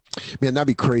triggers it. Man, that'd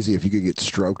be crazy if you could get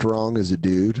stroked wrong as a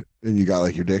dude, and you got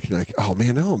like your dick, and you're like, oh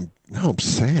man, now I'm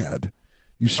sad.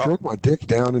 You stroked my dick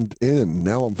down and in.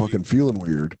 Now I'm fucking feeling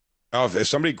weird. Oh, if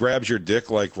somebody grabs your dick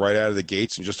like right out of the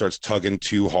gates and just starts tugging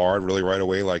too hard, really right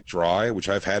away, like dry, which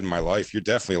I've had in my life, you're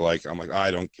definitely like, I'm like, I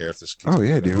don't care if this. Oh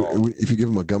yeah, dude. If you give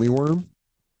him a gummy worm,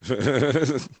 you're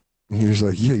just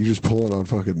like, yeah, you're just pulling on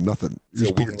fucking nothing.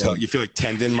 You feel like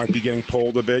tendon might be getting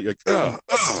pulled a bit. You're like,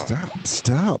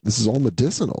 stop. This is all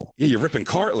medicinal. Yeah, you're ripping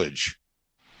cartilage.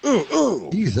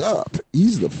 Ease up.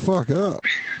 Ease the fuck up.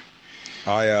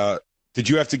 Did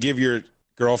you have to give your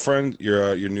girlfriend,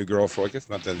 your new girlfriend, I guess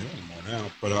not that anymore now,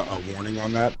 but a warning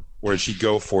on that? Or did she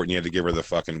go for it and you had to give her the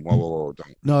fucking whoa,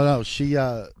 don't? No,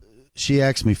 she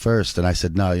asked me first, and I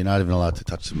said, no, you're not even allowed to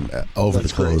touch them over the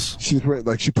clothes. She's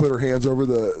like, she put her hands over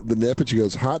the nip, and she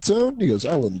goes, hot zone? He goes,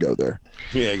 I wouldn't go there.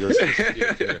 Yeah, he goes,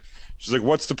 she's like,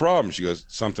 what's the problem? She goes,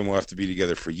 something we'll have to be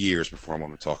together for years before I'm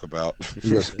going to talk about.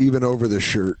 He goes, even over this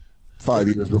shirt, 5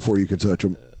 years before you can touch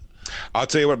them. I'll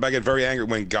tell you what, I get very angry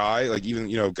when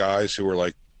guys who are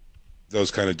like those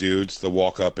kind of dudes, they'll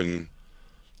walk up and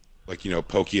like,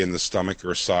 poke you in the stomach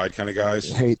or side kind of guys.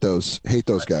 Hate those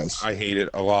guys. I hate it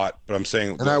a lot, but I'm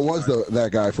saying. And I was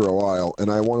that guy for a while,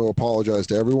 and I want to apologize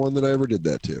to everyone that I ever did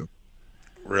that to.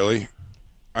 Really?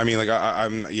 I mean, like I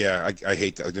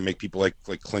hate that, like, to make people like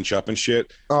clinch up and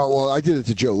shit. Oh well, I did it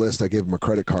to Joe List. I gave him a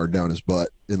credit card down his butt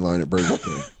in line at Burger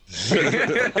King.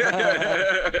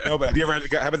 No, but have you ever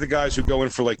how about the guys who go in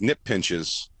for like nip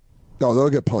pinches? No, they'll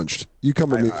get punched. You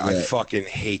come at me with that. I fucking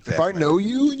hate that. If I know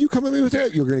you, you come at me with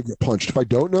that, you're gonna get punched. If I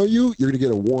don't know you, you're gonna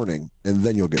get a warning, and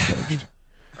then you'll get punched.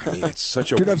 I mean, it's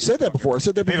such a dude. I've said that before. I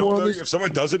said that before. If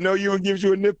someone doesn't know you and gives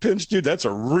you a nip pinch, dude, that's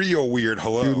a real weird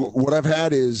hello. Dude, what I've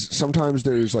had is sometimes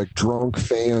there's like drunk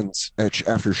fans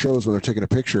after shows when they're taking a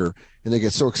picture, and they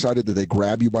get so excited that they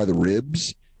grab you by the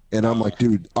ribs. And I'm like,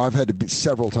 dude, I've had to be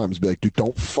several times be like, dude,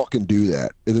 don't fucking do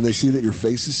that. And then they see that your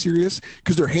face is serious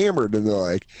because they're hammered and they're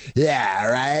like, yeah,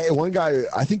 right. One guy,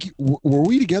 I think, were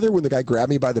we together when the guy grabbed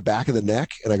me by the back of the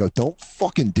neck? And I go, don't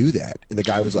fucking do that. And the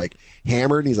guy was like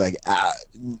hammered and he's like,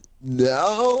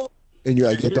 no. And you're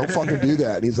like, yeah, don't fucking do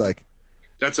that. And he's like,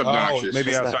 that's obnoxious.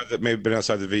 Maybe outside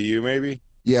the VU, maybe.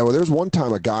 Yeah, well, there was one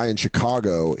time a guy in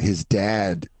Chicago, his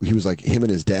dad, he was like him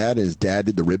and his dad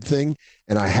did the rib thing,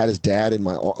 and I had his dad in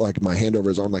my hand over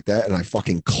his arm like that, and I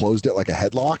fucking closed it like a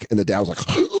headlock, and the dad was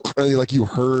like, and like you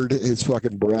heard his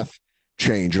fucking breath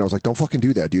change, and I was like, don't fucking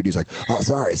do that, dude. He's like, oh,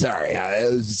 sorry, I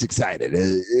was just excited.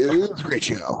 It was a great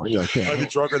show. And you're like, the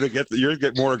drunker they get, you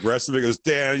get more aggressive. He goes,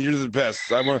 Dan, you're the best.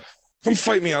 Come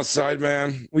fight me outside,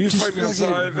 man. Will you fight me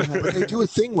outside? They do a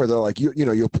thing where they're like,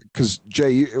 you'll because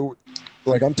Jay,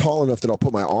 like I'm tall enough that I'll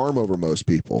put my arm over most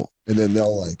people, and then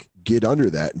they'll like get under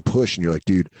that and push, and you're like,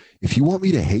 dude, if you want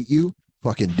me to hate you,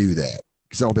 fucking do that.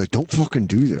 Because I'll be like, don't fucking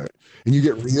do that, and you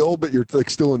get real, but you're like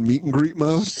still in meet and greet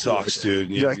mode. Sucks, dude.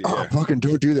 You're like, oh, fucking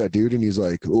don't do that, dude. And he's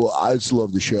like, well, I just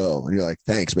love the show, and you're like,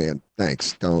 thanks, man,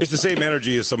 thanks. Don't. It's the same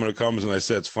energy as someone who comes, and I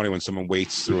said it's funny when someone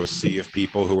waits through a sea of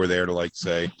people who are there to like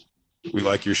say, we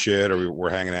like your shit, or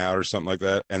we're hanging out, or something like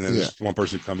that, and then there's one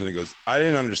person who comes in and goes, I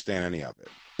didn't understand any of it.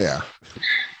 Yeah.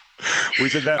 We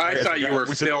said that. I thought you were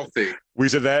filthy. We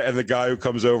said that, and the guy who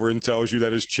comes over and tells you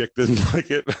that his chick didn't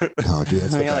like it. Oh,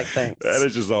 dude, you're like, thanks. That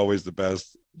is just always the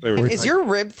best. Is your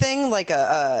rib thing like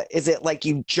is it like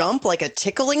you jump, like a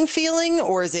tickling feeling,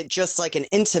 or is it just like an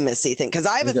intimacy thing? Because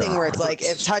I have a thing where it's like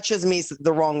it touches me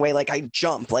the wrong way, like I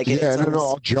jump. Like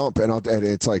I'll jump, and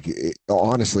it's like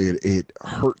honestly, it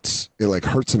hurts. It like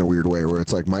hurts in a weird way, where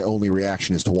it's like my only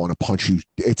reaction is to want to punch you.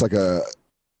 It's like a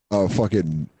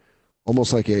fucking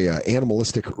almost like a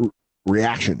animalistic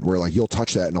reaction where like you'll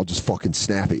touch that and I'll just fucking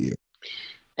snap at you.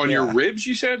 On your ribs,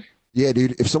 you said? Yeah,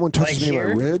 dude. If someone touches me in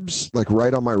my ribs, like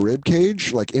right on my rib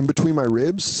cage, like in between my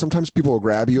ribs, sometimes people will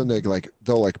grab you and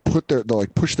they'll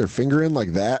push their finger in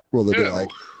like that. Well, they'll be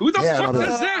like, who the fuck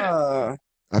does that?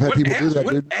 I've had What, people do that,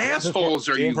 what dude. assholes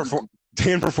are you?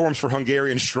 Dan performs for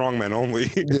Hungarian strongmen only.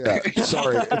 Yeah,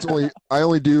 sorry. I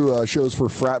only do shows for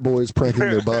frat boys pranking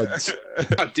their buds.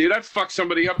 Dude, I'd fuck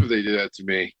somebody up if they did that to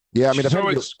me. Yeah, I mean, so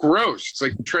it's gross. It's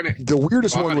like trying to. The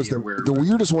weirdest one was weird. the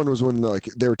weirdest one was when like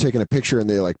they were taking a picture and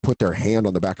they like put their hand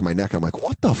on the back of my neck. I'm like,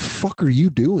 what the fuck are you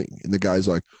doing? And the guy's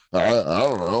like, I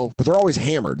don't know, but they're always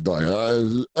hammered. They're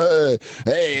like,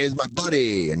 hey, it's my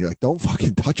buddy, and you're like, don't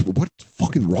fucking touch me. What's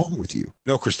fucking wrong with you?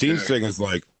 No, Christine's thing is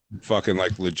like fucking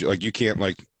like legit. Like you can't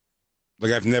like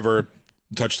I've never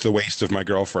touched the waist of my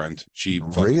girlfriend. She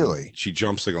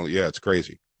jumps like yeah, it's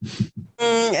crazy.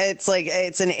 It's like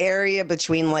it's an area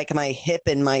between like my hip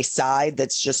and my side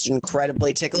that's just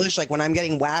incredibly ticklish. Like when I'm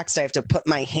getting waxed, I have to put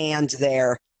my hand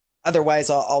there. Otherwise,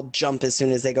 I'll jump as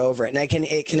soon as they go over it, and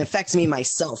it can affect me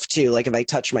myself too. Like if I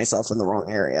touch myself in the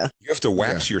wrong area. You have to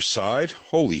wax your side.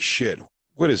 Holy shit!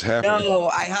 What is happening? No,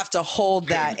 I have to hold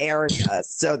that area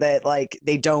so that like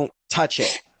they don't touch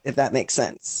it. If that makes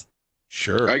sense.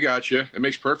 Sure, I got you. It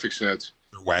makes perfect sense.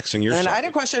 You're waxing your. And I had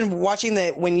a question watching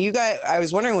when you guys. I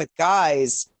was wondering with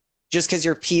guys, just because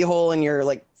your pee hole and your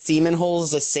like semen hole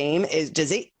is the same,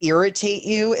 does it irritate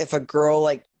you if a girl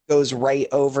like goes right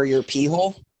over your pee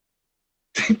hole?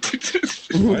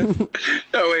 What?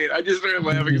 No, wait. I just started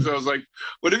laughing because I was like,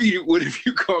 "What if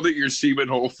you called it your semen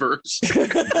hole first?"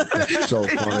 So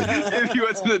funny. If you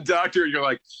went to the doctor and you're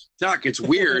like, "Doc, it's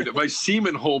weird. My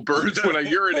semen hole burns when I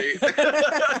urinate."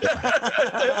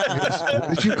 What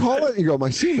did you call it? You go, my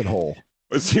semen hole.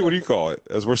 Let's see. What do you call it?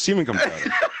 As where semen comes out.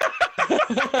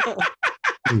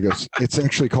 He goes, it's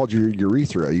actually called your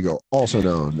urethra. You go, also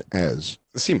known as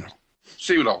the semen hole.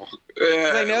 Semen hole.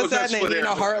 I know that in the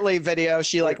Nina Hartley video,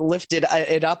 she like lifted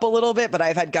it up a little bit, but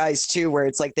I've had guys too where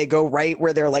it's like they go right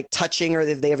where they're like touching or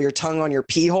they have your tongue on your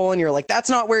pee hole and you're like, that's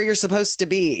not where you're supposed to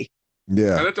be.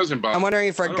 Yeah. No, that doesn't bother. I'm wondering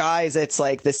if for guys it's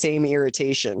like the same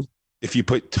irritation. If you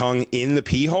put tongue in the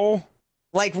pee hole?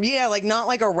 Like, yeah, like not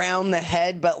like around the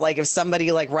head, but like if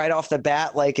somebody like right off the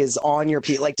bat like is on your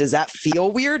pee, like does that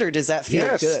feel weird or does that feel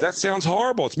yes, good? That sounds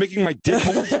horrible. It's making my dick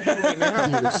hole right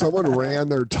now. If someone ran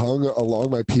their tongue along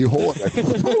my pee hole, I'm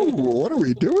like, what are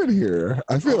we doing here?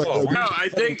 I feel like I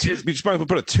think you just might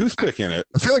put a toothpick in it.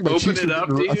 I feel like my Open cheeks it are up,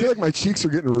 getting, I dude. feel like my cheeks are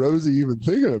getting rosy even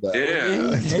thinking about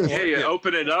it. Yeah, you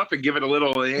open it up and give it a little.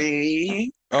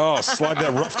 Oh, slide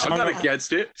that rough I'm tongue. not up-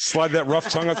 against it. Slide that rough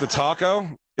tongue up the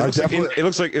taco. It looks,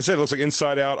 like it looks like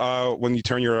inside out when you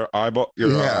turn your eyeball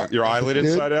your eyelid Dude.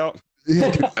 inside out. Yeah,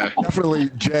 dude,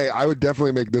 definitely, Jay. I would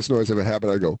definitely make this noise if it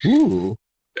happened. I go, ooh.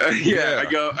 Yeah,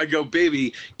 I go,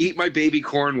 baby, eat my baby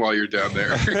corn while you're down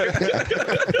there.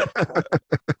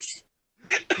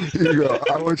 You go.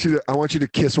 I want you to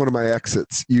kiss one of my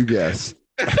exits. You guess.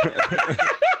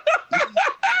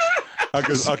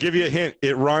 I'll give you a hint.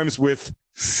 It rhymes with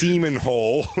semen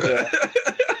hole.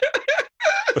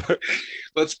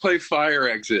 Let's play fire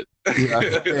exit. Yeah,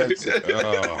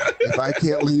 if I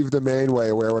can't leave the main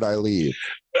way, where would I leave?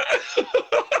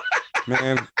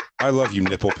 Man, I love you,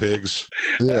 nipple pigs.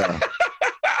 Yeah.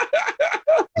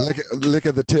 Lick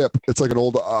at the tip. It's like an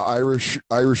old Irish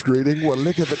greeting. Well,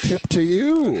 lick at the tip to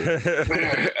you.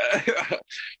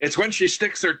 It's when she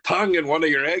sticks her tongue in one of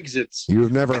your exits.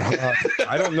 You've never had.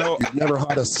 I don't know. You've never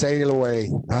had a sail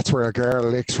away. That's where a girl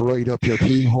licks right up your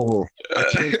pee hole.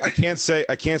 I can't say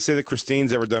that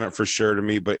Christine's ever done it for sure to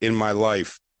me, but in my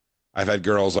life, I've had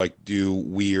girls like do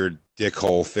weird dick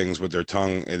hole things with their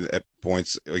tongue at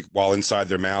points, like while inside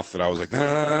their mouth. That I was like,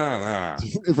 nah.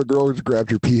 If a girl just grabbed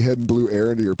your pee head and blew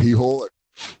air into your pee hole,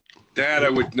 That I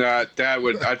would not.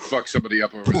 I'd fuck somebody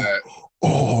up over that.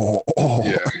 oh,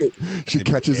 Yeah. She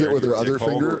catches it with her other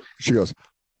finger. She goes,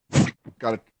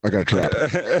 "Got it. I got a trap.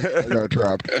 I got a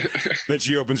trap." Then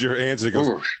she opens your hands and it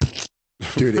goes,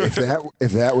 dude. If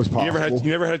that was possible,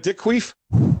 you never had a dick queef?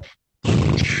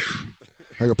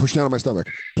 I go push down on my stomach.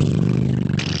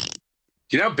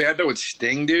 You know how bad that would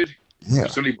sting, dude? Yeah.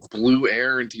 If somebody blew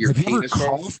air into your Have you ever penis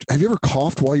hole? coughed? Have you ever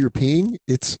coughed while you're peeing?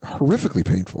 It's horrifically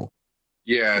painful.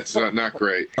 Yeah, it's not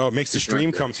great. Oh, it makes the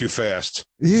stream come too fast.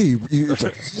 Yeah, it's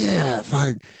like, yeah,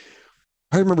 fine.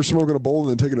 I remember smoking a bowl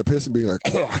and then taking a piss and being like,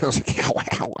 oh, I was like, ow,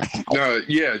 ow, ow. No,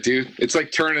 yeah, dude. It's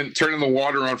like turning the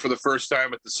water on for the first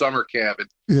time at the summer cabin.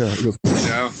 Yeah. It goes, You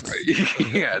know?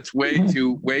 Yeah, it's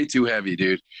way too heavy,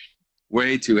 dude.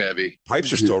 Way too heavy.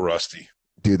 Pipes are still rusty.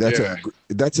 Dude,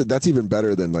 that's even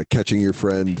better than like catching your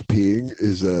friend peeing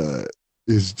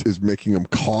is making them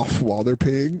cough while they're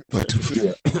peeing. Like,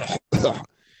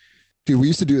 Dude, we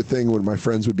used to do a thing when my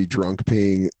friends would be drunk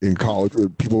peeing in college where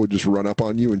people would just run up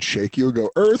on you and shake you and go,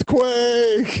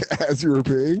 earthquake, as you were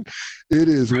peeing. It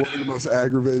is one of the most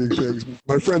aggravating things.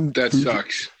 My friend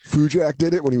sucks. Fujak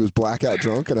did it when he was blackout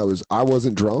drunk, and I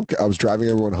wasn't drunk. I was driving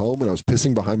everyone home, and I was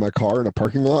pissing behind my car in a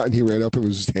parking lot, and he ran up and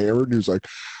was just hammered, and he was like,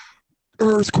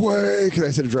 earthquake. And I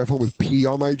said to drive home with pee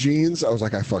on my jeans. I was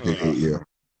like, I fucking hate you.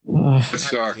 That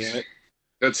sucks.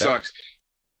 That sucks.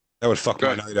 That would fuck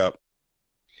my night up.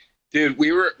 Dude,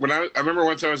 I remember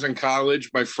once I was in college,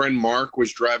 my friend Mark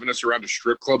was driving us around to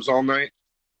strip clubs all night,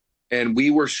 and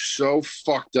we were so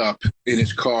fucked up in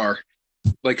his car,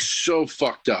 like so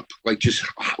fucked up, like just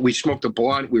we smoked a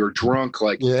blunt, we were drunk,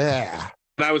 like yeah.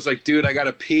 And I was like, dude, I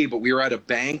gotta pee, but we were at a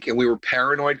bank and we were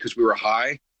paranoid because we were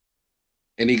high.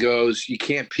 And he goes, you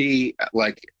can't pee,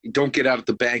 like don't get out at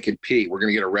the bank and pee. We're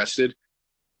gonna get arrested.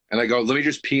 And I go, let me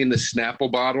just pee in the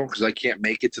Snapple bottle because I can't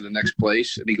make it to the next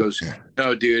place. And he goes,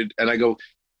 no, dude. And I go,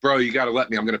 bro, you got to let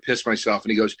me. I'm going to piss myself.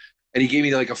 And he goes, and he gave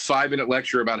me like a 5-minute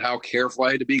lecture about how careful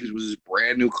I had to be because it was his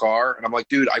brand new car. And I'm like,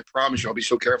 dude, I promise you I'll be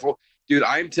so careful. Dude,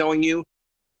 I'm telling you,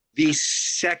 the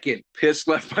second piss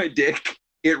left my dick,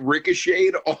 it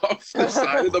ricocheted off the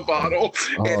side of the bottle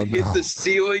and hit the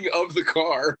ceiling of the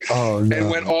car and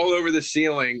went all over the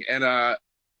ceiling. And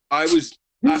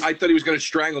I thought he was going to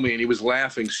strangle me, and he was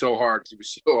laughing so hard because he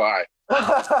was so high.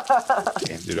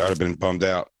 Damn, dude, I'd have been bummed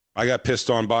out. I got pissed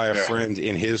on by a friend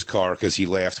in his car because he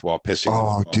laughed while pissing.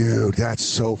 Oh, dude, that's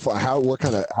so fun. How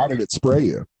did it spray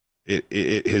you?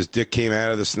 His dick came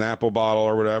out of the Snapple bottle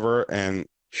or whatever, and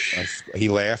he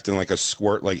laughed, and like a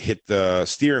squirt like hit the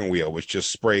steering wheel, which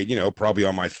just sprayed, probably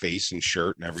on my face and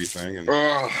shirt and everything. And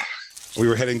we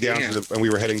were heading down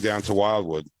to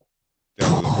Wildwood.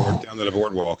 Down to the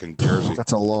boardwalk in Jersey.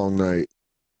 That's a long night.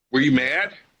 Were you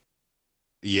mad?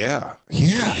 Yeah.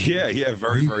 Yeah.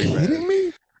 Very, very mad. Kidding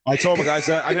me? I told my guys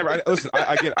that I've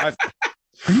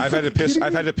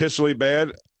had to piss really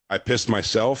bad. I pissed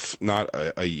myself not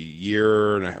a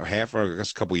year and a half, or I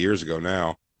guess a couple years ago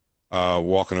now.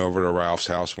 Walking over to Ralph's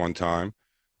house one time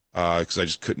because I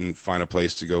just couldn't find a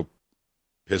place to go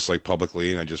piss like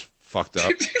publicly, and I just fucked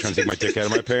up trying to take my dick out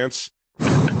of my pants.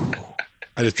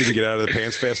 I just didn't get out of the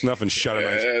pants fast enough and shut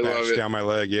it down my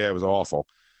leg. Yeah, it was awful.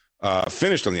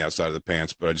 Finished on the outside of the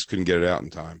pants, but I just couldn't get it out in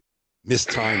time.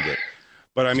 Mistimed it.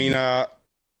 But I mean,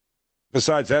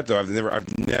 besides that though,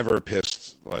 I've never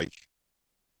pissed like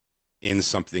in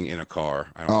something in a car.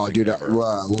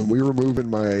 When we were moving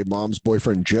my mom's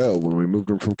boyfriend Joe, when we moved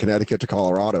him from Connecticut to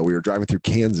Colorado, we were driving through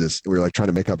Kansas and we were like trying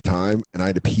to make up time, and I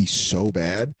had to pee so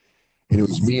bad. And it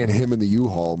was me and him in the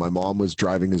U-Haul. My mom was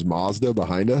driving his Mazda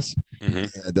behind us. Mm-hmm.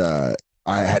 And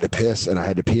I had to piss, and I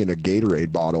had to pee in a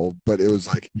Gatorade bottle. But it was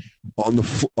like on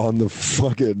the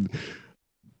fucking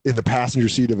in the passenger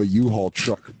seat of a U-Haul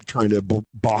truck, trying to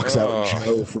box out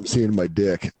Joe from seeing my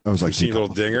dick. I was like, "See your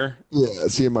little dinger?" Yeah,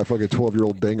 seeing my fucking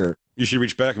 12-year-old dinger. You should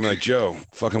reach back and be like, "Joe,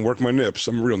 fucking work my nips.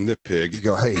 I'm a real nip pig." You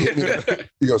go, "Hey,"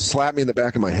 you go, "Slap me in the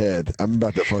back of my head. I'm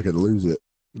about to fucking lose it."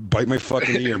 Bite my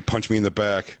fucking ear and punch me in the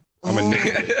back. I'm a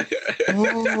nip.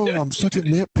 I'm such a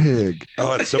nip pig.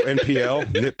 Oh, it's so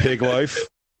NPL, nip pig life.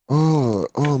 Oh,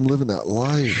 I'm living that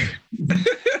life.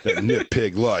 That nip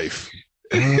pig life.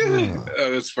 Oh,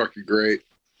 that's fucking great.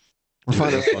 We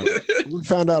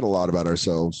found out a lot about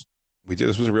ourselves. We did.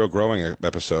 This was a real growing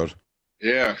episode.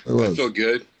 Yeah, I feel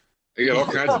good. I got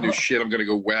all kinds of new shit I'm going to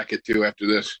go whack it to after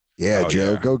this. Yeah,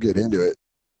 Joe, go get into it.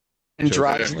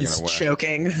 Androgynous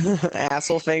choking,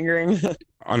 asshole fingering.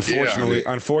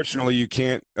 Unfortunately, you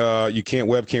can't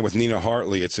webcam with Nina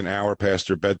Hartley. It's an hour past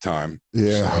her bedtime.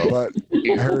 Yeah, but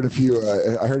I heard if you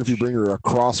bring her a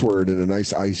crossword and a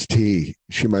nice iced tea,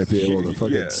 she might be able to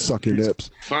fucking suck your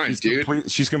nips. Fine,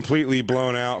 dude. She's completely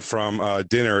blown out from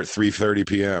dinner at 3:30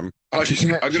 p.m. Oh,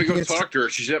 I'm gonna go talk to her.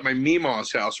 She's at my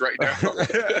Meemaw's house right now.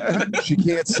 She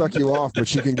can't suck you off, but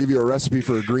she can give you a recipe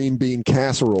for a green bean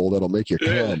casserole that'll make you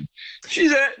come. She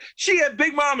at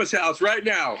Big Mama's house right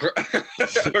now. Go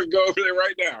over there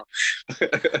right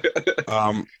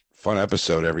now. Fun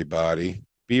episode, everybody.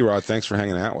 B-Rod, thanks for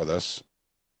hanging out with us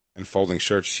and folding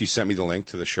shirts. She sent me the link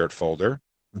to the shirt folder.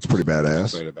 That's pretty badass.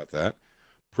 Excited about that.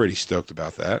 Pretty stoked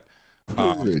about that.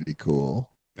 Pretty cool.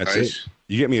 That's it.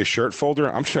 You get me a shirt folder.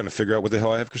 I'm trying to figure out what the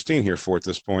hell I have Christine here for at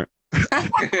this point.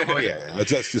 Oh yeah,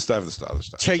 that's just other stuff.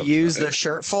 To use the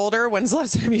shirt folder. When's the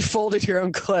last time you folded your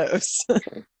own clothes?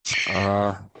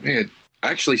 Man,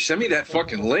 actually, send me that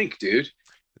fucking link, dude.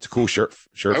 It's a cool shirt.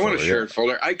 I want a shirt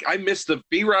folder. I missed the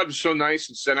B-Rod was so nice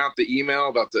and sent out the email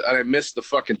about and I missed the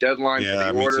fucking deadline for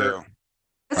the order.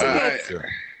 Too.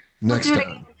 Next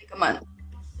time. Like a month.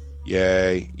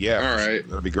 Yay! Yeah. All right.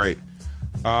 That'll be great.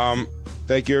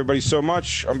 Thank you, everybody, so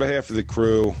much. On behalf of the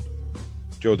crew,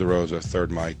 Joe DeRosa,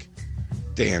 Third Mike,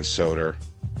 Dan Soder.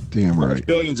 Damn right. Watch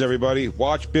Billions, everybody.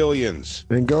 Watch Billions.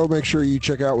 And go make sure you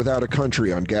check out Without a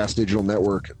Country on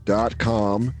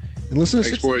gasdigitalnetwork.com and listen to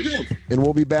Thanks, boys. And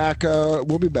we'll be back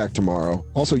tomorrow.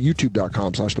 Also,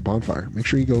 youtube.com/thebonfire. Make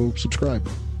sure you go subscribe.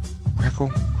 Crackle.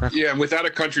 Yeah, and Without a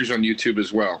Country's on YouTube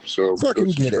as well. So Fucking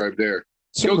go get subscribe there.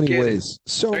 So Go many get ways. It.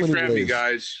 So Thanks many for having me, ways.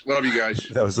 guys. Love you guys.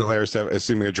 That was hilarious.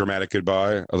 Assuming a dramatic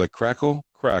goodbye. I was like, crackle,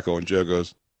 crackle. And Joe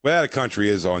goes, Without a Country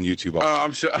is on YouTube. Oh,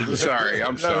 I'm sorry.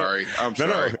 I'm sorry.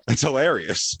 No, it's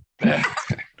hilarious. We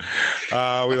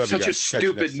love you Such guys. a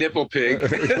stupid nipple pig.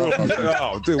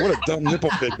 Oh, dude, what a dumb nipple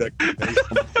pig that.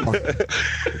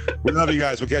 We love you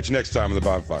guys. We'll catch you next time on The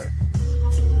Bonfire.